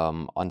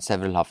 on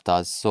several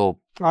haftas. So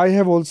I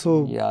have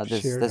also shared.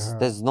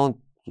 There's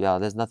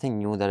nothing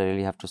new that I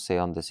really have to say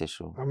on this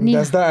issue. I mean,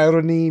 that's the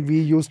irony.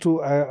 We used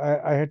to,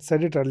 I had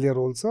said it earlier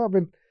also. I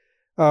mean,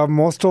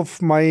 most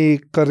of my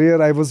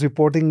career, I was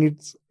reporting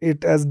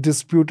it as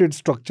disputed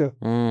structure.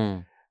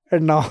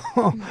 And now,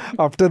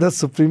 after the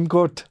Supreme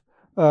Court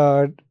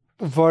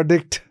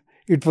verdict,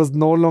 it was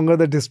no longer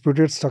the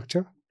disputed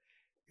structure.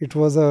 It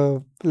was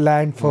a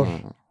land for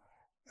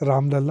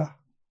Ramlalla.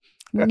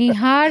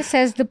 Nihar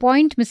says the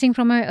point missing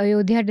from our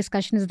Ayodhya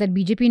discussion is that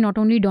BJP not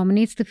only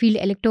dominates the field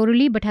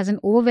electorally, but has an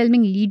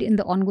overwhelming lead in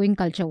the ongoing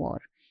culture war.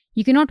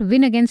 You cannot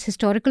win against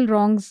historical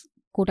wrongs,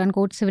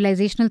 quote-unquote,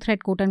 civilizational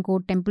threat,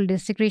 quote-unquote, temple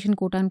desecration,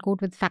 quote-unquote,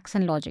 with facts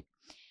and logic.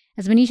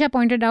 As Manisha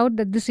pointed out,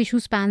 that this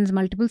issue spans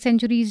multiple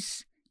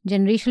centuries.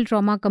 Generational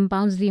trauma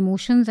compounds the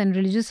emotions and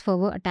religious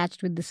fervor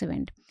attached with this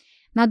event.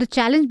 Now, the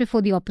challenge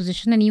before the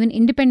opposition and even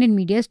independent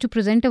media is to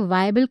present a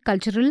viable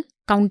cultural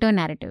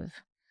counter-narrative.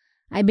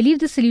 I believe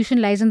the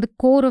solution lies in the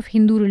core of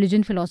Hindu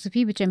religion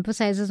philosophy, which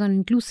emphasizes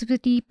on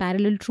inclusivity,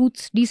 parallel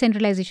truths,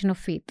 decentralization of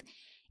faith.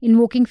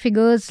 Invoking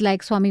figures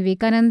like Swami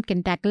Vivekananda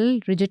can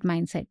tackle rigid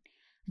mindset.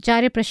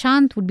 Acharya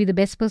Prashant would be the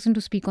best person to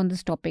speak on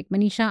this topic.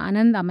 Manisha,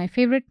 Anand are my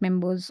favorite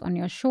members on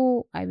your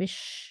show. I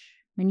wish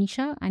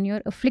Manisha and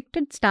your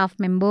afflicted staff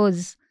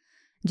members,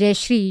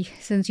 Jayashri,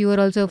 since you were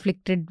also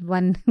afflicted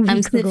 1 week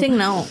I'm sniffing ago,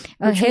 now.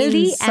 a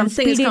healthy and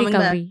speedy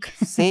recovery.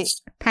 See,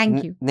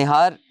 Thank you.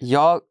 Nihar,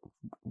 your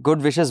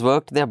good wishes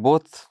worked. They're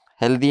both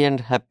healthy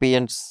and happy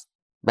and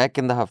back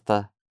in the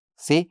Hafta.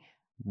 See,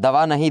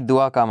 dawa nahi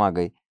dua kaam aa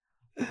gayi.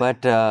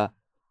 But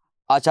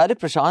Acharya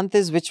Prashant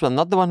is which one?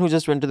 Not the one who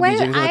just went to the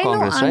BJP or the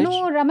Congress, right?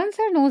 No, Raman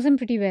sir knows him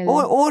pretty well.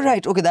 Oh,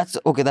 right. Okay, that's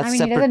I mean, separate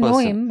he doesn't know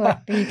him,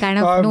 but he kind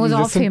of knows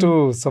of him. Listen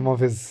to some of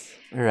his.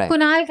 Right.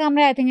 Kunal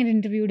Kamra, I think, had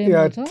interviewed him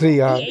also.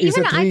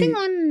 Even I think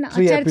on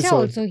Charcha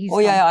also he's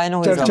I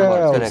know he's on.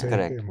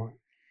 Correct.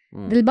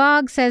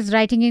 Dilbag says,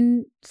 writing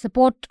in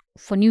support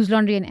for News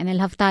Laundry and NL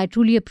Hafta, I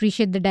truly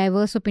appreciate the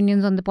diverse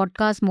opinions on the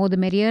podcast. More the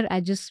merrier.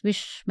 I just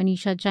wish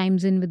Manisha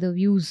chimes in with the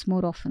views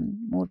more often.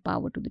 More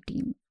power to the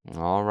team.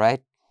 All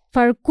right.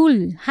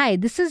 Farkul, hi,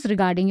 this is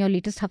regarding your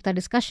latest Hafta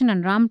discussion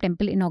on Ram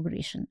temple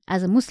inauguration.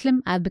 As a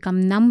Muslim, I have become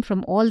numb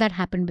from all that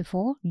happened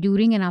before,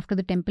 during and after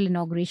the temple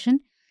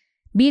inauguration.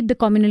 Be it the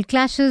communal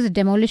clashes,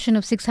 demolition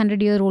of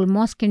 600-year-old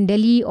mosque in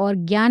Delhi or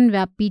Gyan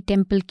Vyapi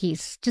temple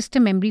case. Just a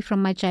memory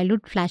from my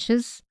childhood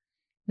flashes,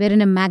 where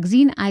in a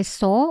magazine I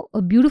saw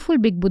a beautiful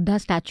big Buddha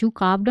statue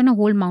carved on a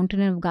whole mountain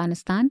in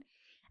Afghanistan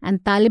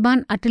and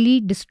Taliban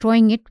utterly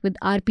destroying it with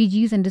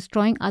RPGs and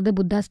destroying other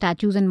Buddha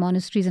statues and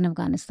monasteries in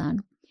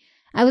Afghanistan.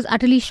 I was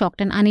utterly shocked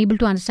and unable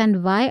to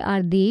understand why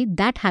are they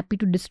that happy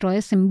to destroy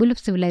a symbol of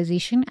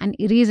civilization and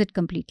erase it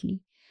completely.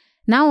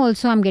 Now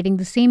also I'm getting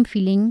the same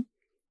feeling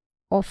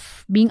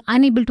of being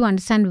unable to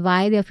understand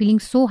why they are feeling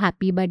so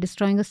happy by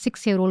destroying a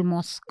 6-year-old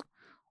mosque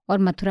or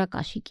Mathura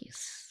Kashi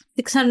case.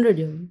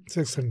 600-year-old.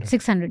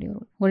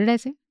 600-year-old. What did I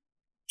say?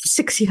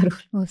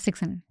 6-year-old. Oh,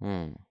 600.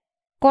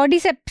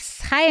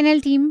 Cordyceps. Hi,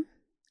 NL team.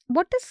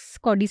 What is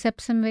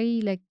cordyceps? I'm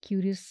very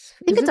curious.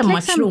 I think it's a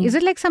mushroom. Is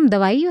it like some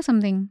dawai or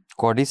something?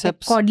 Cordyceps?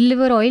 Like cod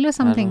liver oil or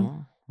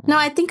something? No,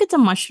 I think it's a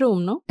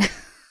mushroom, no?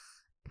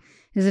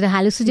 Is it a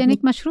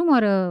hallucinogenic mushroom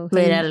or a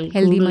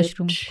healthy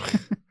mushroom?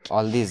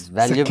 All these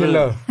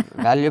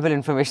valuable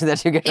information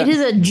that you get. It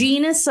is a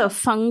genus of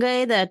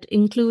fungi that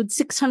includes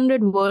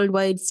 600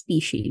 worldwide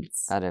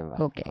species.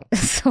 Okay.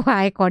 So,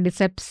 hi,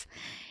 cordyceps.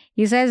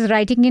 He says,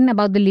 writing in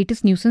about the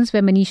latest nuisance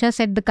where Manisha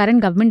said the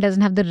current government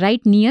doesn't have the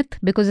right niyat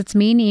because its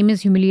main aim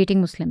is humiliating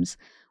Muslims.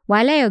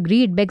 While I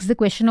agree, it begs the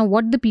question of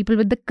what the people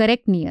with the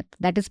correct niyat,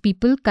 that is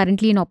people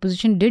currently in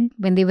opposition, did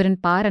when they were in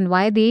power and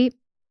why they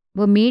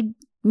were made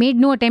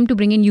no attempt to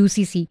bring in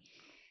UCC.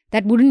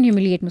 That wouldn't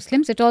humiliate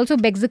Muslims. It also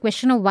begs the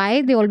question of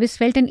why they always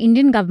felt an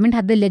Indian government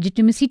had the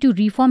legitimacy to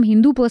reform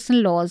Hindu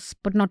personal laws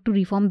but not to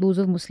reform those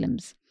of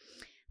Muslims.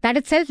 That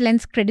itself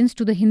lends credence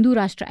to the Hindu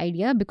Rashtra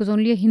idea because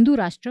only a Hindu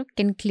Rashtra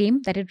can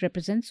claim that it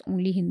represents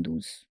only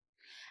Hindus.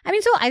 I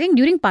mean, so I think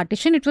during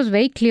partition, it was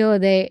very clear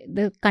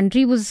the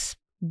country was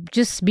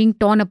just being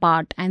torn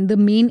apart and the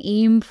main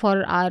aim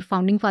for our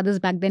founding fathers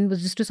back then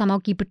was just to somehow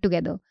keep it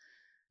together.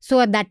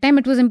 So at that time,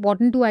 it was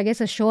important to, I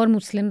guess, assure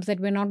Muslims that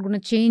we're not going to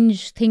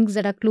change things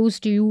that are close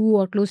to you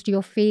or close to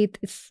your faith.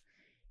 It's,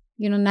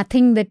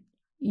 nothing that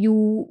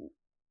you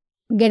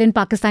get in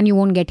Pakistan you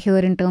won't get here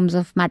in terms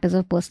of matters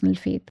of personal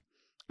faith.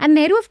 And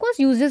Nehru, of course,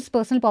 uses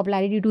personal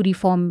popularity to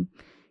reform,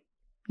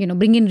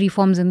 bring in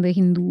reforms in the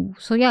Hindu.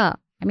 So, yeah,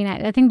 I mean,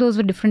 I think those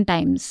were different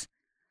times.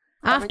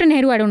 After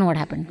Nehru, I don't know what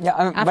happened. Yeah,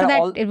 after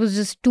that, it was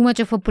just too much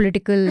of a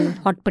political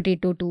hot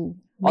potato to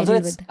meddle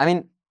with. I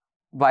mean,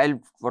 while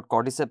what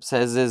Cordyceps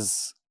says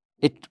is,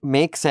 it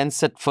makes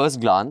sense at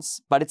first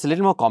glance, but it's a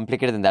little more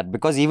complicated than that.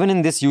 Because even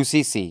in this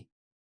UCC,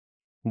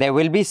 there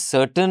will be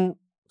certain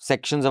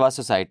sections of our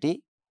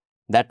society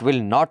that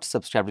will not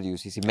subscribe to the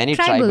UCC. Many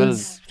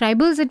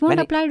tribals, it won't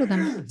apply to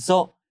them.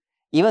 So,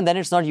 even then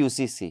it's not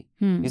UCC.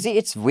 You see,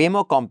 it's way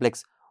more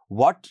complex.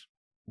 What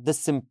the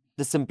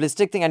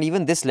simplistic thing, and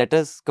even this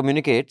letter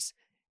communicates,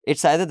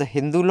 it's either the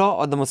Hindu law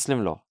or the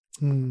Muslim law.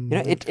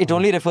 It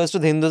only refers to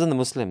the Hindus and the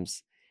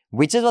Muslims,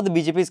 which is what the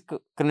BJP is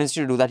convinced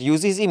to do. That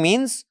UCC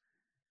means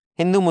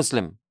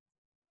Hindu-Muslim.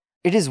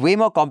 It is way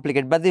more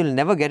complicated, but they will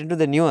never get into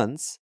the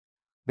nuance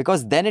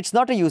because then it's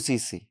not a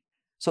UCC.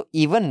 So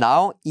even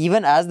now,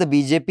 even as the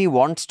BJP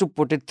wants to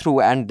put it through,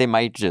 and they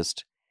might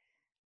just,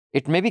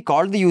 it may be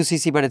called the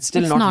UCC, but it's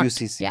still not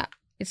UCC. Yeah,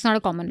 it's not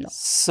a common law.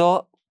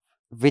 So,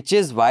 which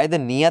is why the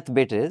niyat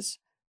bit is,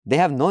 they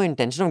have no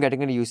intention of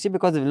getting into UCC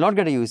because they will not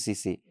get a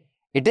UCC.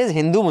 It is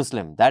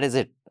Hindu-Muslim, that is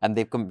it. And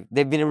they've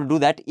been able to do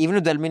that even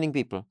with well-meaning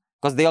people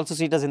because they also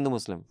see it as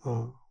Hindu-Muslim.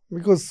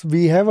 Because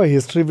we have a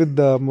history with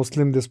the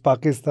Muslim, this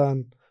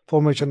Pakistan,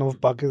 formation of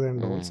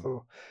Pakistan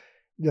also,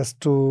 just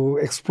to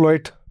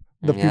exploit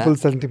the people's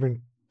sentiment.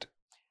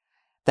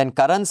 Then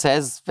Karan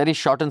says, very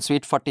short and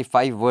sweet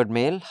 45-word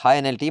mail. Hi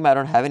NL team, I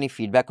don't have any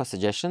feedback or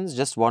suggestions.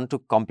 Just want to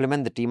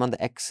compliment the team on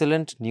the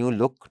excellent new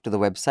look to the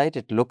website.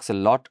 It looks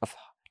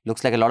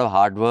like a lot of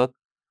hard work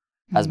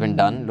has been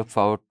done. Look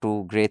forward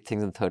to great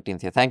things in the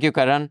 13th year. Thank you,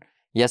 Karan.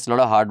 Yes, a lot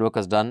of hard work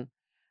was done.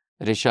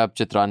 Rishabh,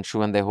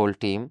 Chitranshu and their whole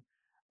team.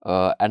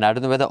 And I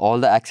don't know whether all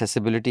the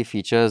accessibility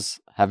features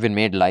have been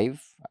made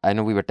live. I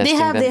know we were testing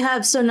them. They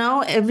have. So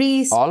now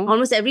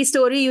almost every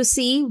story you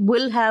see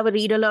will have a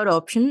read aloud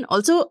option.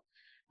 Also,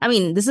 I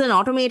mean, this is an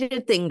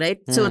automated thing, right?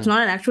 So it's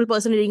not an actual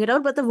person reading it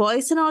out, but the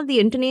voice and all, the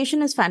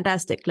intonation is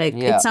fantastic.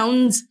 It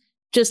sounds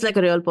just like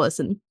a real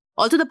person.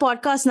 Also, the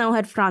podcast now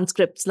had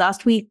transcripts.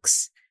 Last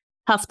week's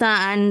Hafta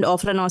and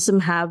Ofra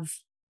Awesome have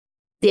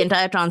the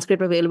entire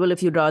transcript available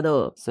if you'd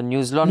rather So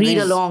News Laundry's read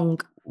along.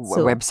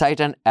 website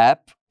and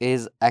app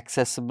is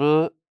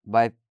accessible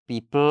by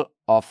people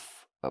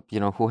of,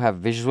 who have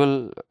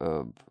visual,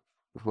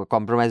 who are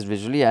compromised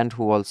visually and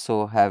who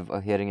also have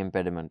a hearing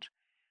impediment.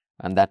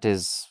 And that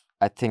is,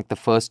 I think, the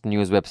first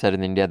news website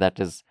in India that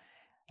is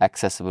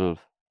accessible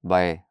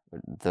by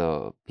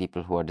the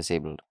people who are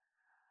disabled.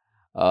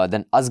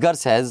 Then Asghar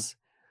says,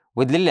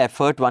 with little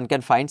effort, one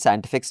can find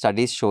scientific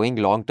studies showing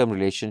long-term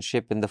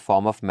relationship in the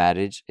form of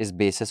marriage is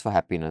basis for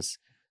happiness,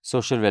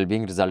 social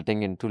well-being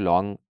resulting into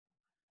long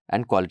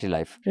and quality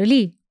life.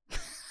 Really?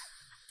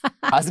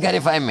 Asghar,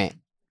 if I may.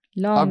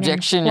 Long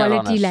Objection, and Your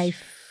quality Honour.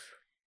 life.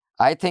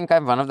 I think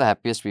I'm one of the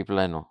happiest people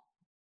I know.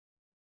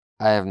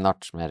 I have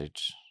not married.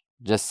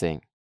 Just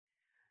saying.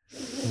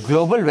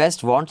 Global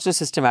West wants to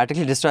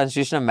systematically destroy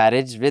institution of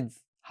marriage with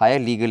higher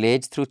legal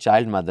age through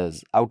child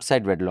mothers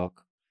outside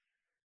wedlock.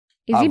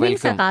 Is he being Welcome.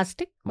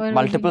 sarcastic? Or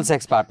Multiple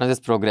sex partners is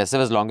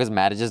progressive as long as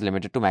marriage is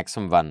limited to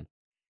maximum one.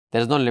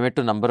 There is no limit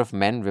to number of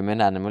men,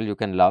 women, animal you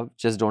can love.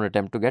 Just don't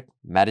attempt to get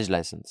marriage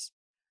license.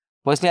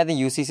 Personally, I think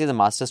UCC is a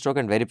masterstroke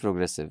and very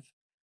progressive.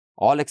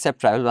 All except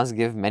tribal must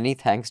give many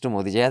thanks to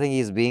Modi ji. I think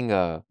he's being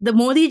The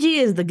Modi ji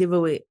is the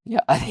giveaway. Yeah,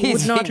 I think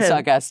he's being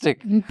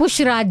sarcastic.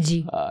 Push Raj.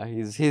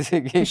 He's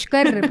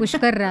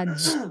Pushkar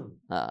Raj.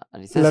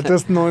 And he says, Let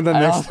us know in the and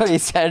next. also he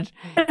said,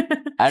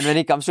 and when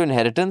it comes to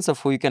inheritance of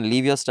who you can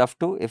leave your stuff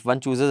to, if one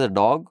chooses a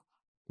dog,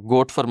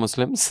 goat for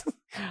Muslims,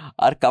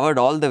 are covered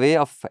all the way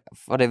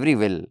for every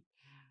will.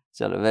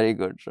 Chalo, very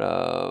good.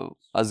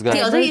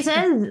 Asghar. Also, he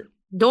says,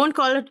 don't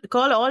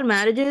call all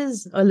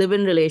marriages a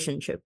live-in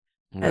relationship.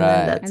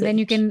 And then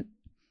you can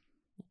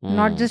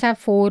not just have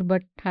 4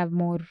 but have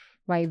more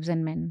wives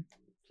and men.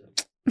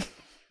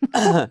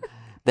 Then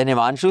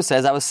Himanshu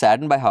says, I was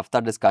saddened by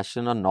Hafta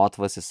discussion on North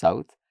versus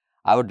South.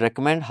 I would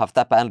recommend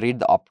Hafta panel read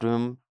the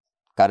Optimum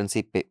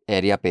Currency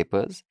Area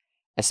papers,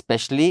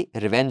 especially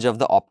Revenge of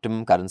the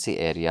Optimum Currency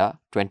Area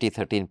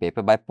 2013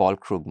 paper by Paul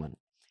Krugman.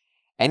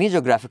 Any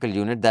geographical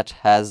unit that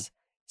has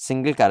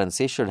single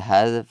currency should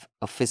have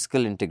a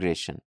fiscal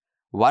integration.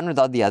 One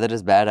without the other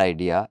is bad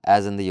idea,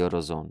 as in the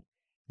Eurozone.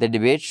 The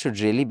debate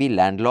should really be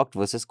landlocked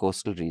versus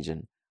coastal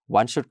region.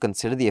 One should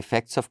consider the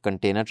effects of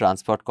container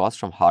transport costs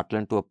from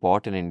heartland to a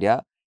port in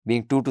India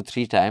being 2 to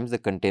 3 times the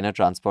container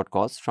transport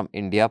costs from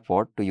India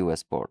port to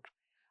US port.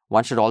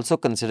 One should also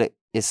consider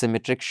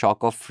asymmetric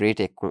shock of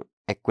freight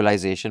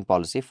equalization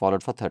policy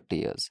followed for 30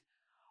 years.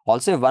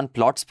 Also, if one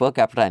plots per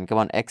capita income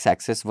on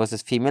x-axis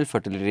versus female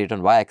fertility rate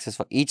on y-axis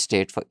for each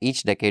state for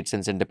each decade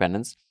since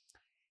independence,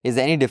 is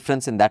there any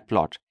difference in that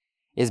plot?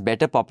 Is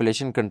better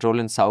population control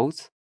in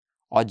South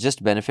or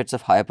just benefits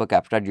of higher per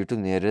capita due to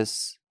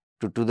nearest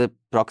to the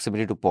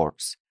proximity to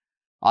ports?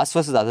 Us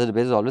versus other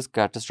debate is always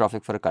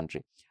catastrophic for a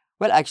country.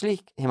 Well, actually,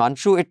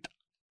 Himanshu,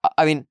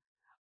 I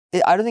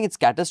don't think it's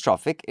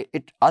catastrophic.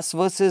 Us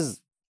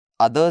versus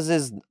others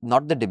is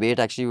not the debate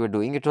actually we were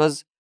doing. It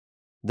was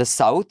the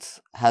South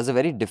has a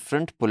very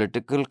different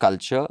political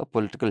culture, a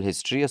political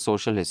history, a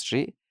social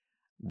history.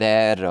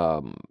 Their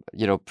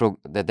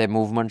their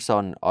movements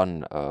on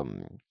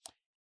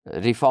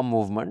reform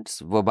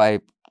movements were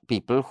by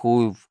people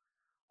who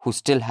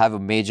still have a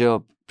major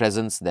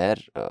presence there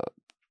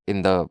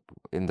in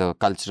the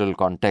cultural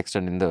context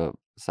and in the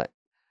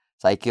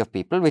psyche of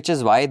people, which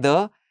is why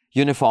the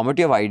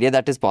uniformity of idea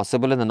that is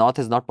possible in the North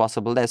is not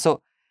possible there.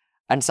 So,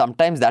 and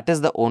sometimes that is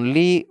the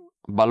only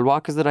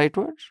bulwark is the right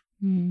word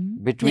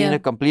between a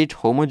complete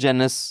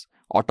homogeneous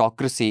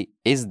autocracy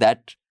is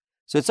that.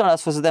 So it's not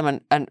us versus them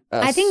and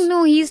I think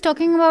no, he's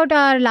talking about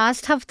our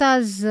last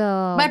Hafta's.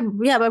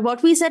 But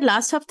what we said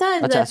last Hafta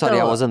is that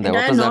I wasn't there.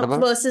 What was that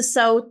about? North versus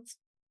South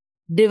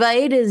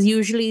divide is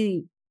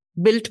usually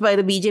built by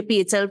the BJP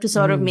itself to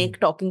sort of make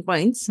talking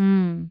points.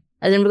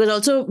 And then because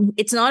also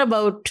it's not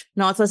about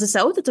North versus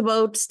South, it's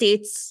about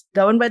states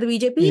governed by the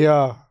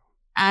BJP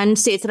and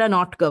states that are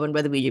not governed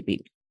by the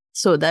BJP.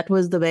 So that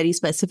was the very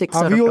specific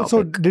sort of topic. We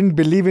also didn't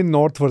believe in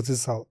North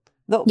versus South.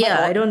 No,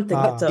 I don't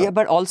think so. Yeah,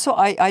 but also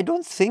I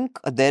don't think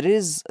there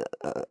is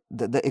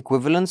the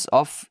equivalence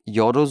of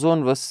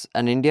Eurozone versus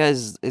and India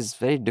is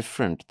very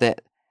different.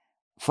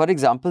 For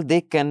example, they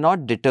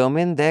cannot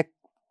determine their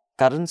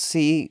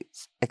currency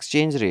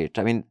exchange rate.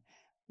 I mean,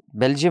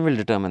 Belgium will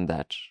determine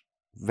that.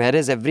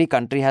 Whereas every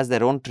country has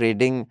their own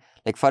trading.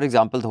 Like, for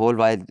example, the whole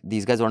why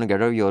these guys want to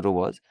get out of Euro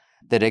was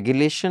the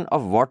regulation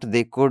of what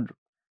they could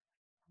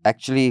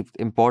actually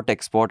import,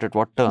 export at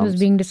what terms. It was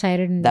being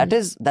decided.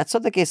 That's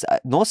not the case.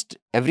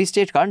 Every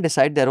state can't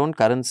decide their own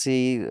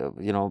currency,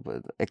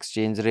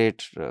 exchange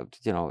rate.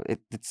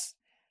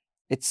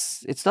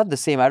 It's not the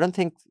same. I don't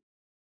think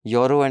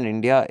Euro and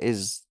India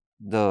is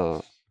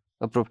the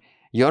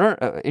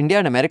India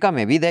and America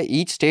maybe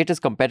each state is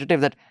competitive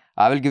that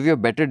I will give you a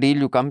better deal.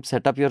 You come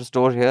set up your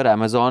store here,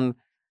 Amazon,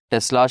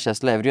 Tesla,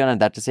 everyone, and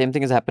that the same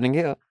thing is happening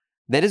here.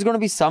 There is going to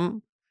be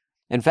some,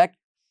 in fact,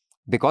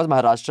 because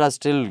Maharashtra is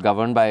still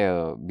governed by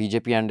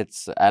BJP and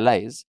its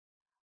allies,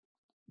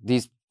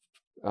 these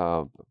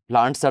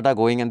plants that are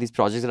going and these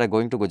projects that are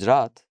going to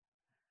Gujarat,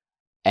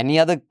 any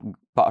other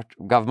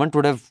government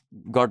would have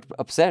got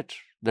upset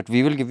that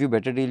we will give you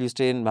better deal, you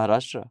stay in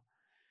Maharashtra.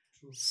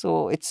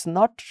 So it's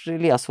not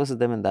really us versus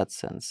them in that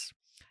sense.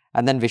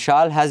 And then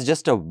Vishal has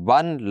just a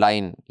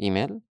one-line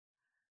email.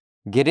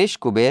 Girish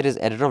Kuber is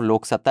editor of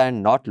Lok Satta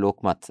and not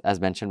Lokmat, as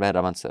mentioned by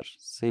Raman sir.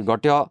 So you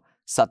got your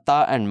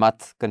Satta and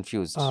Mat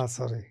confused.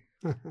 Sorry.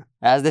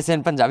 As they say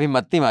in Punjabi,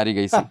 Matti mari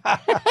gayi si.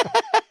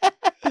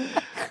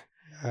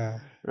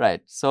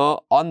 Right.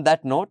 So on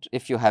that note,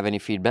 if you have any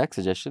feedback,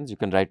 suggestions, you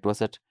can write to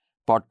us at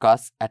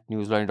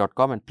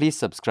podcast@newslaundry.com, and please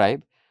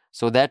subscribe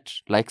so that,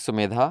 like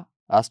Sumedha,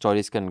 our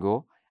stories can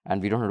go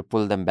and we don't have to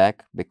pull them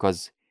back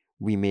because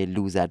we may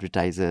lose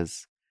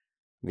advertisers,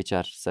 which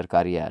are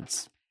Sarkari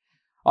ads.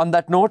 On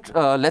that note,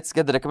 let's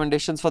get the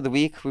recommendations for the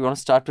week. We want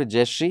to start with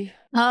Jayashree.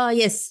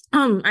 Yes.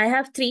 I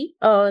have 3.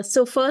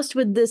 So first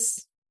with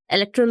this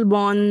electoral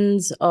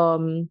bonds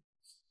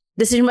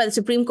decision by the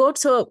Supreme Court.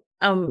 So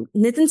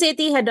Nitin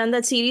Sethi had done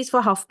that series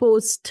for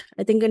HuffPost,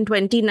 I think in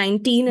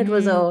 2019. It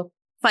was a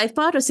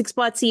 5-part or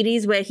 6-part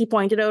series where he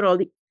pointed out all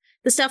the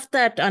stuff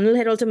that Anil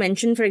had also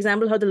mentioned. For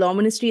example, how the law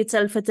ministry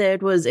itself had said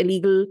it was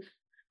illegal,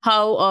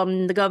 how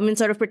the government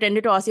sort of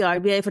pretended to ask the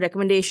RBI for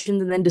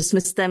recommendations and then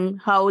dismissed them,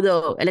 how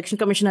the election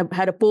commission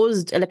had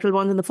opposed electoral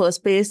bonds in the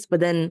first place, but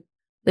then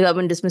the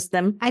government dismissed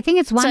them. I think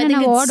it's won an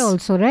award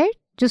also, right?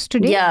 Just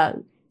today? Yeah.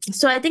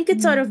 So I think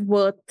it's sort of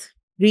worth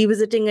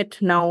revisiting it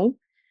now.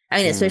 I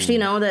mean, especially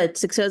now that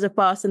 6 years have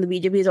passed and the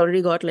BJP has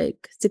already got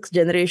like 6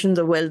 generations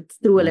of wealth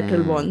through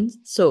electoral bonds.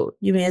 So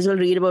you may as well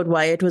read about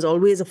why it was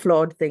always a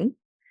flawed thing.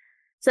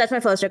 So that's my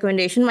first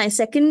recommendation. My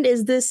second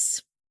is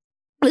this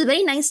a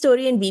very nice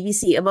story in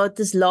BBC about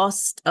this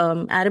lost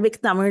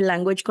Arabic Tamil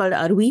language called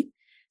Arwi.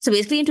 So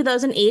basically in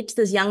 2008,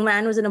 this young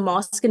man was in a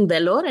mosque in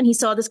Vellore and he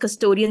saw this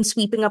custodian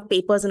sweeping up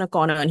papers in a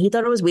corner and he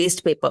thought it was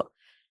waste paper.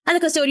 And the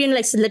custodian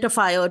like lit a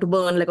fire to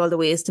burn like all the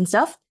waste and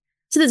stuff.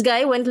 So this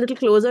guy went a little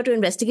closer to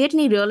investigate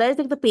and he realized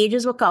that the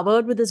pages were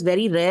covered with this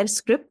very rare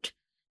script.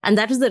 And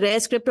that is the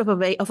rare script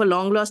of a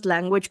long lost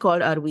language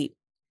called Arwi,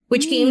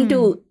 which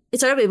it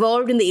sort of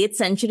evolved in the 8th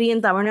century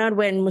in Tamil Nadu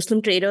when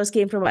Muslim traders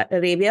came from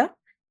Arabia.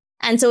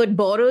 And so it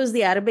borrows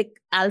the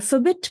Arabic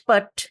alphabet,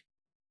 but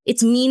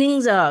its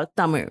meanings are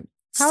Tamil.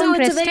 How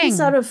interesting. It's a very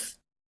sort of,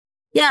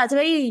 it's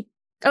very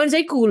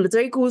cool. It's a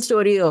very cool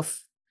story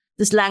of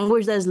this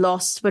language that is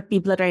lost, but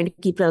people are trying to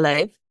keep it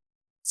alive.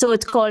 So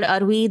it's called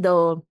Arwi,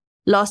 the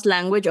lost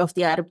language of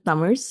the Arab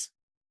Tamils.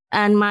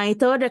 And my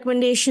third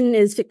recommendation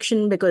is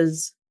fiction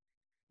because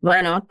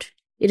why not?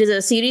 It is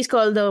a series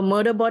called The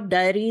Murderbot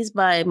Diaries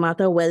by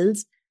Martha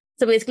Wells.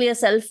 So basically a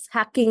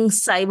self-hacking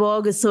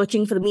cyborg is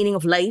searching for the meaning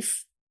of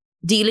life,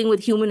 dealing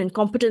with human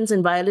incompetence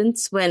and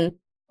violence when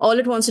all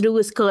it wants to do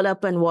is curl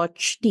up and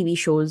watch TV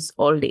shows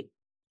all day.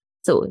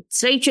 So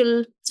it's very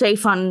chill, it's very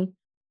fun,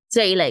 it's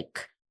very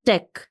like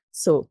tech.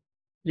 So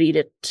read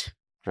it.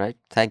 Right.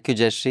 Thank you,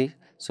 Jayashree.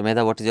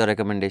 Sumedha, what is your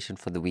recommendation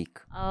for the week?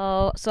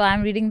 So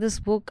I'm reading this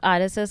book,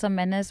 RSS A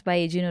Menace by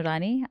A.G.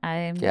 Nurani.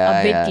 I'm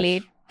a bit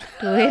late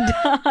to it.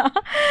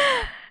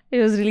 It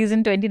was released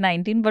in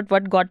 2019. But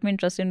what got me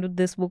interested into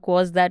this book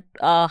was that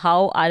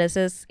how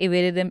RSS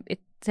evaded them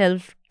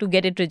itself to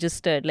get it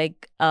registered.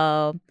 Like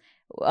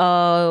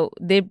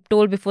they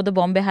told before the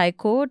Bombay High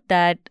Court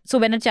that, so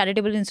when a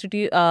charitable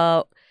institute,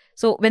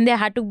 so when they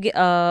had to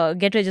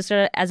get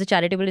registered as a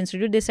charitable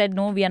institute, they said,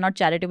 no, we are not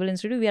charitable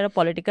institute, we are a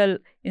political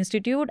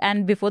institute.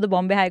 And before the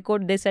Bombay High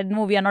Court, they said,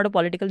 no, we are not a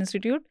political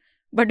institute,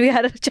 but we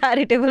are a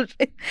charitable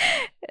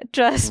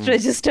trust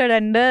registered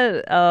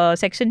under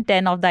Section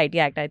 10 of the IT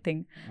Act, I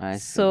think.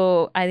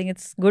 So I think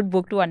it's a good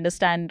book to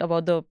understand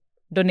about the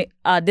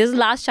there's a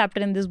last chapter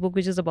in this book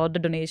which is about the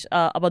donation,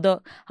 about the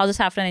how the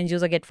saffron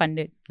NGOs get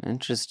funded.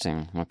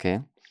 Interesting.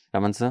 Okay.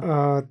 Raman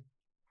sir?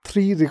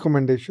 3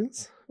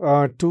 recommendations.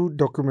 2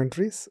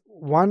 documentaries.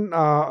 One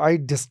I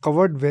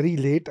discovered very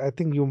late. I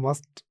think you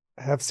must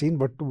have seen,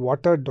 but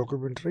what a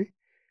documentary.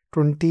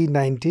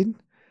 2019.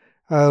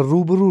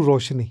 Rubaru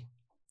Roshni.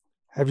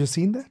 Have you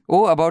seen that?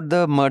 Oh, about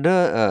the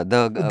murder,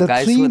 the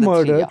guys 3 who were the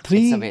murder. 3. Yeah,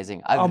 3 it's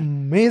amazing.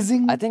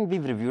 Amazing. I think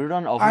we've reviewed it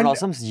on Awful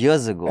Awesomes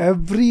years ago.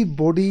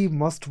 Everybody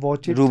must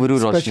watch it, Rubaru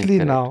especially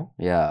Roshni, now.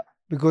 Yeah.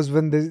 Because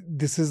when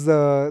this is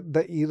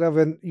the era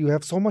when you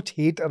have so much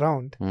hate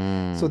around.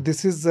 So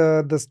this is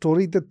the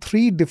story, the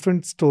 3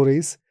 different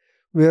stories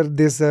where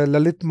there's a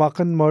Lalit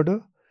Makan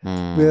murder,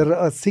 where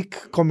a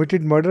Sikh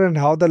committed murder and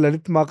how the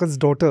Lalit Makan's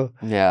daughter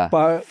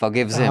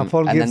forgives him.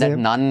 And then that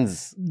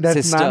nun's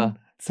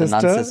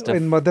sister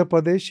in Madhya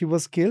Pradesh, she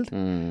was killed.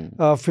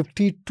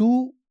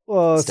 52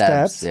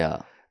 stabs. Yeah.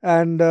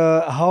 And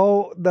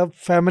how the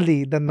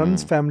family, the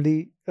nun's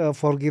family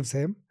forgives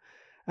him.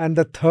 And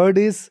the third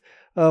is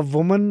a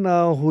woman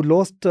who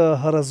lost her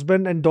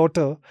husband and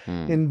daughter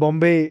in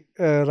Bombay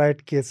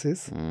riot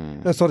cases.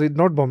 Sorry,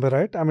 not Bombay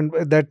riot. I mean,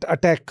 that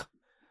attack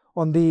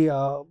on the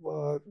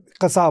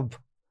Kasab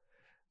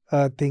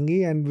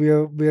thingy, and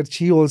where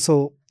she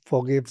also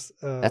forgives.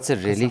 That's a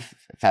really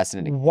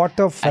fascinating. What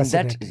a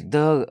fascinating. And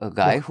that the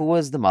guy who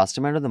was the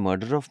mastermind of the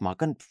murder of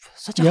Makan,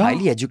 such a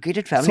highly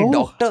educated family,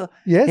 doctor.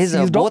 Yes,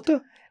 he's both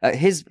doctor.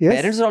 His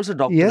parents are also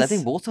doctors. Yes. I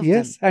think both of them.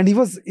 Yes, and he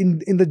was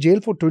in the jail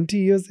for 20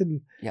 years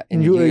in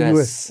in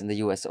US. In the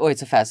US. Oh,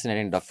 it's a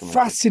fascinating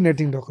documentary.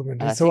 Fascinating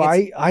documentary. So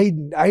I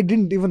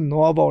didn't even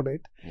know about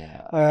it.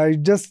 Yeah.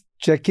 Just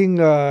checking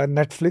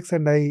Netflix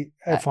and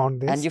I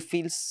found this. And you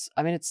feel,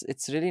 I mean,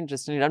 it's really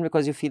interestingly done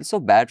because you feel so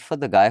bad for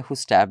the guy who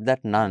stabbed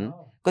that nun.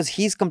 Because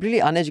he's completely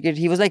uneducated.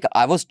 He was like,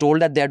 I was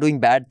told that they're doing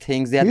bad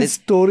things. His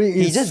story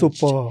is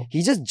superb.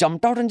 He just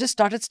jumped out and just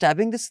started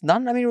stabbing this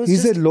nun. I mean,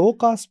 he's a low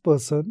caste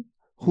person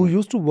who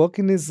used to work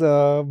in his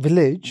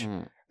village.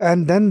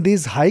 And then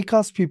these high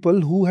caste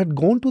people who had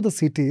gone to the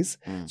cities.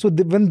 So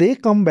when they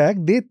come back,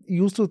 they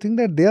used to think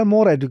that they are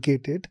more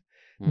educated.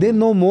 They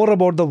know more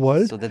about the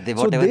world. So that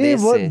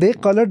they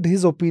colored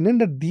his opinion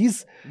that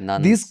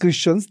these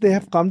Christians, they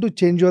have come to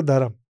change your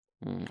dharma.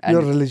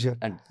 Your religion,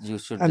 and you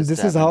should. And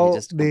this is how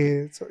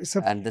they. So it's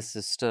and the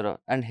sister,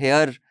 and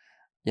here,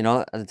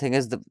 the thing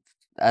is,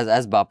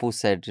 as Bapu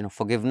said,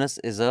 forgiveness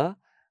is a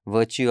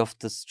virtue of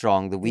the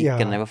strong. The weak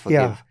can never forgive.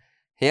 Yeah.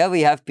 Here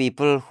we have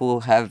people who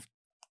have,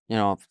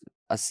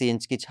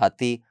 80-inch ki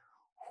chhati,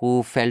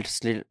 who felt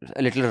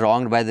a little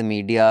wronged by the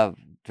media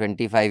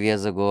 25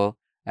 years ago,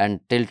 and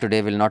till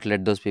today will not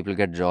let those people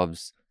get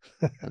jobs.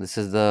 This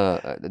is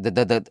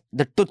the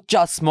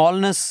tucha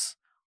smallness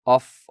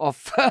of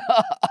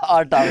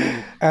our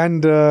town.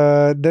 And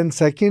then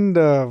second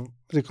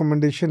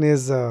recommendation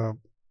is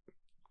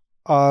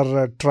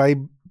our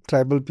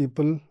tribal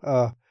people,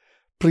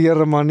 Priya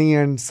Ramani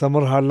and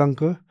Samar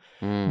Harlankar.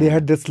 They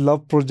had this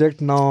love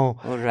project now.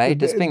 Oh,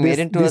 right. It's being made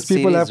into a series. These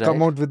people have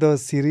come out with a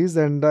series,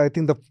 and I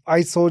think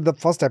I saw the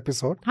first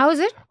episode. How is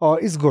it?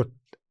 It's good.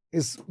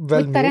 It's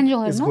well with made. Karan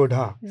Johar, it's no? good,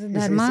 huh?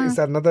 It's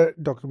another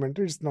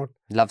documentary. It's not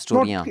love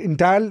story. Not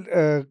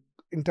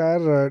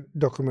entire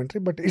documentary,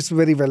 but it's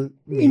very well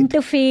made.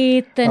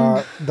 Interfaith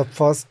and the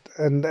first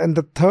and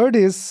the third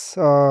is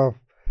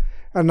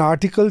an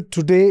article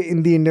today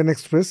in the Indian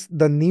Express,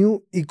 The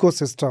New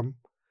Ecosystem,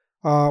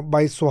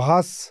 by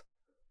Suhas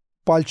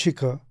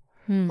Palchikar.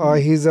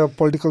 He's a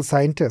political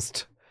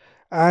scientist,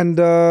 and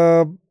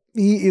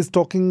he is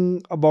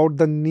talking about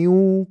the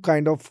new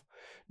kind of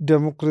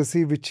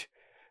democracy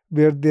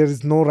where there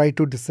is no right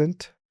to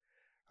dissent.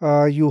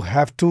 You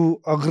have to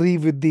agree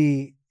with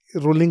the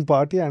ruling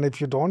party, and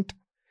if you don't,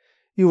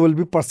 you will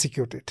be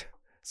persecuted.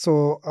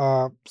 So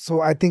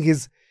I think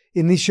his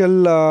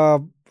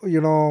initial,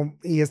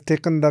 he has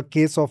taken the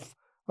case of,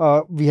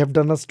 we have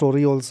done a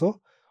story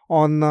also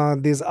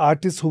on these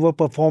artists who were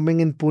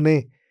performing in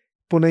Pune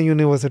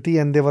University,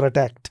 and they were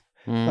attacked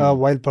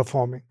while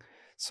performing.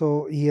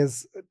 So he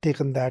has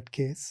taken that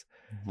case.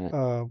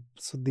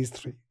 So these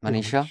three.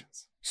 Manisha?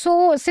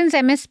 So, since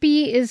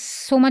MSP is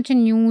so much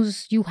in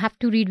news, you have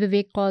to read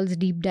Vivek Kaul's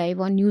deep dive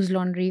on News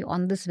Laundry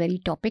on this very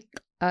topic.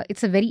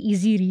 It's a very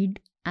easy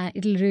read.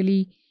 It'll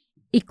really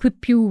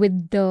equip you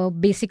with the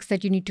basics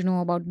that you need to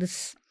know about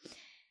this.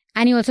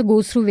 And he also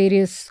goes through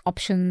various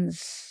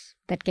options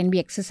that can be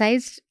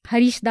exercised.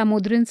 Harish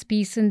Damodaran's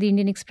piece in the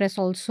Indian Express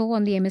also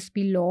on the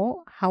MSP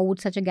law, how would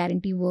such a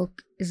guarantee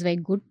work, is very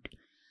good.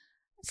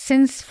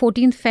 Since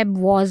 14th Feb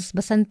was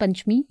Basant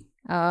Panchami,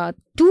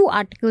 2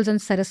 articles on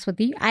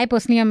Saraswati. I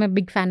personally am a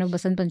big fan of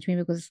Basant Panchami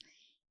because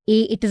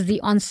it is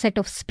the onset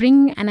of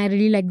spring and I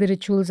really like the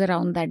rituals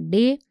around that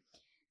day.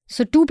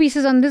 So 2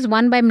 pieces on this,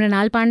 one by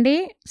Mrinal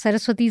Pandey.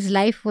 Saraswati's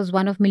life was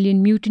one of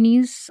million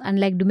mutinies.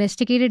 Unlike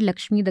domesticated,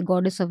 Lakshmi, the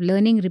goddess of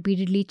learning,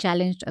 repeatedly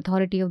challenged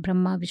authority of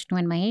Brahma, Vishnu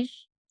and Mahesh.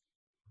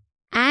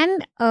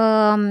 And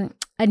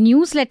a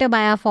newsletter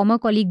by our former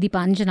colleague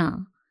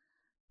Deepanjana,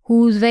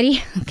 who's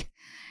very...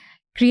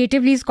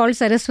 creatively is called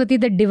Saraswati,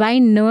 the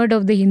divine nerd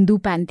of the Hindu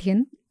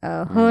pantheon.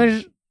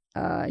 Her,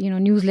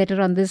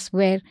 newsletter on this,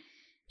 where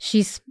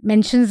she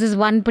mentions this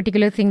one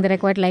particular thing that I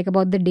quite like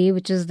about the day,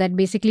 which is that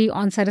basically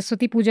on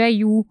Saraswati Puja,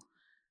 you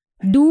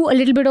do a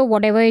little bit of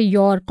whatever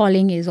your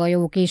calling is or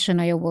your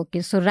vocation or your work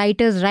is. So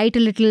writers write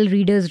a little,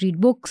 readers read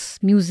books,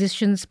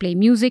 musicians play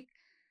music,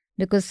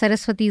 because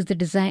Saraswati is the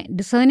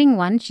discerning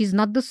one. She's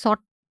not the sort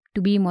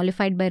to be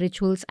mollified by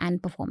rituals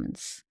and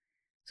performance.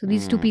 So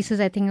these 2 pieces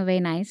I think are very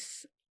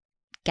nice.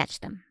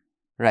 Catch them.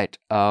 Right.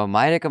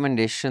 My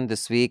recommendation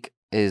this week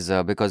is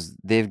because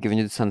they've given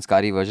you the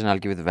Sanskari version, I'll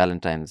give you the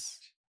Valentine's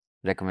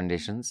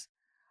recommendations.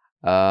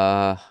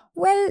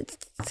 Well,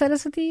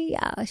 Saraswati,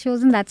 she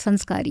wasn't that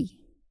Sanskari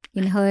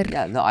in her.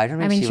 Yeah, no, I don't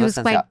mean she was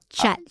quite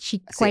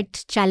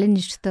quite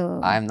challenged the.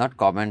 I'm not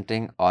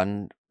commenting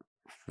on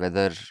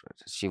whether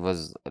she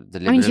was the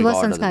liberal. I mean, she was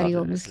god Sanskari,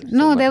 obviously.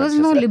 No, there was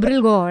no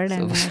liberal god.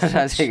 So what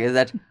I'm saying is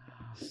that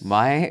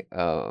my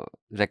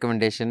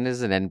recommendation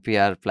is an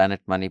NPR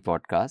Planet Money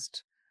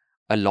podcast,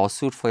 A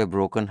Lawsuit for Your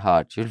Broken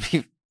Heart. You'll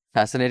be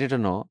fascinated to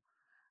know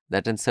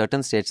that in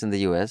certain states in the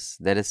US,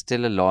 there is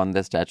still a law in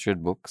the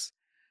statute books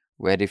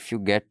where if you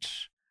get,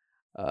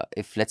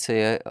 if let's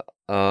say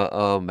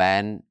a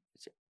man,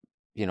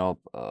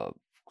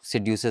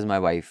 seduces my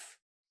wife,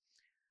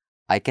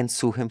 I can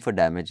sue him for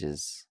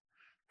damages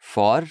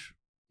for,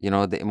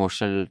 the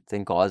emotional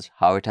thing caused,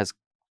 how it has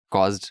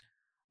caused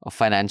a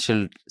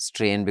financial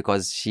strain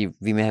because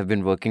we may have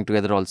been working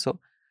together also.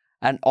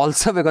 And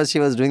also because she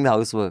was doing the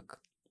housework.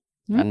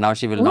 And now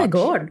she will not. Oh my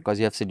God. Because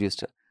you have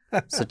seduced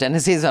her. So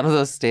Tennessee is one of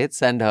those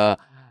states, and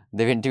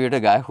they've interviewed a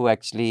guy who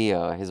actually,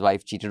 his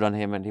wife cheated on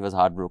him and he was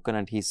heartbroken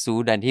and he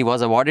sued and he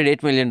was awarded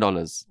 $8 million.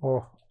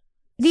 Oh.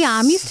 The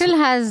army still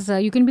has,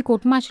 you can be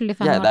court-martialed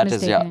if I'm not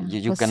mistaken.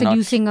 You for cannot,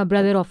 seducing a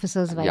brother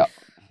officer's wife. Yeah,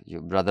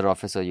 your brother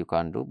officer you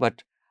can't do.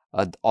 But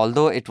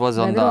although it was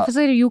on brother the...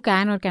 officer you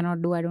can or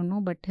cannot do, I don't know.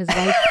 But his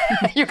wife...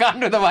 You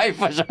can't do the wife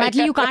for sure.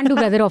 Actually, you can't do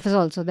brother officer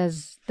also.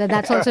 That's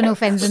also an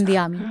offense in the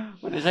army.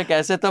 Manisha,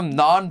 kaise tum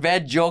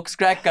non-veg jokes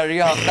crack kar rahi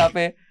ho Hafta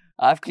pe?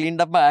 I've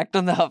cleaned up my act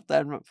on the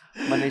Hafta and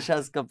Manisha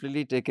is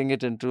completely taking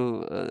it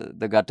into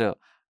the gutter.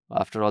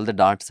 After all the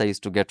darts I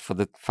used to get for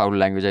the foul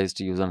language I used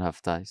to use on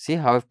Hafta. See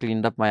how I've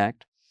cleaned up my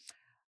act?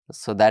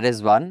 So that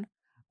is one.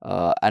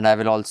 And I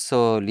will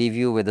also leave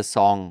you with a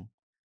song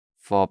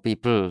for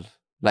people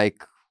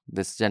like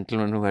this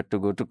gentleman who had to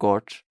go to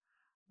court.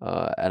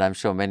 And I'm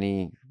sure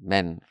many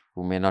men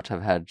who may not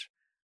have had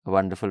a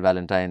wonderful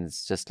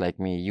Valentine's just like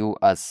me, you,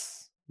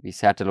 us, we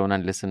sat alone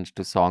and listened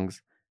to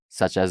songs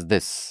such as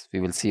this. We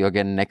will see you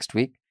again next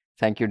week.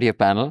 Thank you, dear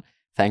panel.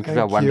 Thank you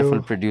to our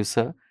wonderful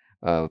producer,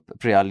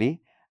 Priyali.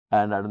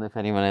 And I don't know if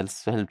anyone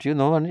else helped you.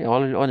 No,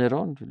 all on your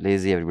own.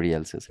 Lazy, everybody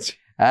else is.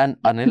 And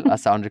Anil, our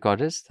sound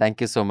recordist. Thank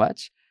you so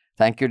much.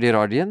 Thank you, dear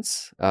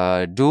audience.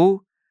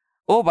 Oh,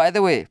 by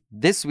the way,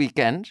 this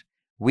weekend,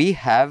 we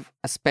have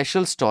a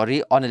special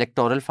story on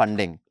electoral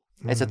funding.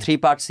 It's a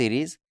 3-part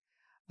series.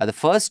 The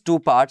first 2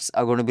 parts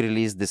are going to be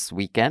released this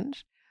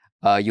weekend.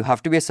 You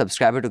have to be a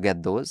subscriber to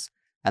get those.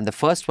 And the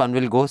first one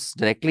will go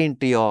directly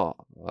into your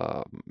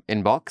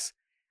inbox.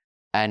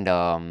 And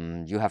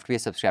you have to be a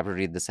subscriber to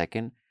read the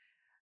second.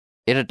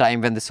 At a time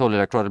when this whole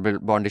electoral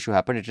bond issue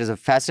happened, it is a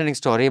fascinating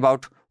story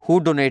about who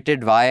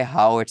donated, why,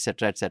 how,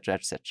 etc., etc.,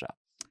 etc.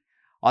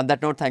 On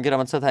that note, thank you,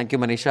 Raman sir. Thank you,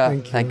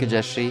 Manisha. Thank you,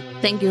 Jayashree.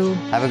 Thank you.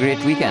 Have a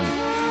great weekend.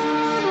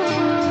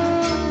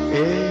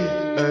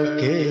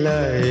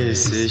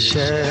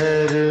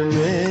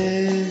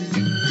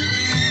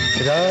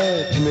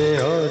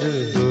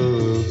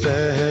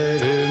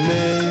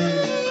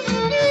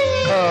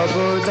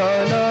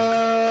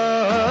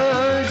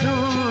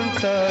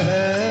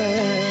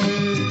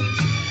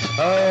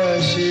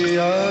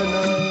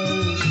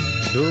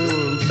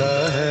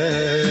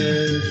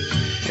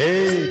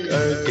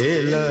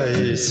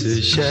 इस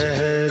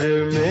शहर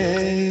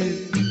में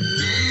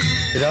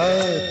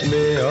रात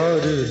में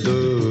और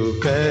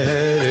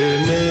दोपहर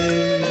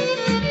में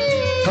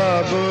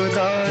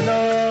आबोदाना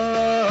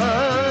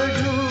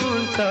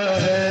ढूंढता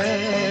है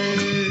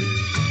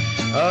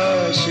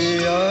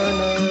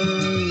आशियाना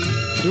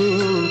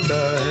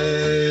ढूंढता है.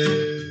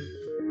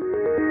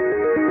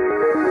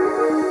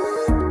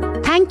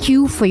 Thank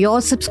you for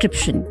your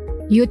subscription.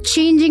 You're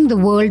changing the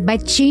world by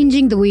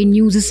changing the way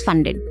news is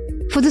funded.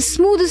 For the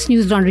smoothest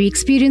News Laundry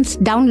experience,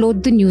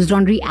 download the News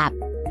Laundry app.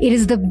 It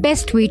is the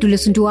best way to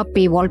listen to our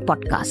paywall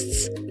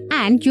podcasts.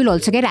 And you'll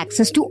also get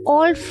access to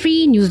all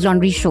free News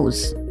Laundry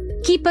shows.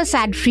 Keep us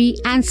ad-free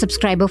and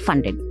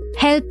subscriber-funded.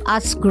 Help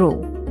us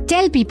grow.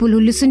 Tell people who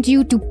listen to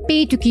you to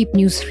pay to keep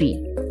news free.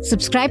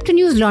 Subscribe to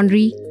News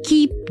Laundry.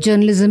 Keep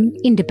journalism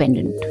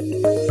independent.